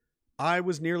information, I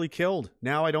was nearly killed.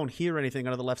 Now I don't hear anything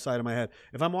out of the left side of my head.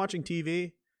 If I'm watching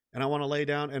TV and I want to lay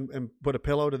down and put a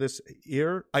pillow to this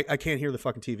ear, I can't hear the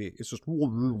fucking TV. It's just,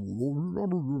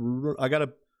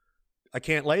 I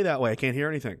can't lay that way. I can't hear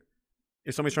anything.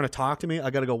 If somebody's trying to talk to me, I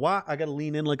got to go, what? I got to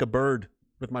lean in like a bird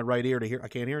with my right ear to hear. I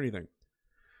can't hear anything.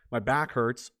 My back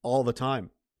hurts all the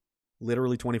time.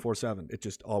 Literally 24/7. It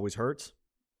just always hurts.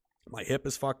 My hip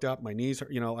is fucked up. My knees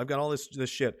hurt. I've got all this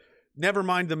shit. Never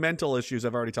mind the mental issues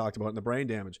I've already talked about and the brain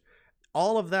damage.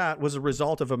 All of that was a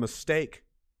result of a mistake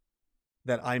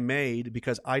that I made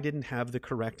because I didn't have the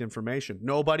correct information.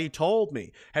 Nobody told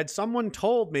me. Had someone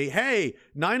told me, hey,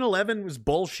 9/11 was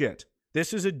bullshit.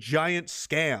 This is a giant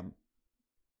scam.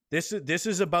 This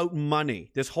is about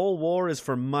money. This whole war is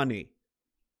for money.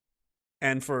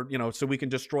 And for, so we can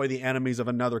destroy the enemies of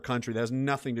another country that has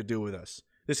nothing to do with us.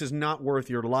 This is not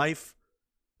worth your life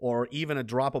or even a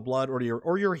drop of blood or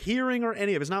your hearing or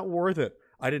any of it. It's not worth it.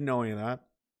 I didn't know any of that.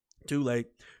 Too late.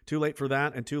 Too late for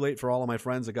that and too late for all of my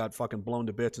friends that got fucking blown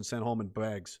to bits and sent home in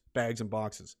bags and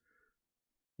boxes.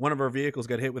 One of our vehicles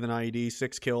got hit with an IED,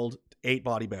 6 killed, 8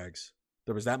 body bags.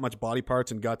 There was that much body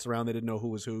parts and guts around. They didn't know who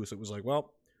was who. So it was like,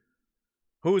 well,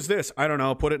 who is this? I don't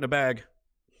know. Put it in a bag.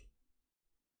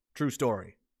 True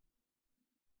story.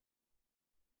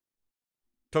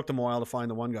 Took them a while to find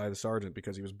the one guy, the sergeant,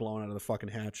 because he was blown out of the fucking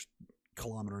hatch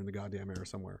kilometer in the goddamn air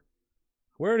somewhere.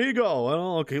 Where'd he go?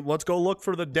 Well, okay, let's go look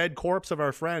for the dead corpse of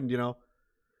our friend,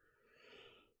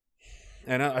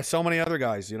 And so many other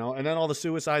guys, and then all the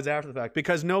suicides after the fact.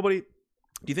 Because nobody, do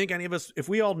you think any of us, if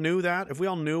we all knew that, if we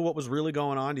all knew what was really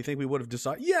going on, do you think we would have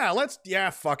decided,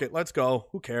 fuck it, let's go.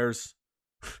 Who cares?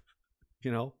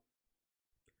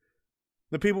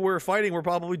 The people we were fighting were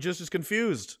probably just as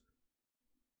confused.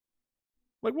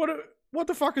 Like, what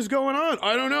the fuck is going on?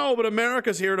 I don't know, but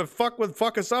America's here to fuck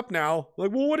us up now.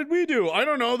 Like, well, what did we do? I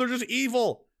don't know. They're just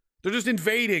evil. They're just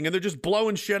invading and they're just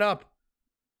blowing shit up.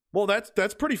 Well,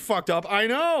 that's pretty fucked up. I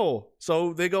know.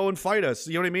 So they go and fight us.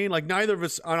 You know what I mean? Like, neither of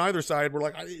us on either side were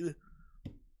like,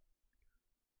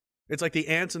 It's like the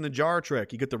ants in the jar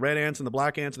trick. You get the red ants and the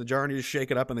black ants in the jar and you just shake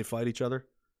it up and they fight each other.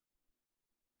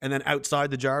 And then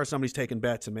outside the jar, somebody's taking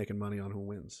bets and making money on who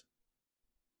wins.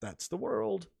 That's the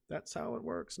world. That's how it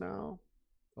works now.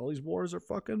 All these wars are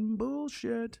fucking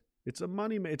bullshit. It's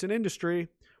it's an industry.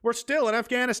 We're still in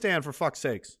Afghanistan, for fuck's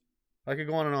sakes. I could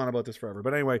go on and on about this forever.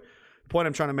 But anyway, the point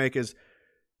I'm trying to make is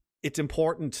it's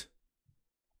important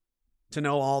to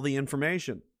know all the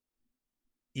information.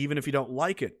 Even if you don't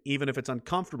like it, even if it's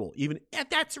uncomfortable, even if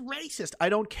that's racist, I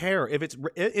don't care. If it's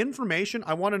information,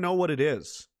 I want to know what it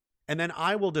is. And then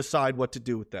I will decide what to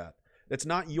do with that. It's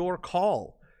not your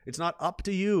call. It's not up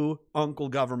to you, Uncle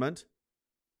Government.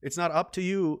 It's not up to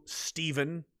you,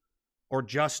 Stephen or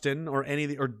Justin or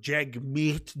or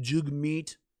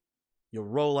Jugmeat, your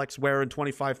Rolex wearing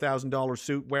 $25,000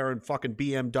 suit wearing fucking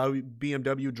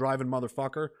BMW driving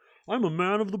motherfucker. I'm a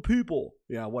man of the people.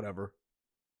 Yeah, whatever.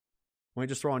 Why don't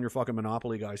you just throw on your fucking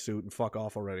Monopoly guy suit and fuck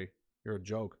off already? You're a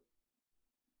joke.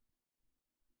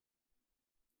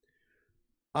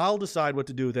 I'll decide what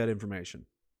to do with that information.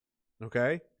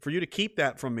 Okay? For you to keep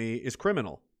that from me is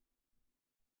criminal.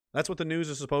 That's what the news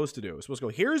is supposed to do. It's supposed to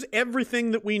go, here's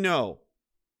everything that we know.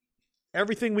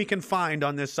 Everything we can find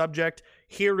on this subject.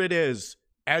 Here it is.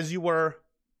 As you were.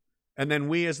 And then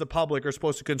we as the public are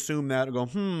supposed to consume that and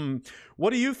go,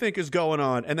 what do you think is going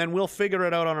on? And then we'll figure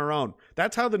it out on our own.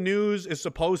 That's how the news is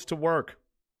supposed to work.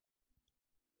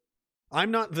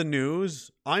 I'm not the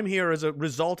news. I'm here as a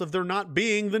result of there not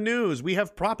being the news. We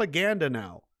have propaganda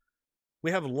now.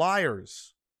 We have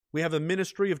liars. We have a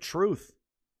ministry of truth.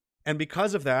 And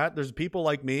because of that, there's people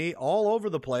like me all over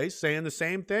the place saying the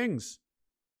same things.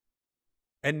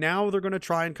 And now they're going to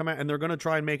try and come out and they're going to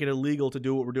try and make it illegal to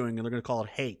do what we're doing. And they're going to call it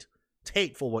hate. It's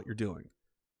hateful what you're doing.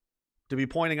 To be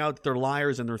pointing out that they're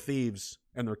liars and they're thieves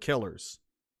and they're killers.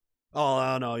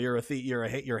 Oh, no, you're a thief.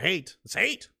 You're hate. It's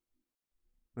hate.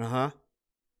 Uh-huh.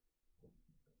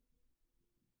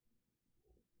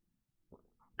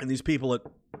 And these people at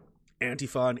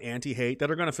Antifa and anti-hate that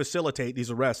are going to facilitate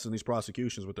these arrests and these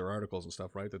prosecutions with their articles and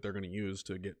stuff, right? That they're going to use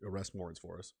to get arrest warrants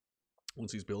for us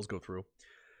once these bills go through.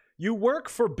 You work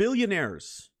for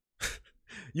billionaires.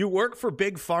 You work for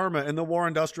Big Pharma and the war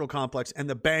industrial complex and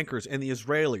the bankers and the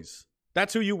Israelis.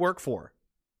 That's who you work for.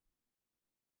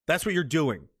 That's what you're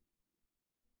doing.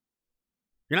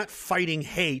 You're not fighting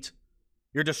hate.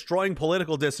 You're destroying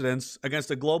political dissidents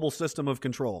against a global system of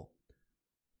control.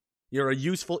 You're a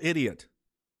useful idiot.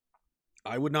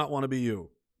 I would not want to be you.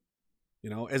 You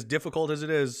know, as difficult as it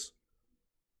is,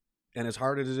 and as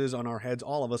hard as it is on our heads,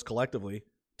 all of us collectively,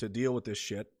 to deal with this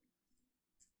shit,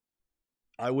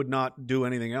 I would not do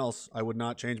anything else. I would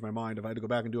not change my mind. If I had to go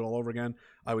back and do it all over again,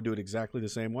 I would do it exactly the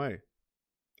same way.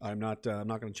 I'm not going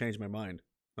to change my mind.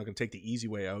 I'm not going to take the easy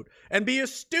way out and be a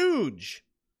stooge.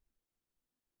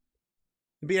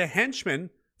 And be a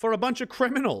henchman for a bunch of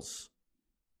criminals.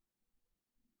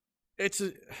 Yeah,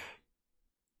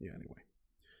 anyway.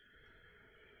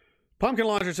 Pumpkin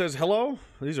Launcher says, hello.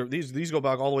 These go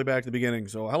back all the way back to the beginning.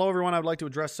 So, hello, everyone. I'd like to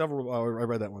address several... I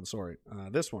read that one, sorry.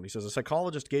 This one. He says, a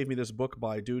psychologist gave me this book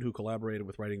by a dude who collaborated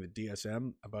with writing the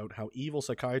DSM about how evil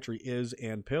psychiatry is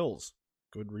and pills.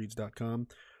 Goodreads.com.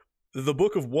 The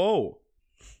Book of Woe.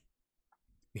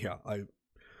 Yeah,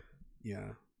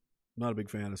 not a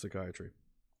big fan of psychiatry.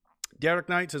 Derek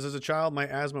Knight says, as a child, my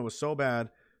asthma was so bad,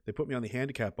 they put me on the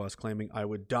handicap bus claiming I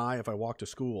would die if I walked to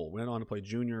school. Went on to play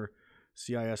junior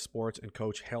CIS sports and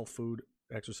coach health, food,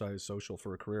 exercise, social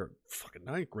for a career. Fucking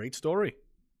nice. Great story.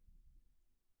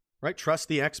 Right? Trust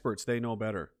the experts. They know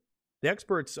better. The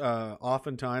experts,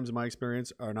 oftentimes, in my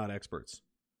experience, are not experts.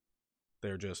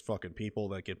 They're just fucking people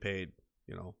that get paid,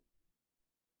 you know.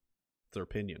 It's their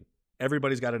opinion.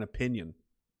 Everybody's got an opinion.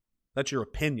 That's your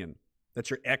opinion. That's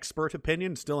your expert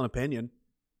opinion. It's still an opinion.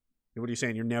 What are you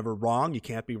saying? You're never wrong? You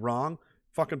can't be wrong?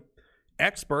 Fucking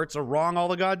experts are wrong all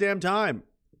the goddamn time.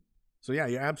 So yeah,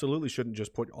 you absolutely shouldn't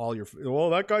just put all your... Oh,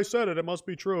 that guy said it. It must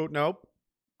be true. Nope.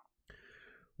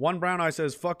 One Brown Eye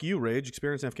says, fuck you, Rage.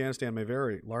 Experience in Afghanistan may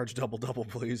vary. Large double,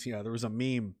 please. Yeah, there was a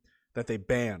meme that they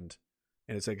banned.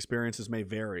 And it said experiences may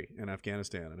vary in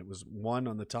Afghanistan. And it was one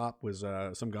on the top was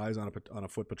some guys on a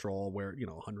foot patrol where,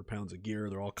 100 pounds of gear.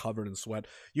 They're all covered in sweat.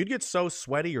 You'd get so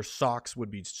sweaty, your socks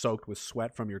would be soaked with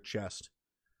sweat from your chest.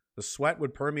 The sweat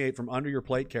would permeate from under your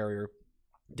plate carrier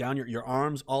down your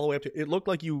arms all the way up to... It looked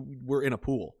like you were in a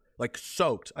pool. Like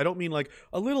soaked. I don't mean like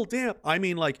a little damp. I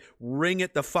mean like wring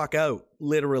it the fuck out.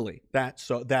 Literally. That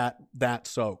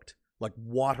soaked. Like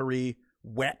watery,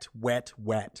 wet.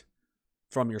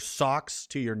 From your socks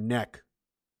to your neck.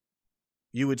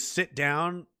 You would sit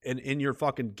down and in your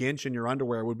fucking ginch and your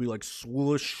underwear would be like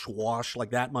swoosh, swash,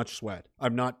 like that much sweat.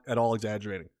 I'm not at all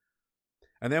exaggerating.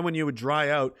 And then when you would dry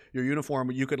out your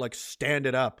uniform, you could like stand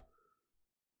it up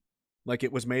like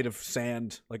it was made of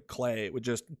sand, like clay. It would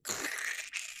just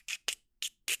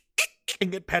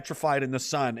and get petrified in the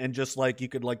sun, and just like you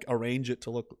could like arrange it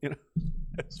to look,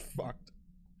 it's fucked.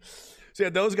 So you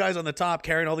had those guys on the top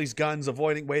carrying all these guns,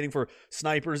 waiting for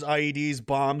snipers, IEDs,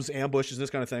 bombs, ambushes, this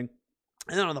kind of thing.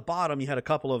 And then on the bottom, you had a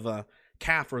couple of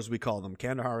Kafirs, we call them,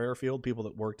 Kandahar Airfield, people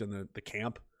that worked in the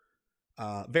camp.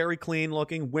 Very clean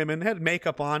looking women, had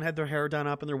makeup on, had their hair done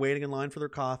up, and they're waiting in line for their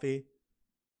coffee.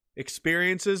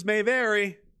 Experiences may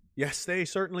vary. Yes, they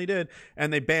certainly did.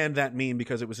 And they banned that meme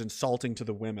because it was insulting to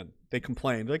the women. They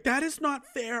complained, like, that is not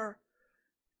fair.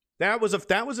 That was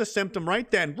a symptom right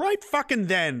then. Right fucking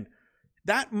then.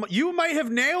 That you might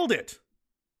have nailed it.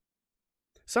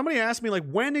 Somebody asked me, like,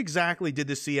 when exactly did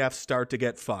the CF start to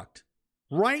get fucked?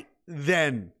 Right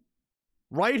then.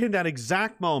 Right in that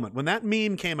exact moment, when that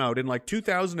meme came out in like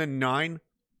 2009,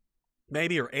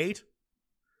 maybe, or 8.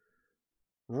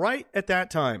 Right at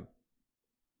that time.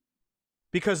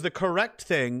 Because the correct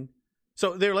thing,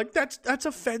 so they're like, that's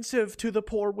offensive to the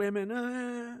poor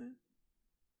women.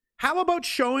 How about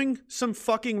showing some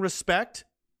fucking respect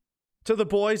to the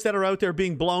boys that are out there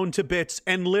being blown to bits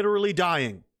and literally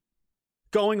dying?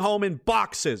 Going home in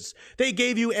boxes. They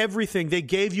gave you everything. They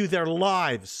gave you their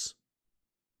lives.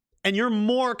 And you're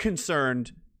more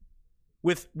concerned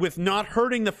with not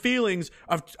hurting the feelings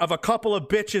of a couple of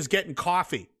bitches getting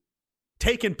coffee.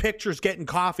 Taking pictures, getting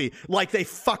coffee, like they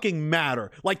fucking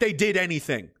matter. Like they did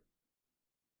anything.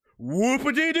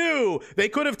 Whoop-a-dee-doo. They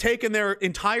could have taken their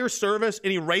entire service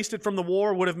and erased it from the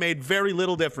war, would have made very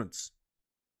little difference.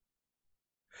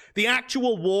 The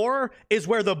actual war is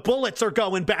where the bullets are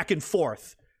going back and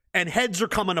forth, and heads are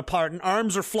coming apart, and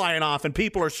arms are flying off, and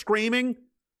people are screaming.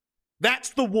 That's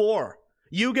the war.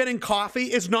 You getting coffee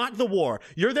is not the war.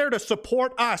 You're there to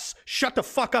support us. Shut the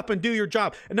fuck up and do your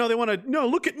job. And no, they want to, no,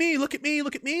 look at me, look at me,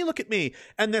 look at me, look at me.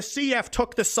 And the CF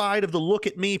took the side of the look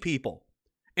at me people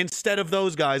instead of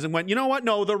those guys and went, you know what?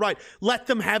 No, they're right. Let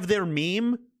them have their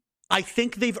meme. I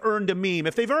think they've earned a meme.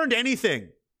 If they've earned anything,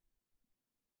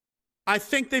 I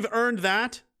think they've earned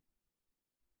that.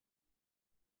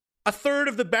 A third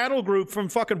of the battle group from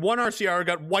fucking 1RCR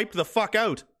got wiped the fuck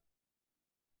out.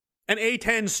 An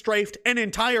A-10 strafed an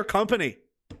entire company.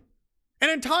 An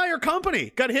entire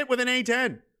company got hit with an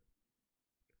A-10.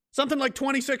 Something like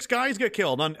 26 guys get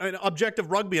killed on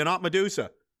Objective Rugby and Op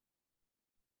Medusa.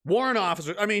 Warrant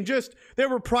officers. I mean, just, there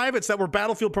were privates that were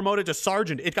battlefield promoted to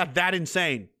sergeant. It got that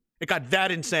insane. It got that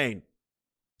insane.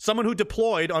 Someone who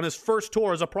deployed on his first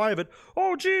tour as a private.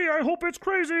 Oh, gee, I hope it's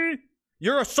crazy.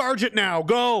 You're a sergeant now.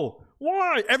 Go.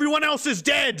 Why? Everyone else is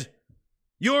dead.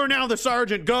 You're now the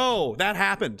sergeant. Go. That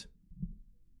happened.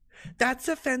 That's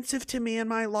offensive to me and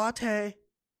my latte.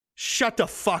 Shut the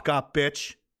fuck up,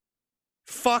 bitch.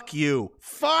 Fuck you.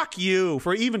 Fuck you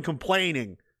for even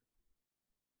complaining.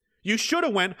 You should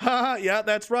have went, ha, yeah,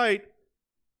 that's right.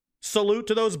 Salute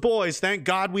to those boys. Thank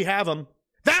God we have them.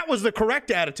 That was the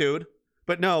correct attitude.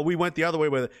 But no, we went the other way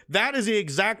with it. That is the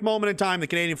exact moment in time the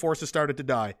Canadian forces started to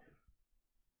die.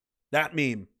 That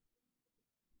meme.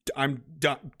 I'm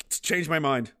done. Changed my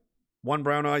mind. One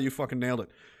brown eye, you fucking nailed it.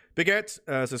 Baguette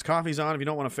says, coffee's on if you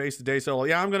don't want to face the day solo.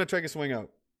 Yeah, I'm going to take a swing out.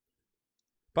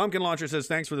 Pumpkin Launcher says,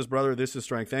 thanks for this, brother. This is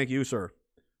strength. Thank you, sir.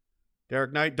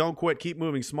 Derek Knight, don't quit. Keep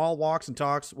moving. Small walks and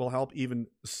talks will help even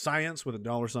science with a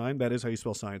 $. That is how you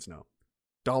spell science now.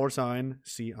 $,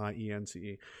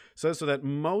 C-I-E-N-C-E. Says, so that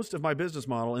most of my business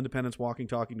model, independence, walking,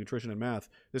 talking, nutrition, and math,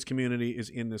 this community is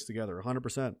in this together.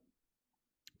 100%.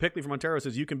 Pickley from Ontario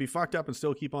says, you can be fucked up and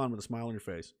still keep on with a smile on your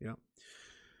face. Yeah.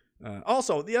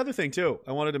 Also, the other thing, too,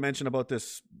 I wanted to mention about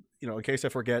this, in case I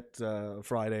forget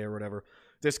Friday or whatever,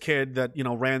 this kid that,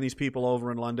 ran these people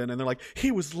over in London, and they're like, he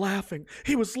was laughing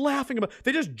about,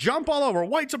 they just jump all over,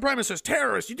 white supremacist,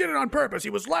 terrorist, you did it on purpose,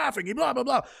 he was laughing, he blah, blah,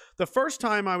 blah. The first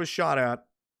time I was shot at,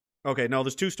 okay, no,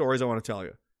 there's 2 stories I want to tell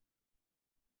you.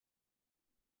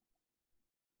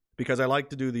 Because I like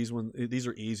to do these these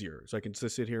are easier, so I can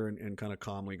just sit here and kind of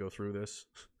calmly go through this.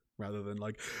 Rather than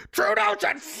like, Trudeau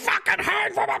should fucking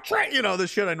hang from a tree. The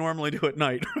shit I normally do at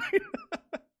night. Right?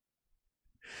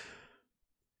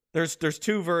 There's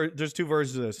two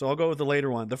versions of this, so I'll go with the later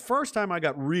one. The first time I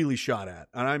got really shot at,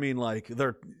 and I mean like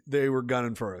they were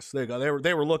gunning for us. They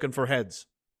were looking for heads.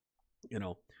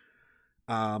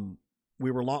 I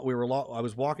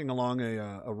was walking along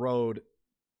a road.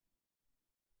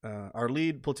 Our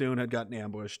lead platoon had gotten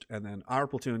ambushed, and then our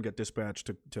platoon got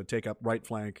dispatched to take up right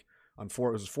flank. It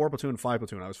was 4 platoon, 5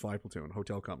 platoon. I was 5 platoon,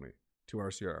 hotel company,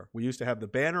 2RCR. We used to have the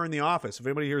banner in the office. If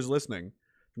anybody here is listening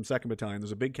from 2nd Battalion,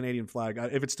 there's a big Canadian flag.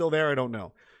 If it's still there, I don't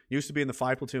know. It used to be in the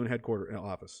 5 platoon headquarters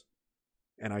office.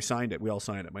 And I signed it. We all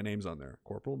signed it. My name's on there.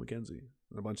 Corporal McKenzie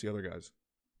and a bunch of the other guys.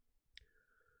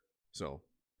 So,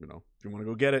 if you want to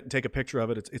go get it and take a picture of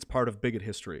it, it's part of bigot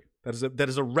history. That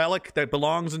is a relic that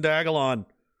belongs in Dagalon.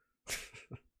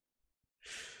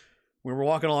 We were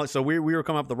walking along, so we were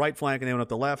coming up the right flank and they went up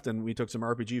the left, and we took some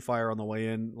RPG fire on the way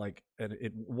in.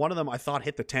 One of them I thought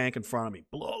hit the tank in front of me,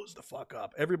 blows the fuck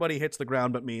up. Everybody hits the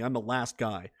ground but me. I'm the last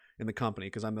guy in the company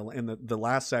because I'm in the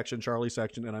last section, Charlie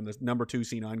section, and I'm the number 2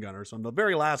 C9 gunner. So I'm the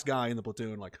very last guy in the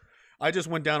platoon. Like, I just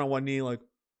went down on one knee, like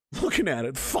looking at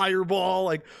it, fireball,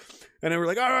 like. And then we're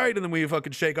like, all right. And then we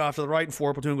fucking shake off to the right, and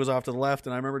 4 platoon goes off to the left.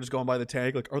 And I remember just going by the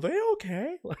tank, like, are they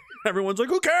okay? Like, everyone's like,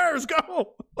 who cares?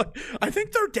 Go. Like, I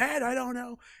think they're dead. I don't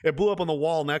know. It blew up on the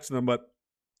wall next to them, but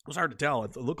it was hard to tell.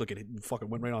 It looked like it fucking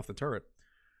went right off the turret.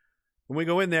 And we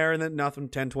go in there, and then nothing,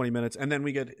 10, 20 minutes. And then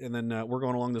we're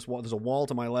going along this wall. There's a wall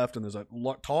to my left, and there's a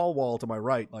tall wall to my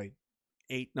right, like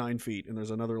 8, 9 feet. And there's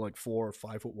another like 4 or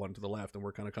 5 foot one to the left. And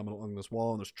we're kind of coming along this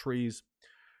wall, and there's trees,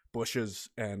 bushes,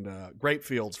 and grape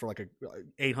fields for like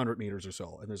 800 meters or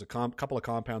so, and there's a couple of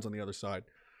compounds on the other side,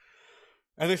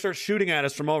 and they start shooting at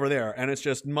us from over there, and it's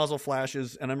just muzzle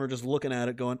flashes, and I'm just looking at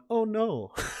it going, oh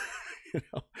no.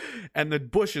 And the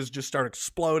bushes just start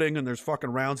exploding, and there's fucking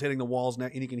rounds hitting the walls,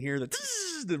 and you can hear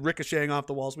the ricocheting off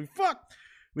the walls.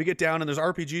 We get down, and there's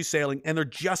RPGs sailing, and they're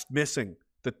just missing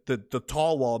the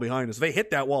tall wall behind us. If they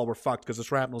hit that wall, we're fucked, because the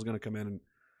shrapnel's going to come in,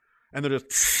 and they're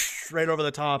just right over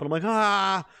the top, and I'm like,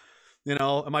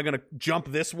 am I going to jump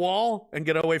this wall and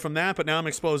get away from that? But now I'm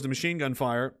exposed to machine gun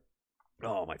fire.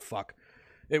 Oh my fuck.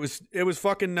 It was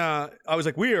fucking, I was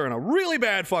like, we are in a really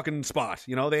bad fucking spot.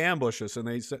 They ambushed us, and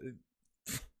they said,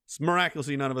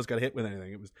 miraculously none of us got hit with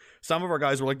anything. It was, some of our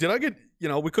guys were like, did I get,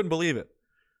 we couldn't believe it.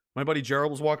 My buddy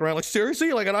Gerald was walking around like,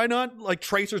 seriously? Like, had I not, like,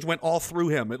 tracers went all through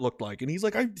him, it looked like. And he's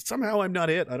like, somehow I'm not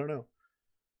hit. I don't know.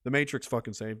 The Matrix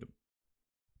fucking saved him.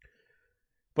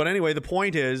 But anyway, the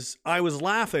point is, I was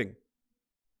laughing.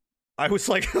 I was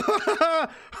like,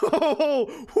 oh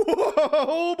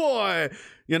boy,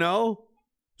 It was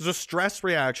a stress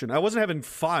reaction. I wasn't having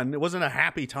fun. It wasn't a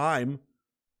happy time,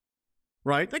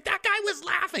 right? Like, that guy was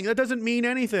laughing. That doesn't mean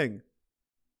anything.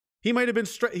 He might have been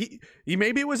he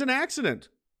maybe it was an accident.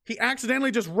 He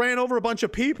accidentally just ran over a bunch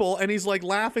of people, and he's like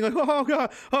laughing, like, oh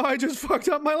god, oh, I just fucked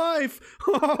up my life.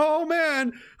 Oh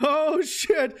man, oh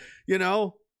shit,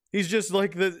 He's just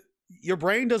like, your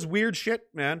brain does weird shit,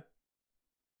 man.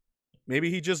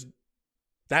 Maybe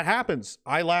that happens.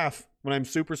 I laugh when I'm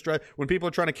super stressed. When people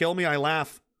are trying to kill me, I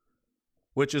laugh,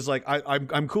 which is like,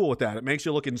 I'm cool with that. It makes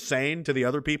you look insane to the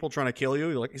other people trying to kill you.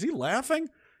 You're like, is he laughing?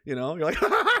 You're like,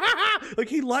 like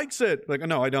he likes it. Like,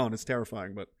 no, I don't. It's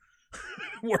terrifying, but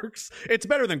it works. It's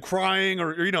better than crying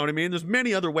or you know what I mean? There's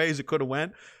many other ways it could have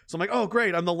went. So I'm like, oh,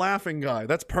 great. I'm the laughing guy.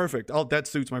 That's perfect. Oh, that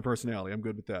suits my personality. I'm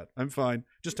good with that. I'm fine.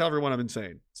 Just tell everyone I'm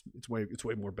insane. It's way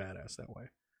more badass that way.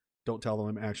 Don't tell them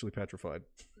I'm actually petrified.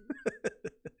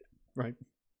 Right?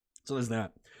 So there's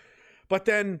that. But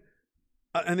then,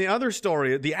 and the other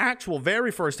story, the actual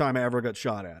very first time I ever got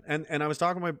shot at, and I was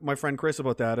talking to my friend Chris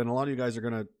about that, and a lot of you guys are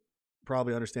going to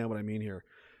probably understand what I mean here.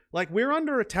 Like, we're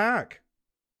under attack.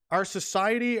 Our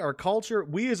society, our culture,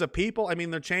 we as a people, I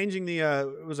mean, they're changing the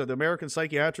American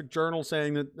Psychiatric Journal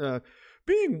saying that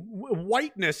being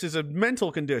whiteness is a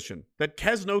mental condition that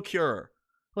has no cure.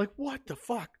 Like, what the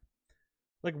fuck?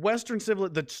 Like, Western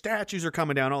the statues are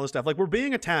coming down, all this stuff. Like, we're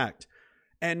being attacked.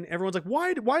 And everyone's like,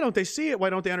 why don't they see it?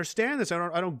 Why don't they understand this?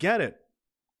 I don't get it.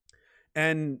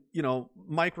 And,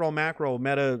 micro, macro,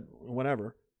 meta,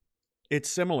 whatever. It's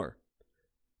similar.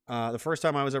 The first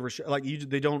time I was ever,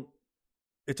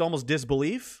 it's almost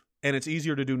disbelief, and it's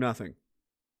easier to do nothing.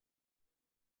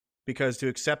 Because to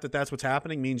accept that that's what's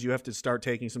happening means you have to start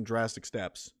taking some drastic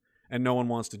steps. And no one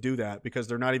wants to do that because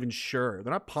they're not even sure.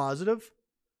 They're not positive.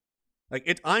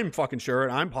 Like, I'm fucking sure,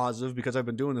 and I'm positive because I've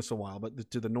been doing this a while,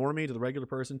 but to the normie, to the regular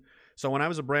person. So when I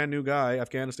was a brand new guy,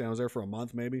 Afghanistan, I was there for a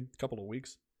month, maybe, a couple of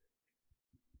weeks.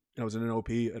 I was in an OP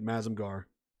at Mazamgar,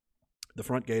 the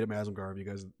front gate of Mazamgar, you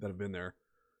guys that have been there,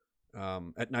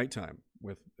 at nighttime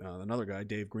with another guy,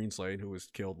 Dave Greenslade, who was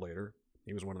killed later.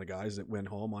 He was one of the guys that went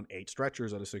home on 8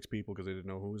 stretchers out of 6 people because they didn't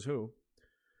know who was who.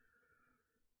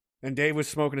 And Dave was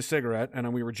smoking a cigarette,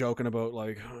 and we were joking about,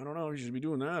 like, I don't know, you should be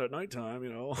doing that at nighttime,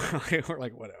 We're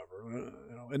like, whatever,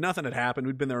 And nothing had happened.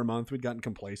 We'd been there a month. We'd gotten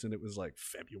complacent. It was like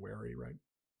February, right?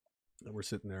 And we're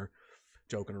sitting there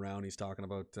joking around. He's talking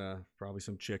about probably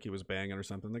some chick he was banging or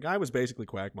something. The guy was basically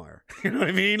Quagmire. You know what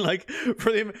I mean? Like,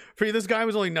 for this guy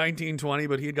was only 19, 20,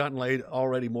 but he had gotten laid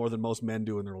already more than most men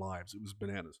do in their lives. It was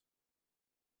bananas.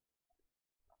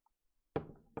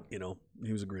 He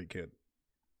was a great kid.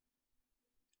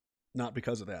 Not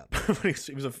because of that.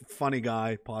 He was a funny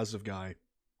guy, positive guy.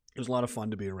 It was a lot of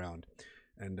fun to be around.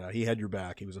 And he had your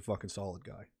back. He was a fucking solid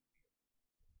guy.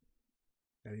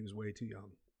 And he was way too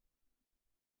young.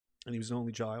 And he was an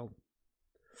only child.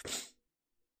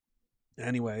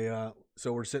 Anyway,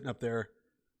 so we're sitting up there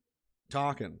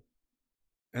talking.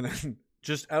 And then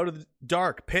just out of the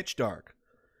dark, pitch dark,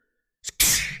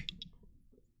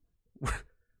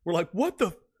 we're like, what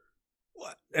the...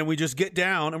 What? And we just get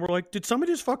down and we're like, did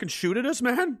somebody just fucking shoot at us,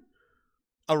 man?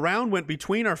 A round went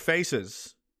between our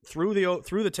faces through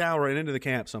the tower and into the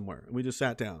camp somewhere. And we just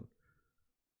sat down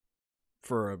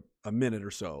for a minute or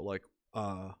so.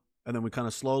 And then we kind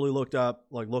of slowly looked up,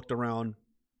 like looked around.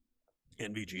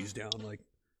 NVG's down. Like,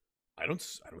 I don't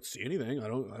see anything. I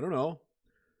don't know.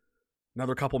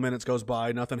 Another couple minutes goes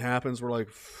by. Nothing happens. We're like,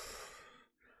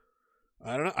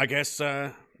 I don't know. I guess,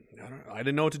 I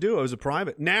didn't know what to do. I was a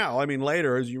private. Now, I mean,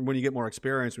 later, when you get more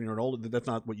experience, when you're older, that's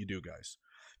not what you do, guys.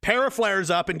 Paraflares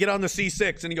up and get on the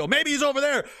C6, and you go, maybe he's over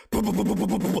there.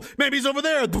 Maybe he's over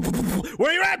there.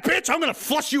 Where you at, bitch? I'm going to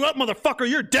flush you up, motherfucker.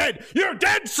 You're dead. You're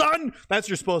dead, son. That's what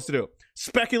you're supposed to do.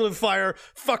 Speculative fire,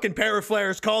 fucking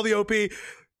paraflares, call the OP.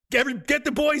 Get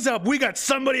the boys up. We got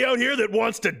somebody out here that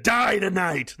wants to die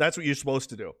tonight. That's what you're supposed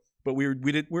to do. But we're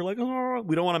like, oh,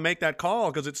 we don't want to make that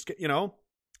call because it's,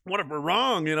 what if we're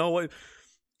wrong, what?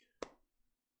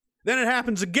 Then it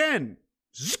happens again.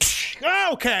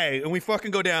 Okay. And we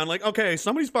fucking go down like, okay,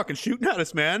 somebody's fucking shooting at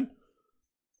us, man. And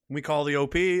we call the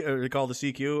OP, or we call the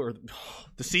CQ, or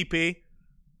the CP.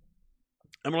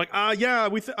 And we're like, yeah,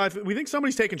 we think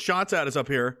somebody's taking shots at us up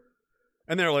here.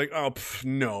 And they're like, oh,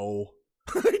 no.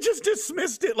 They just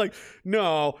dismissed it. Like,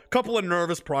 no, couple of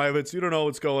nervous privates. You don't know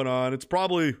what's going on. It's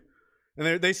probably...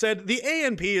 And they said the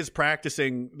ANP is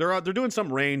practicing. They're doing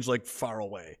some range like far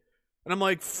away, and I'm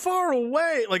like, far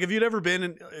away. Like if you'd ever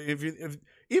been,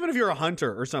 even if you're a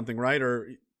hunter or something, right, or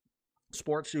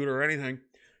sports shooter or anything,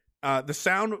 the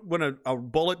sound when a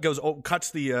bullet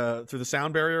cuts the through the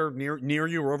sound barrier near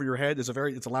you or over your head it's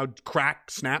a loud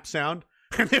crack snap sound.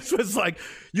 And this was like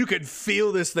you could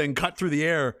feel this thing cut through the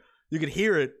air. You could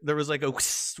hear it. There was like a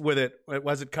whoosh with it.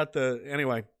 It cut the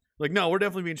anyway. Like, no, we're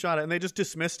definitely being shot at. And they just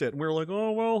dismissed it. And we were like,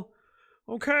 oh, well,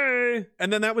 okay.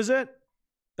 And then that was it.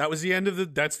 That's the end of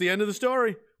the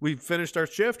story. We finished our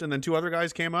shift, and then 2 other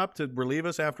guys came up to relieve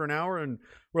us after an hour. And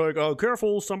we're like, oh,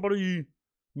 careful, somebody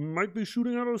might be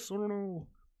shooting at us. I don't know.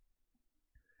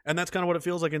 And that's kind of what it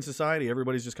feels like in society.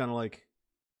 Everybody's just kind of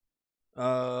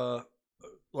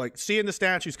like seeing the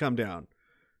statues come down.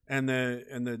 And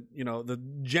the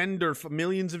gender,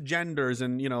 millions of genders,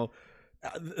 and,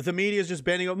 the media is just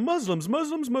banning up Muslims. Like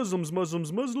they're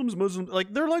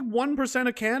like 1%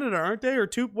 of Canada, aren't they? Or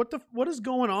 2? What is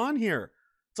going on here?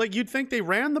 It's like you'd think they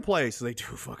ran the place. They do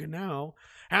fucking now.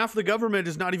 Half the government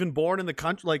is not even born in the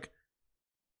country. Like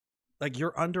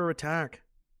you're under attack.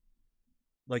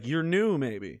 Like you're new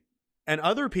maybe. And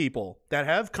other people that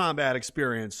have combat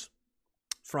experience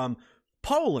from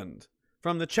Poland,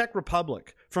 from the Czech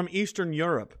Republic, from Eastern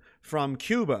Europe, from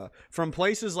Cuba, from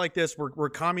places like this where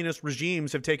communist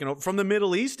regimes have taken over, from the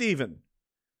Middle East even.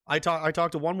 I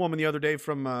talked to one woman the other day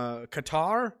from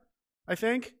Qatar, I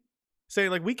think, saying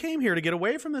like, we came here to get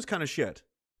away from this kind of shit.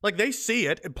 Like they see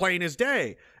it plain as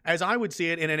day, as I would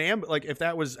see it in an like if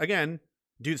that was, again,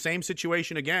 do the same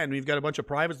situation again, we've got a bunch of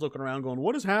privates looking around going,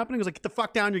 what is happening? It's like, get the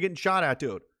fuck down, you're getting shot at,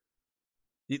 dude.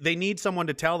 They need someone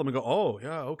to tell them and go, oh,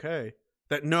 yeah, okay.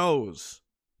 That knows,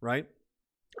 right?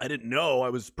 I didn't know. I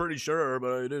was pretty sure,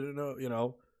 but I didn't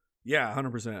know, Yeah,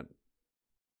 100%.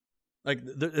 Like,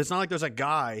 it's not like there's a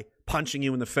guy punching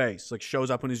you in the face, like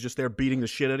shows up when he's just there beating the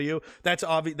shit out of you. That's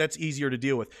obvious. That's easier to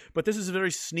deal with. But this is a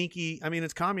very sneaky,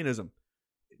 it's communism.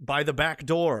 By the back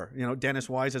door. Dennis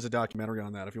Wise has a documentary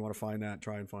on that. If you want to find that,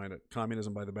 try and find it.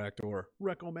 Communism by the back door.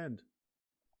 Recommend.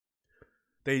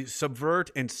 They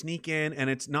subvert and sneak in, and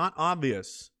it's not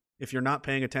obvious if you're not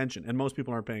paying attention. And most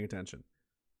people aren't paying attention.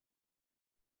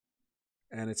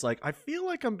 And it's like, I feel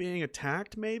like I'm being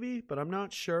attacked maybe, but I'm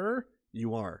not sure.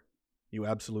 You are. You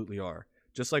absolutely are.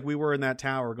 Just like we were in that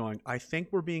tower going, I think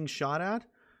we're being shot at.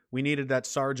 We needed that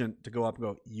sergeant to go up and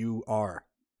go, you are.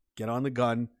 Get on the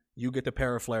gun. You get the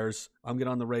paraflares. I'm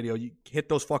getting on the radio. You hit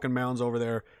those fucking mounds over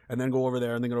there and then go over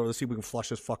there and then go over to see if we can flush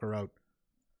this fucker out.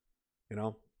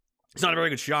 It's not a very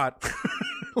good shot.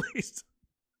 At least.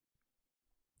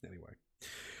 Anyway.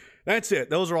 That's it.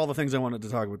 Those are all the things I wanted to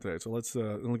talk about today. So let's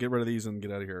get rid of these and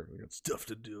get out of here. We got stuff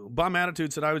to do. Bum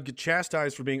Attitude said I would get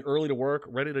chastised for being early to work,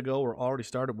 ready to go, or already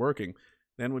started working.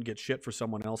 Then would get shit for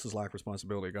someone else's lack of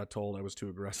responsibility. I got told I was too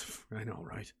aggressive. I know,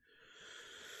 right?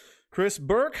 Chris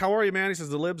Burke, how are you, man? He says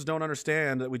the libs don't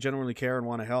understand that we genuinely care and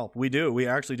want to help. We do. We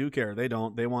actually do care. They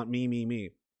don't. They want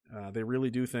me. They really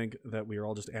do think that we are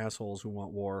all just assholes who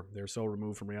want war. They're so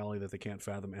removed from reality that they can't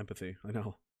fathom empathy. I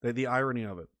know. The irony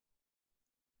of it.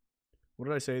 What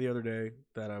did I say the other day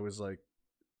that I was like,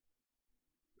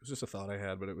 it was just a thought I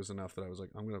had, but it was enough that I was like,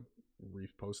 I'm going to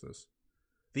repost this.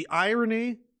 The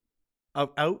irony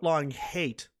of outlawing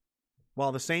hate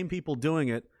while the same people doing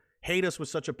it hate us with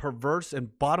such a perverse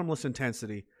and bottomless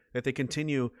intensity that they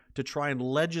continue to try and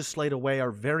legislate away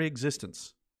our very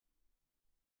existence.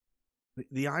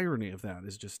 The irony of that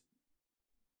is just,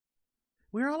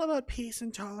 we're all about peace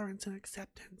and tolerance and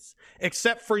acceptance.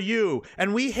 Except for you.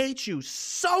 And we hate you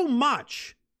so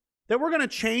much that we're going to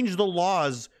change the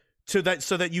laws so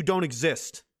that you don't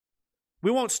exist. We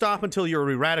won't stop until you're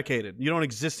eradicated. You don't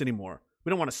exist anymore. We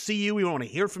don't want to see you. We don't want to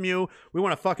hear from you. We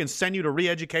want to fucking send you to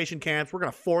re-education camps. We're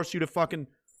going to force you to fucking...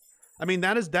 I mean,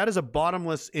 that is a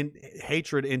bottomless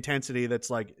hatred intensity that's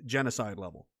like genocide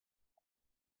level.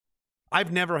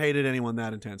 I've never hated anyone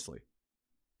that intensely.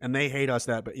 And they hate us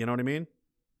that, but you know what I mean?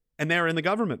 And they're in the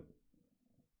government.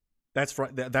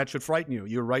 That should frighten you.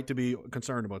 You're right to be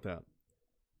concerned about that.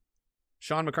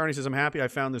 Sean McCartney says, I'm happy I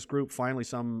found this group. Finally,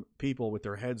 some people with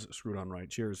their heads screwed on right.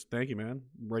 Cheers. Thank you, man.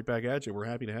 Right back at you. We're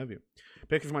happy to have you.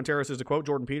 Pickett from Montero says, to quote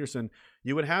Jordan Peterson,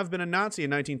 you would have been a Nazi in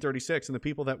 1936, and the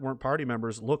people that weren't party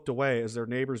members looked away as their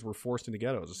neighbors were forced into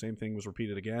ghettos. The same thing was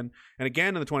repeated again and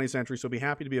again in the 20th century, so be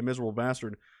happy to be a miserable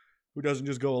bastard who doesn't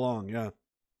just go along. Yeah.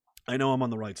 I know I'm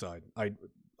on the right side.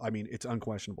 I mean, it's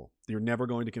unquestionable. You're never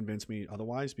going to convince me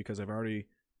otherwise because I've already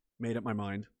made up my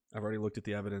mind. I've already looked at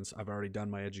the evidence. I've already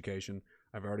done my education.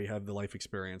 I've already had the life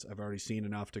experience. I've already seen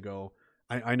enough to go.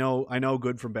 I know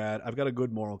good from bad. I've got a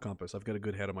good moral compass. I've got a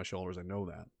good head on my shoulders. I know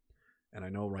that. And I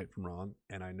know right from wrong.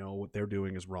 And I know what they're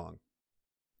doing is wrong.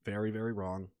 Very, very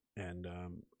wrong. And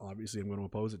obviously I'm going to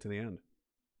oppose it to the end.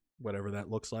 Whatever that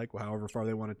looks like, however far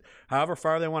they want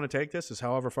to take this is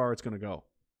however far it's going to go.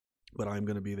 But I'm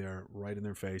going to be there right in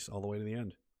their face all the way to the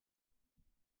end.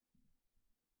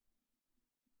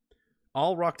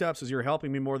 All Rocked Up says, you're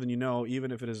helping me more than you know,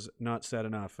 even if it is not said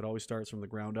enough. It always starts from the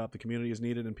ground up. The community is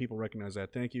needed, and people recognize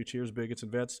that. Thank you. Cheers, bigots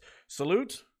and vets.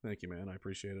 Salute. Thank you, man. I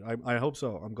appreciate it. I hope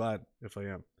so. I'm glad if I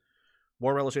am.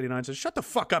 War Relish 89 says, shut the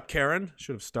fuck up, Karen.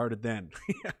 Should have started then.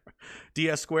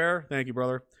 DS Square. Thank you,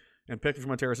 brother. And Pickett from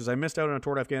Montero says, I missed out on a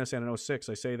tour to Afghanistan in 06.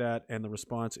 I say that, and the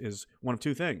response is one of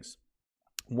two things.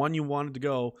 One, you wanted to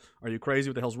go. Are you crazy?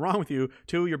 What the hell's wrong with you?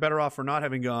 Two, you're better off for not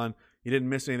having gone. You didn't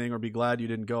miss anything or be glad you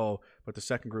didn't go. But the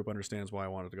second group understands why I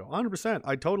wanted to go. 100%.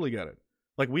 I totally get it.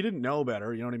 Like, we didn't know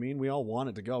better. You know what I mean? We all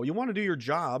wanted to go. You want to do your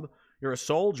job. You're a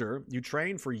soldier. You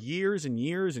train for years and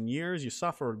years and years. You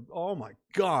suffer. Oh, my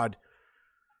God.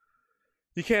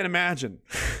 You can't imagine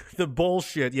the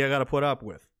bullshit you got to put up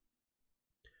with.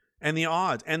 And the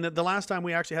odds. And the last time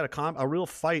we actually had a real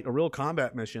fight, a real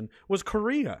combat mission was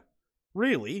Korea.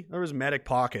 Really. There was Medic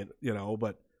Pocket, you know,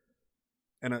 but...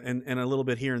 And a little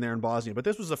bit here and there in Bosnia, but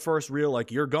this was the first real,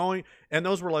 like, you're going, and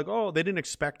those were like, oh, they didn't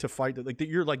expect to fight. Like,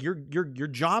 you're like, your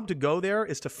job to go there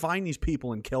is to find these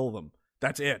people and kill them.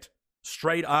 That's it.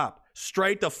 Straight up.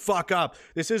 Straight the fuck up.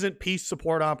 This isn't peace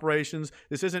support operations.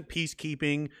 This isn't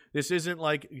peacekeeping. This isn't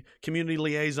like community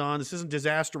liaison. This isn't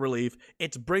disaster relief.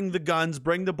 It's bring the guns,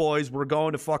 bring the boys. We're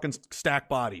going to fucking stack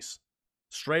bodies.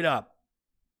 Straight up.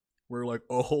 We're like,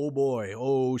 oh boy,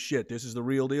 oh shit, this is the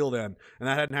real deal then. And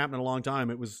that hadn't happened in a long time.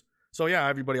 It was, so yeah,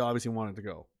 everybody obviously wanted to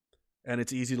go. And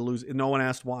it's easy to lose. No one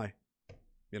asked why,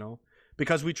 you know?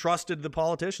 Because we trusted the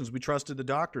politicians. We trusted the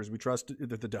doctors. We trusted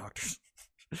the doctors.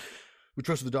 We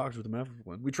trusted the doctors with the method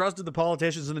one. We trusted the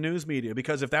politicians and the news media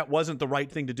because if that wasn't the right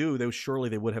thing to do, surely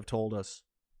they would have told us.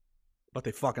 But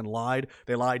they fucking lied.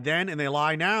 They lied then and they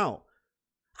lie now.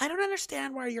 I don't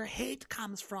understand where your hate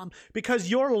comes from.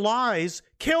 Because your lies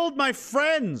killed my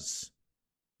friends.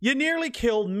 You nearly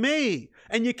killed me.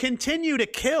 And you continue to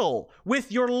kill with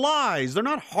your lies. They're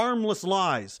not harmless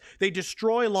lies. They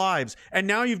destroy lives. And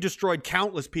now you've destroyed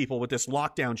countless people with this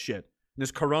lockdown shit.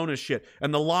 This corona shit.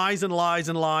 And the lies and lies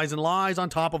and lies and lies on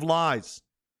top of lies.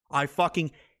 I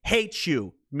fucking hate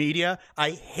you, media.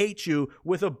 I hate you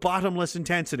with a bottomless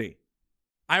intensity.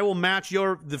 I will match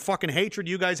the fucking hatred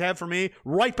you guys have for me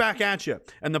right back at you.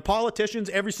 And the politicians,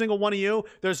 every single one of you,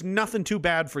 there's nothing too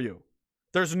bad for you.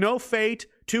 There's no fate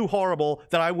too horrible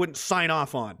that I wouldn't sign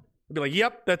off on. I'd be like,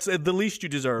 yep, that's the least you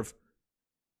deserve.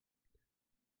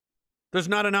 There's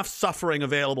not enough suffering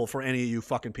available for any of you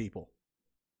fucking people.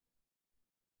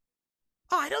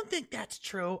 Oh, I don't think that's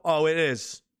true. Oh, it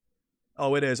is.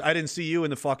 Oh, it is. I didn't see you in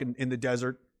the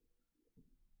desert.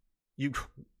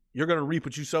 You're going to reap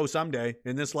what you sow someday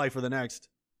in this life or the next.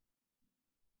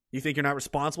 You think you're not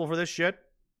responsible for this shit?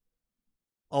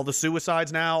 All the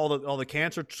suicides now, all the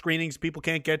cancer screenings people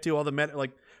can't get to, all the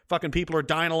fucking people are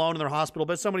dying alone in their hospital.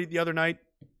 But somebody the other night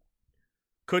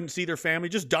couldn't see their family,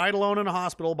 just died alone in a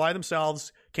hospital by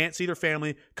themselves, can't see their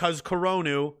family because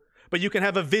corona. But you can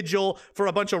have a vigil for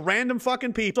a bunch of random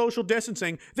fucking people, social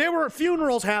distancing. There were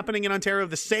funerals happening in Ontario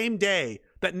the same day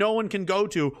that no one can go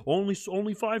to.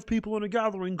 Only 5 people in a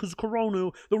gathering because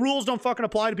corona. The rules don't fucking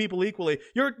apply to people equally.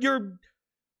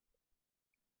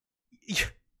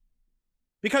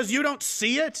 Because you don't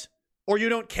see it or you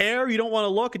don't care, you don't want to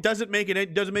look, it doesn't make you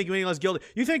any less guilty.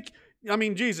 You think, I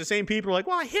mean, geez, the same people are like,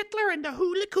 well, Hitler and the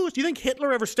Holocaust. Do you think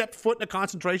Hitler ever stepped foot in a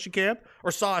concentration camp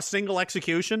or saw a single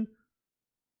execution?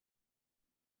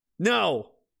 No.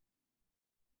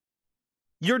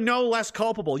 You're no less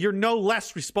culpable. You're no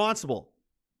less responsible.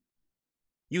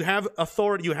 You have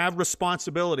authority, you have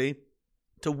responsibility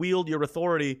to wield your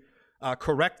authority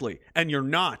correctly, and you're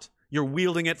not. You're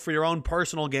wielding it for your own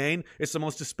personal gain. It's the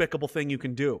most despicable thing you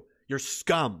can do. You're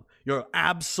scum. You're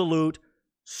absolute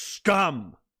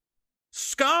scum.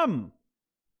 Scum.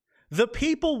 The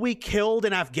people we killed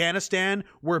in Afghanistan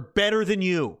were better than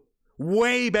you.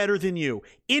 Way better than you.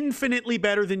 Infinitely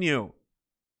better than you.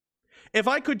 If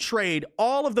I could trade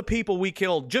all of the people we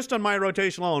killed just on my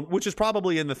rotation alone, which is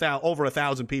probably in the over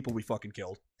 1,000 people we fucking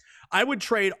killed, I would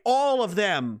trade all of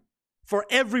them for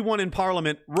everyone in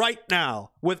Parliament right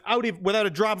now without a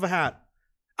drop of a hat.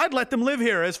 I'd let them live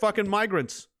here as fucking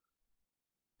migrants.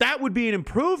 That would be an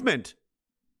improvement.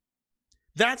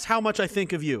 That's how much I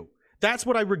think of you. That's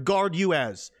what I regard you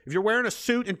as. If you're wearing a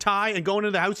suit and tie and going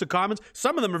into the House of Commons,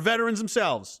 some of them are veterans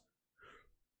themselves.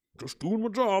 Just doing my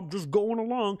job, just going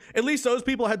along. At least those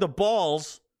people had the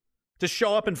balls to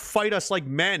show up and fight us like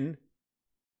men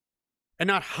and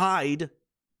not hide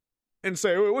and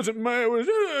say, oh, it wasn't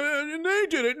and they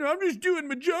did it, and I'm just doing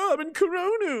my job in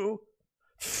corona.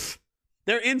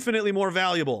 They're infinitely more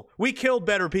valuable. We killed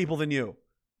better people than you.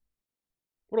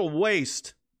 What a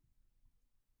waste.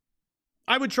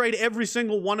 I would trade every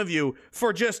single one of you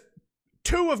for just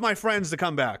 2 of my friends to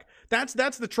come back. That's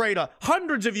the trade.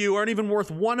 Hundreds of you aren't even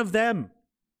worth one of them.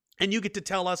 And you get to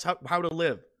tell us how to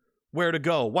live, where to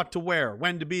go, what to wear,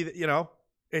 when to be,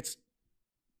 it's...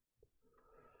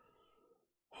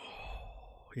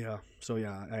 Yeah. So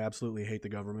yeah, I absolutely hate the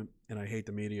government and I hate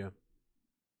the media.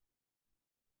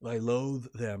 I loathe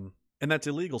them. And that's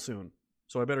illegal soon.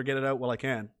 So I better get it out while I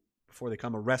can before they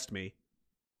come arrest me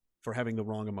for having the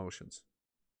wrong emotions.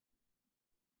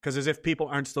 Because as if people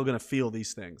aren't still going to feel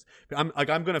these things. I'm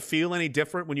going to feel any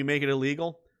different when you make it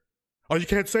illegal? Oh, you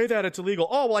can't say that. It's illegal.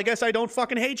 Oh, well, I guess I don't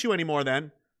fucking hate you anymore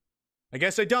then. I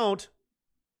guess I don't.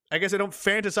 I guess I don't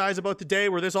fantasize about the day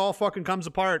where this all fucking comes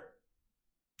apart.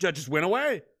 Just went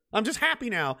away. I'm just happy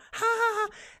now. Ha!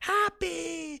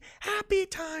 Happy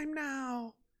time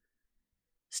now.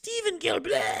 Stephen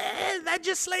Gilbert,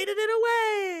 legislated it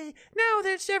away. Now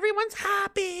everyone's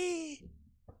happy.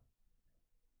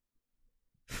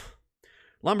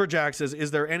 Lumberjack says,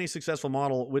 is there any successful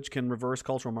model which can reverse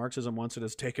cultural Marxism once it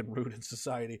has taken root in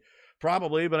society?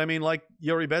 Probably, but I mean, like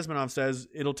Yuri Bezmenov says,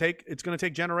 it's going to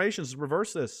take generations to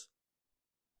reverse this.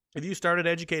 If you started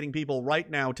educating people right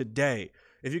now, today,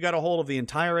 if you got a hold of the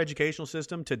entire educational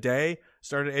system today,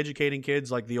 started educating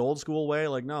kids like the old school way,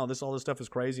 like, no, all this stuff is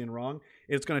crazy and wrong,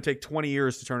 it's going to take 20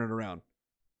 years to turn it around.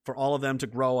 For all of them to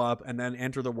grow up and then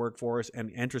enter the workforce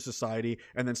and enter society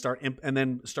and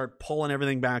then start pulling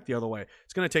everything back the other way.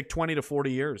 It's going to take 20 to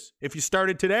 40 years. If you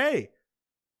started today.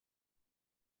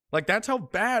 Like, that's how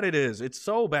bad it is. It's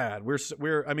so bad.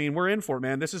 We're in for it,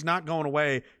 man. This is not going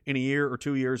away in a year or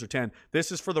 2 years or 10.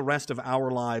 This is for the rest of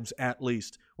our lives, at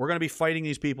least. We're going to be fighting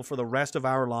these people for the rest of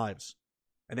our lives.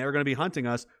 And they're going to be hunting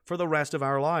us for the rest of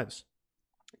our lives.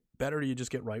 Better you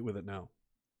just get right with it now.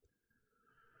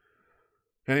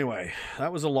 Anyway,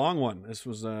 that was a long one. This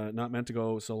was not meant to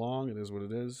go so long. It is what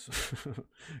it is.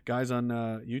 Guys on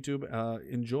YouTube,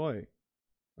 enjoy.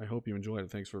 I hope you enjoyed it.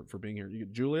 Thanks for being here. You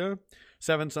get Julia,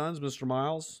 Seven Sons, Mr.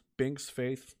 Miles, Binks,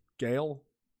 Faith, Gail,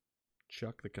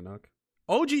 Chuck the Canuck.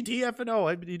 OG DFNO.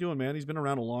 How you doing, man? He's been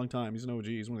around a long time. He's an OG.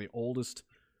 He's one of the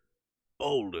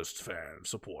oldest fan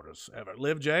supporters ever.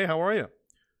 Liv J, how are you?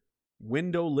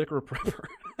 Window Liquor Prepper.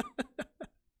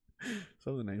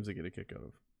 Some of the names I get a kick out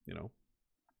of,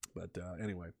 But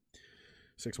anyway,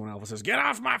 6-1 Alpha says, get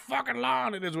off my fucking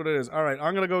lawn. It is what it is. All right,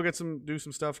 I'm going to go do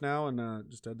some stuff now and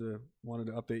just wanted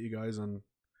to update you guys on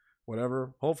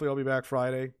whatever. Hopefully I'll be back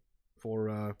Friday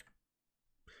for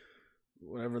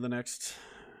whatever the next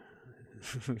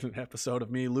episode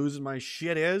of me losing my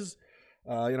shit is.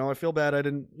 I feel bad I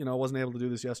wasn't able to do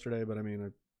this yesterday, but I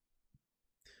mean,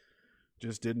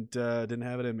 Just didn't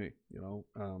have it in me, you know.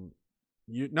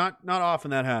 You not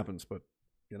often that happens, but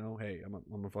you know, hey,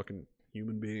 I'm a fucking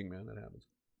human being, man. That happens.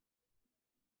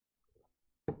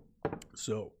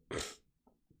 So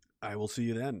I will see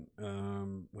you then.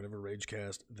 Whatever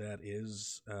Ragecast that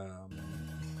is.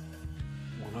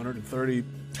 130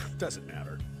 doesn't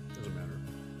matter.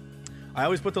 I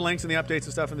always put the links and the updates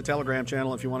and stuff in the Telegram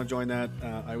channel. If you want to join that,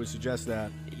 I would suggest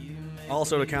that.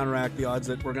 Also, to counteract the odds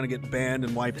that we're going to get banned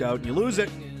and wiped out and you lose it,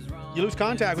 you lose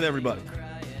contact with everybody.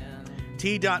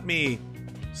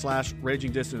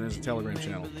 T.me/Raging Dissident is a Telegram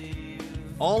channel.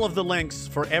 All of the links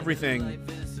for everything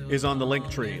is on the link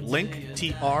tree.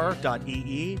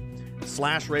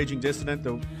 linktr.ee/Raging Dissident.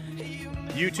 The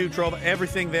YouTube Trove,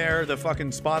 everything there. The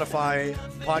fucking Spotify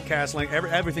podcast link,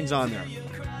 everything's on there.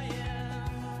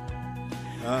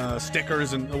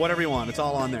 Stickers and whatever you want, it's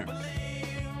all on there.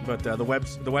 But the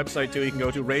website too, you can go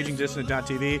to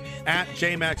ragingdissident.tv, at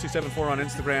jmax274 on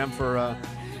Instagram for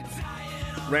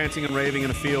ranting and raving in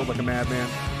a field like a madman.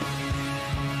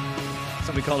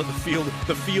 Somebody called it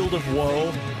the field of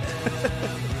woe.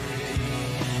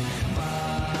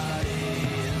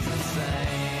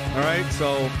 All right,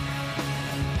 so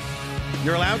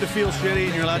you're allowed to feel shitty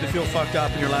and you're allowed to feel fucked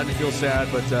up and you're allowed to feel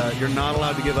sad, but you're not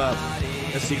allowed to give up.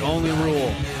 That's the only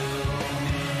rule.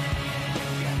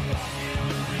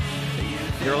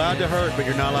 You're allowed to hurt, but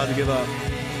you're not allowed to give up.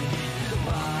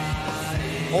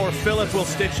 Or Philip will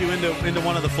stitch you into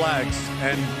one of the flags,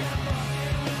 and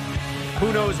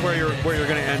who knows where you're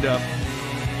going to end up.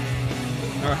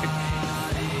 All right.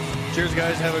 Cheers,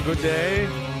 guys. Have a good day,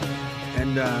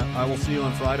 and I will see you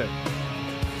on Friday.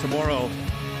 Tomorrow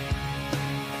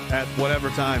at whatever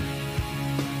time.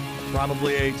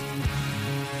 Probably 8.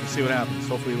 We'll see what happens.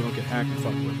 Hopefully we don't get hacked and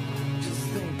fucked with. Just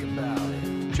think about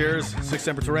it. Cheers. Sic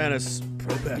Semper Tyrannis.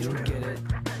 Pro Patria.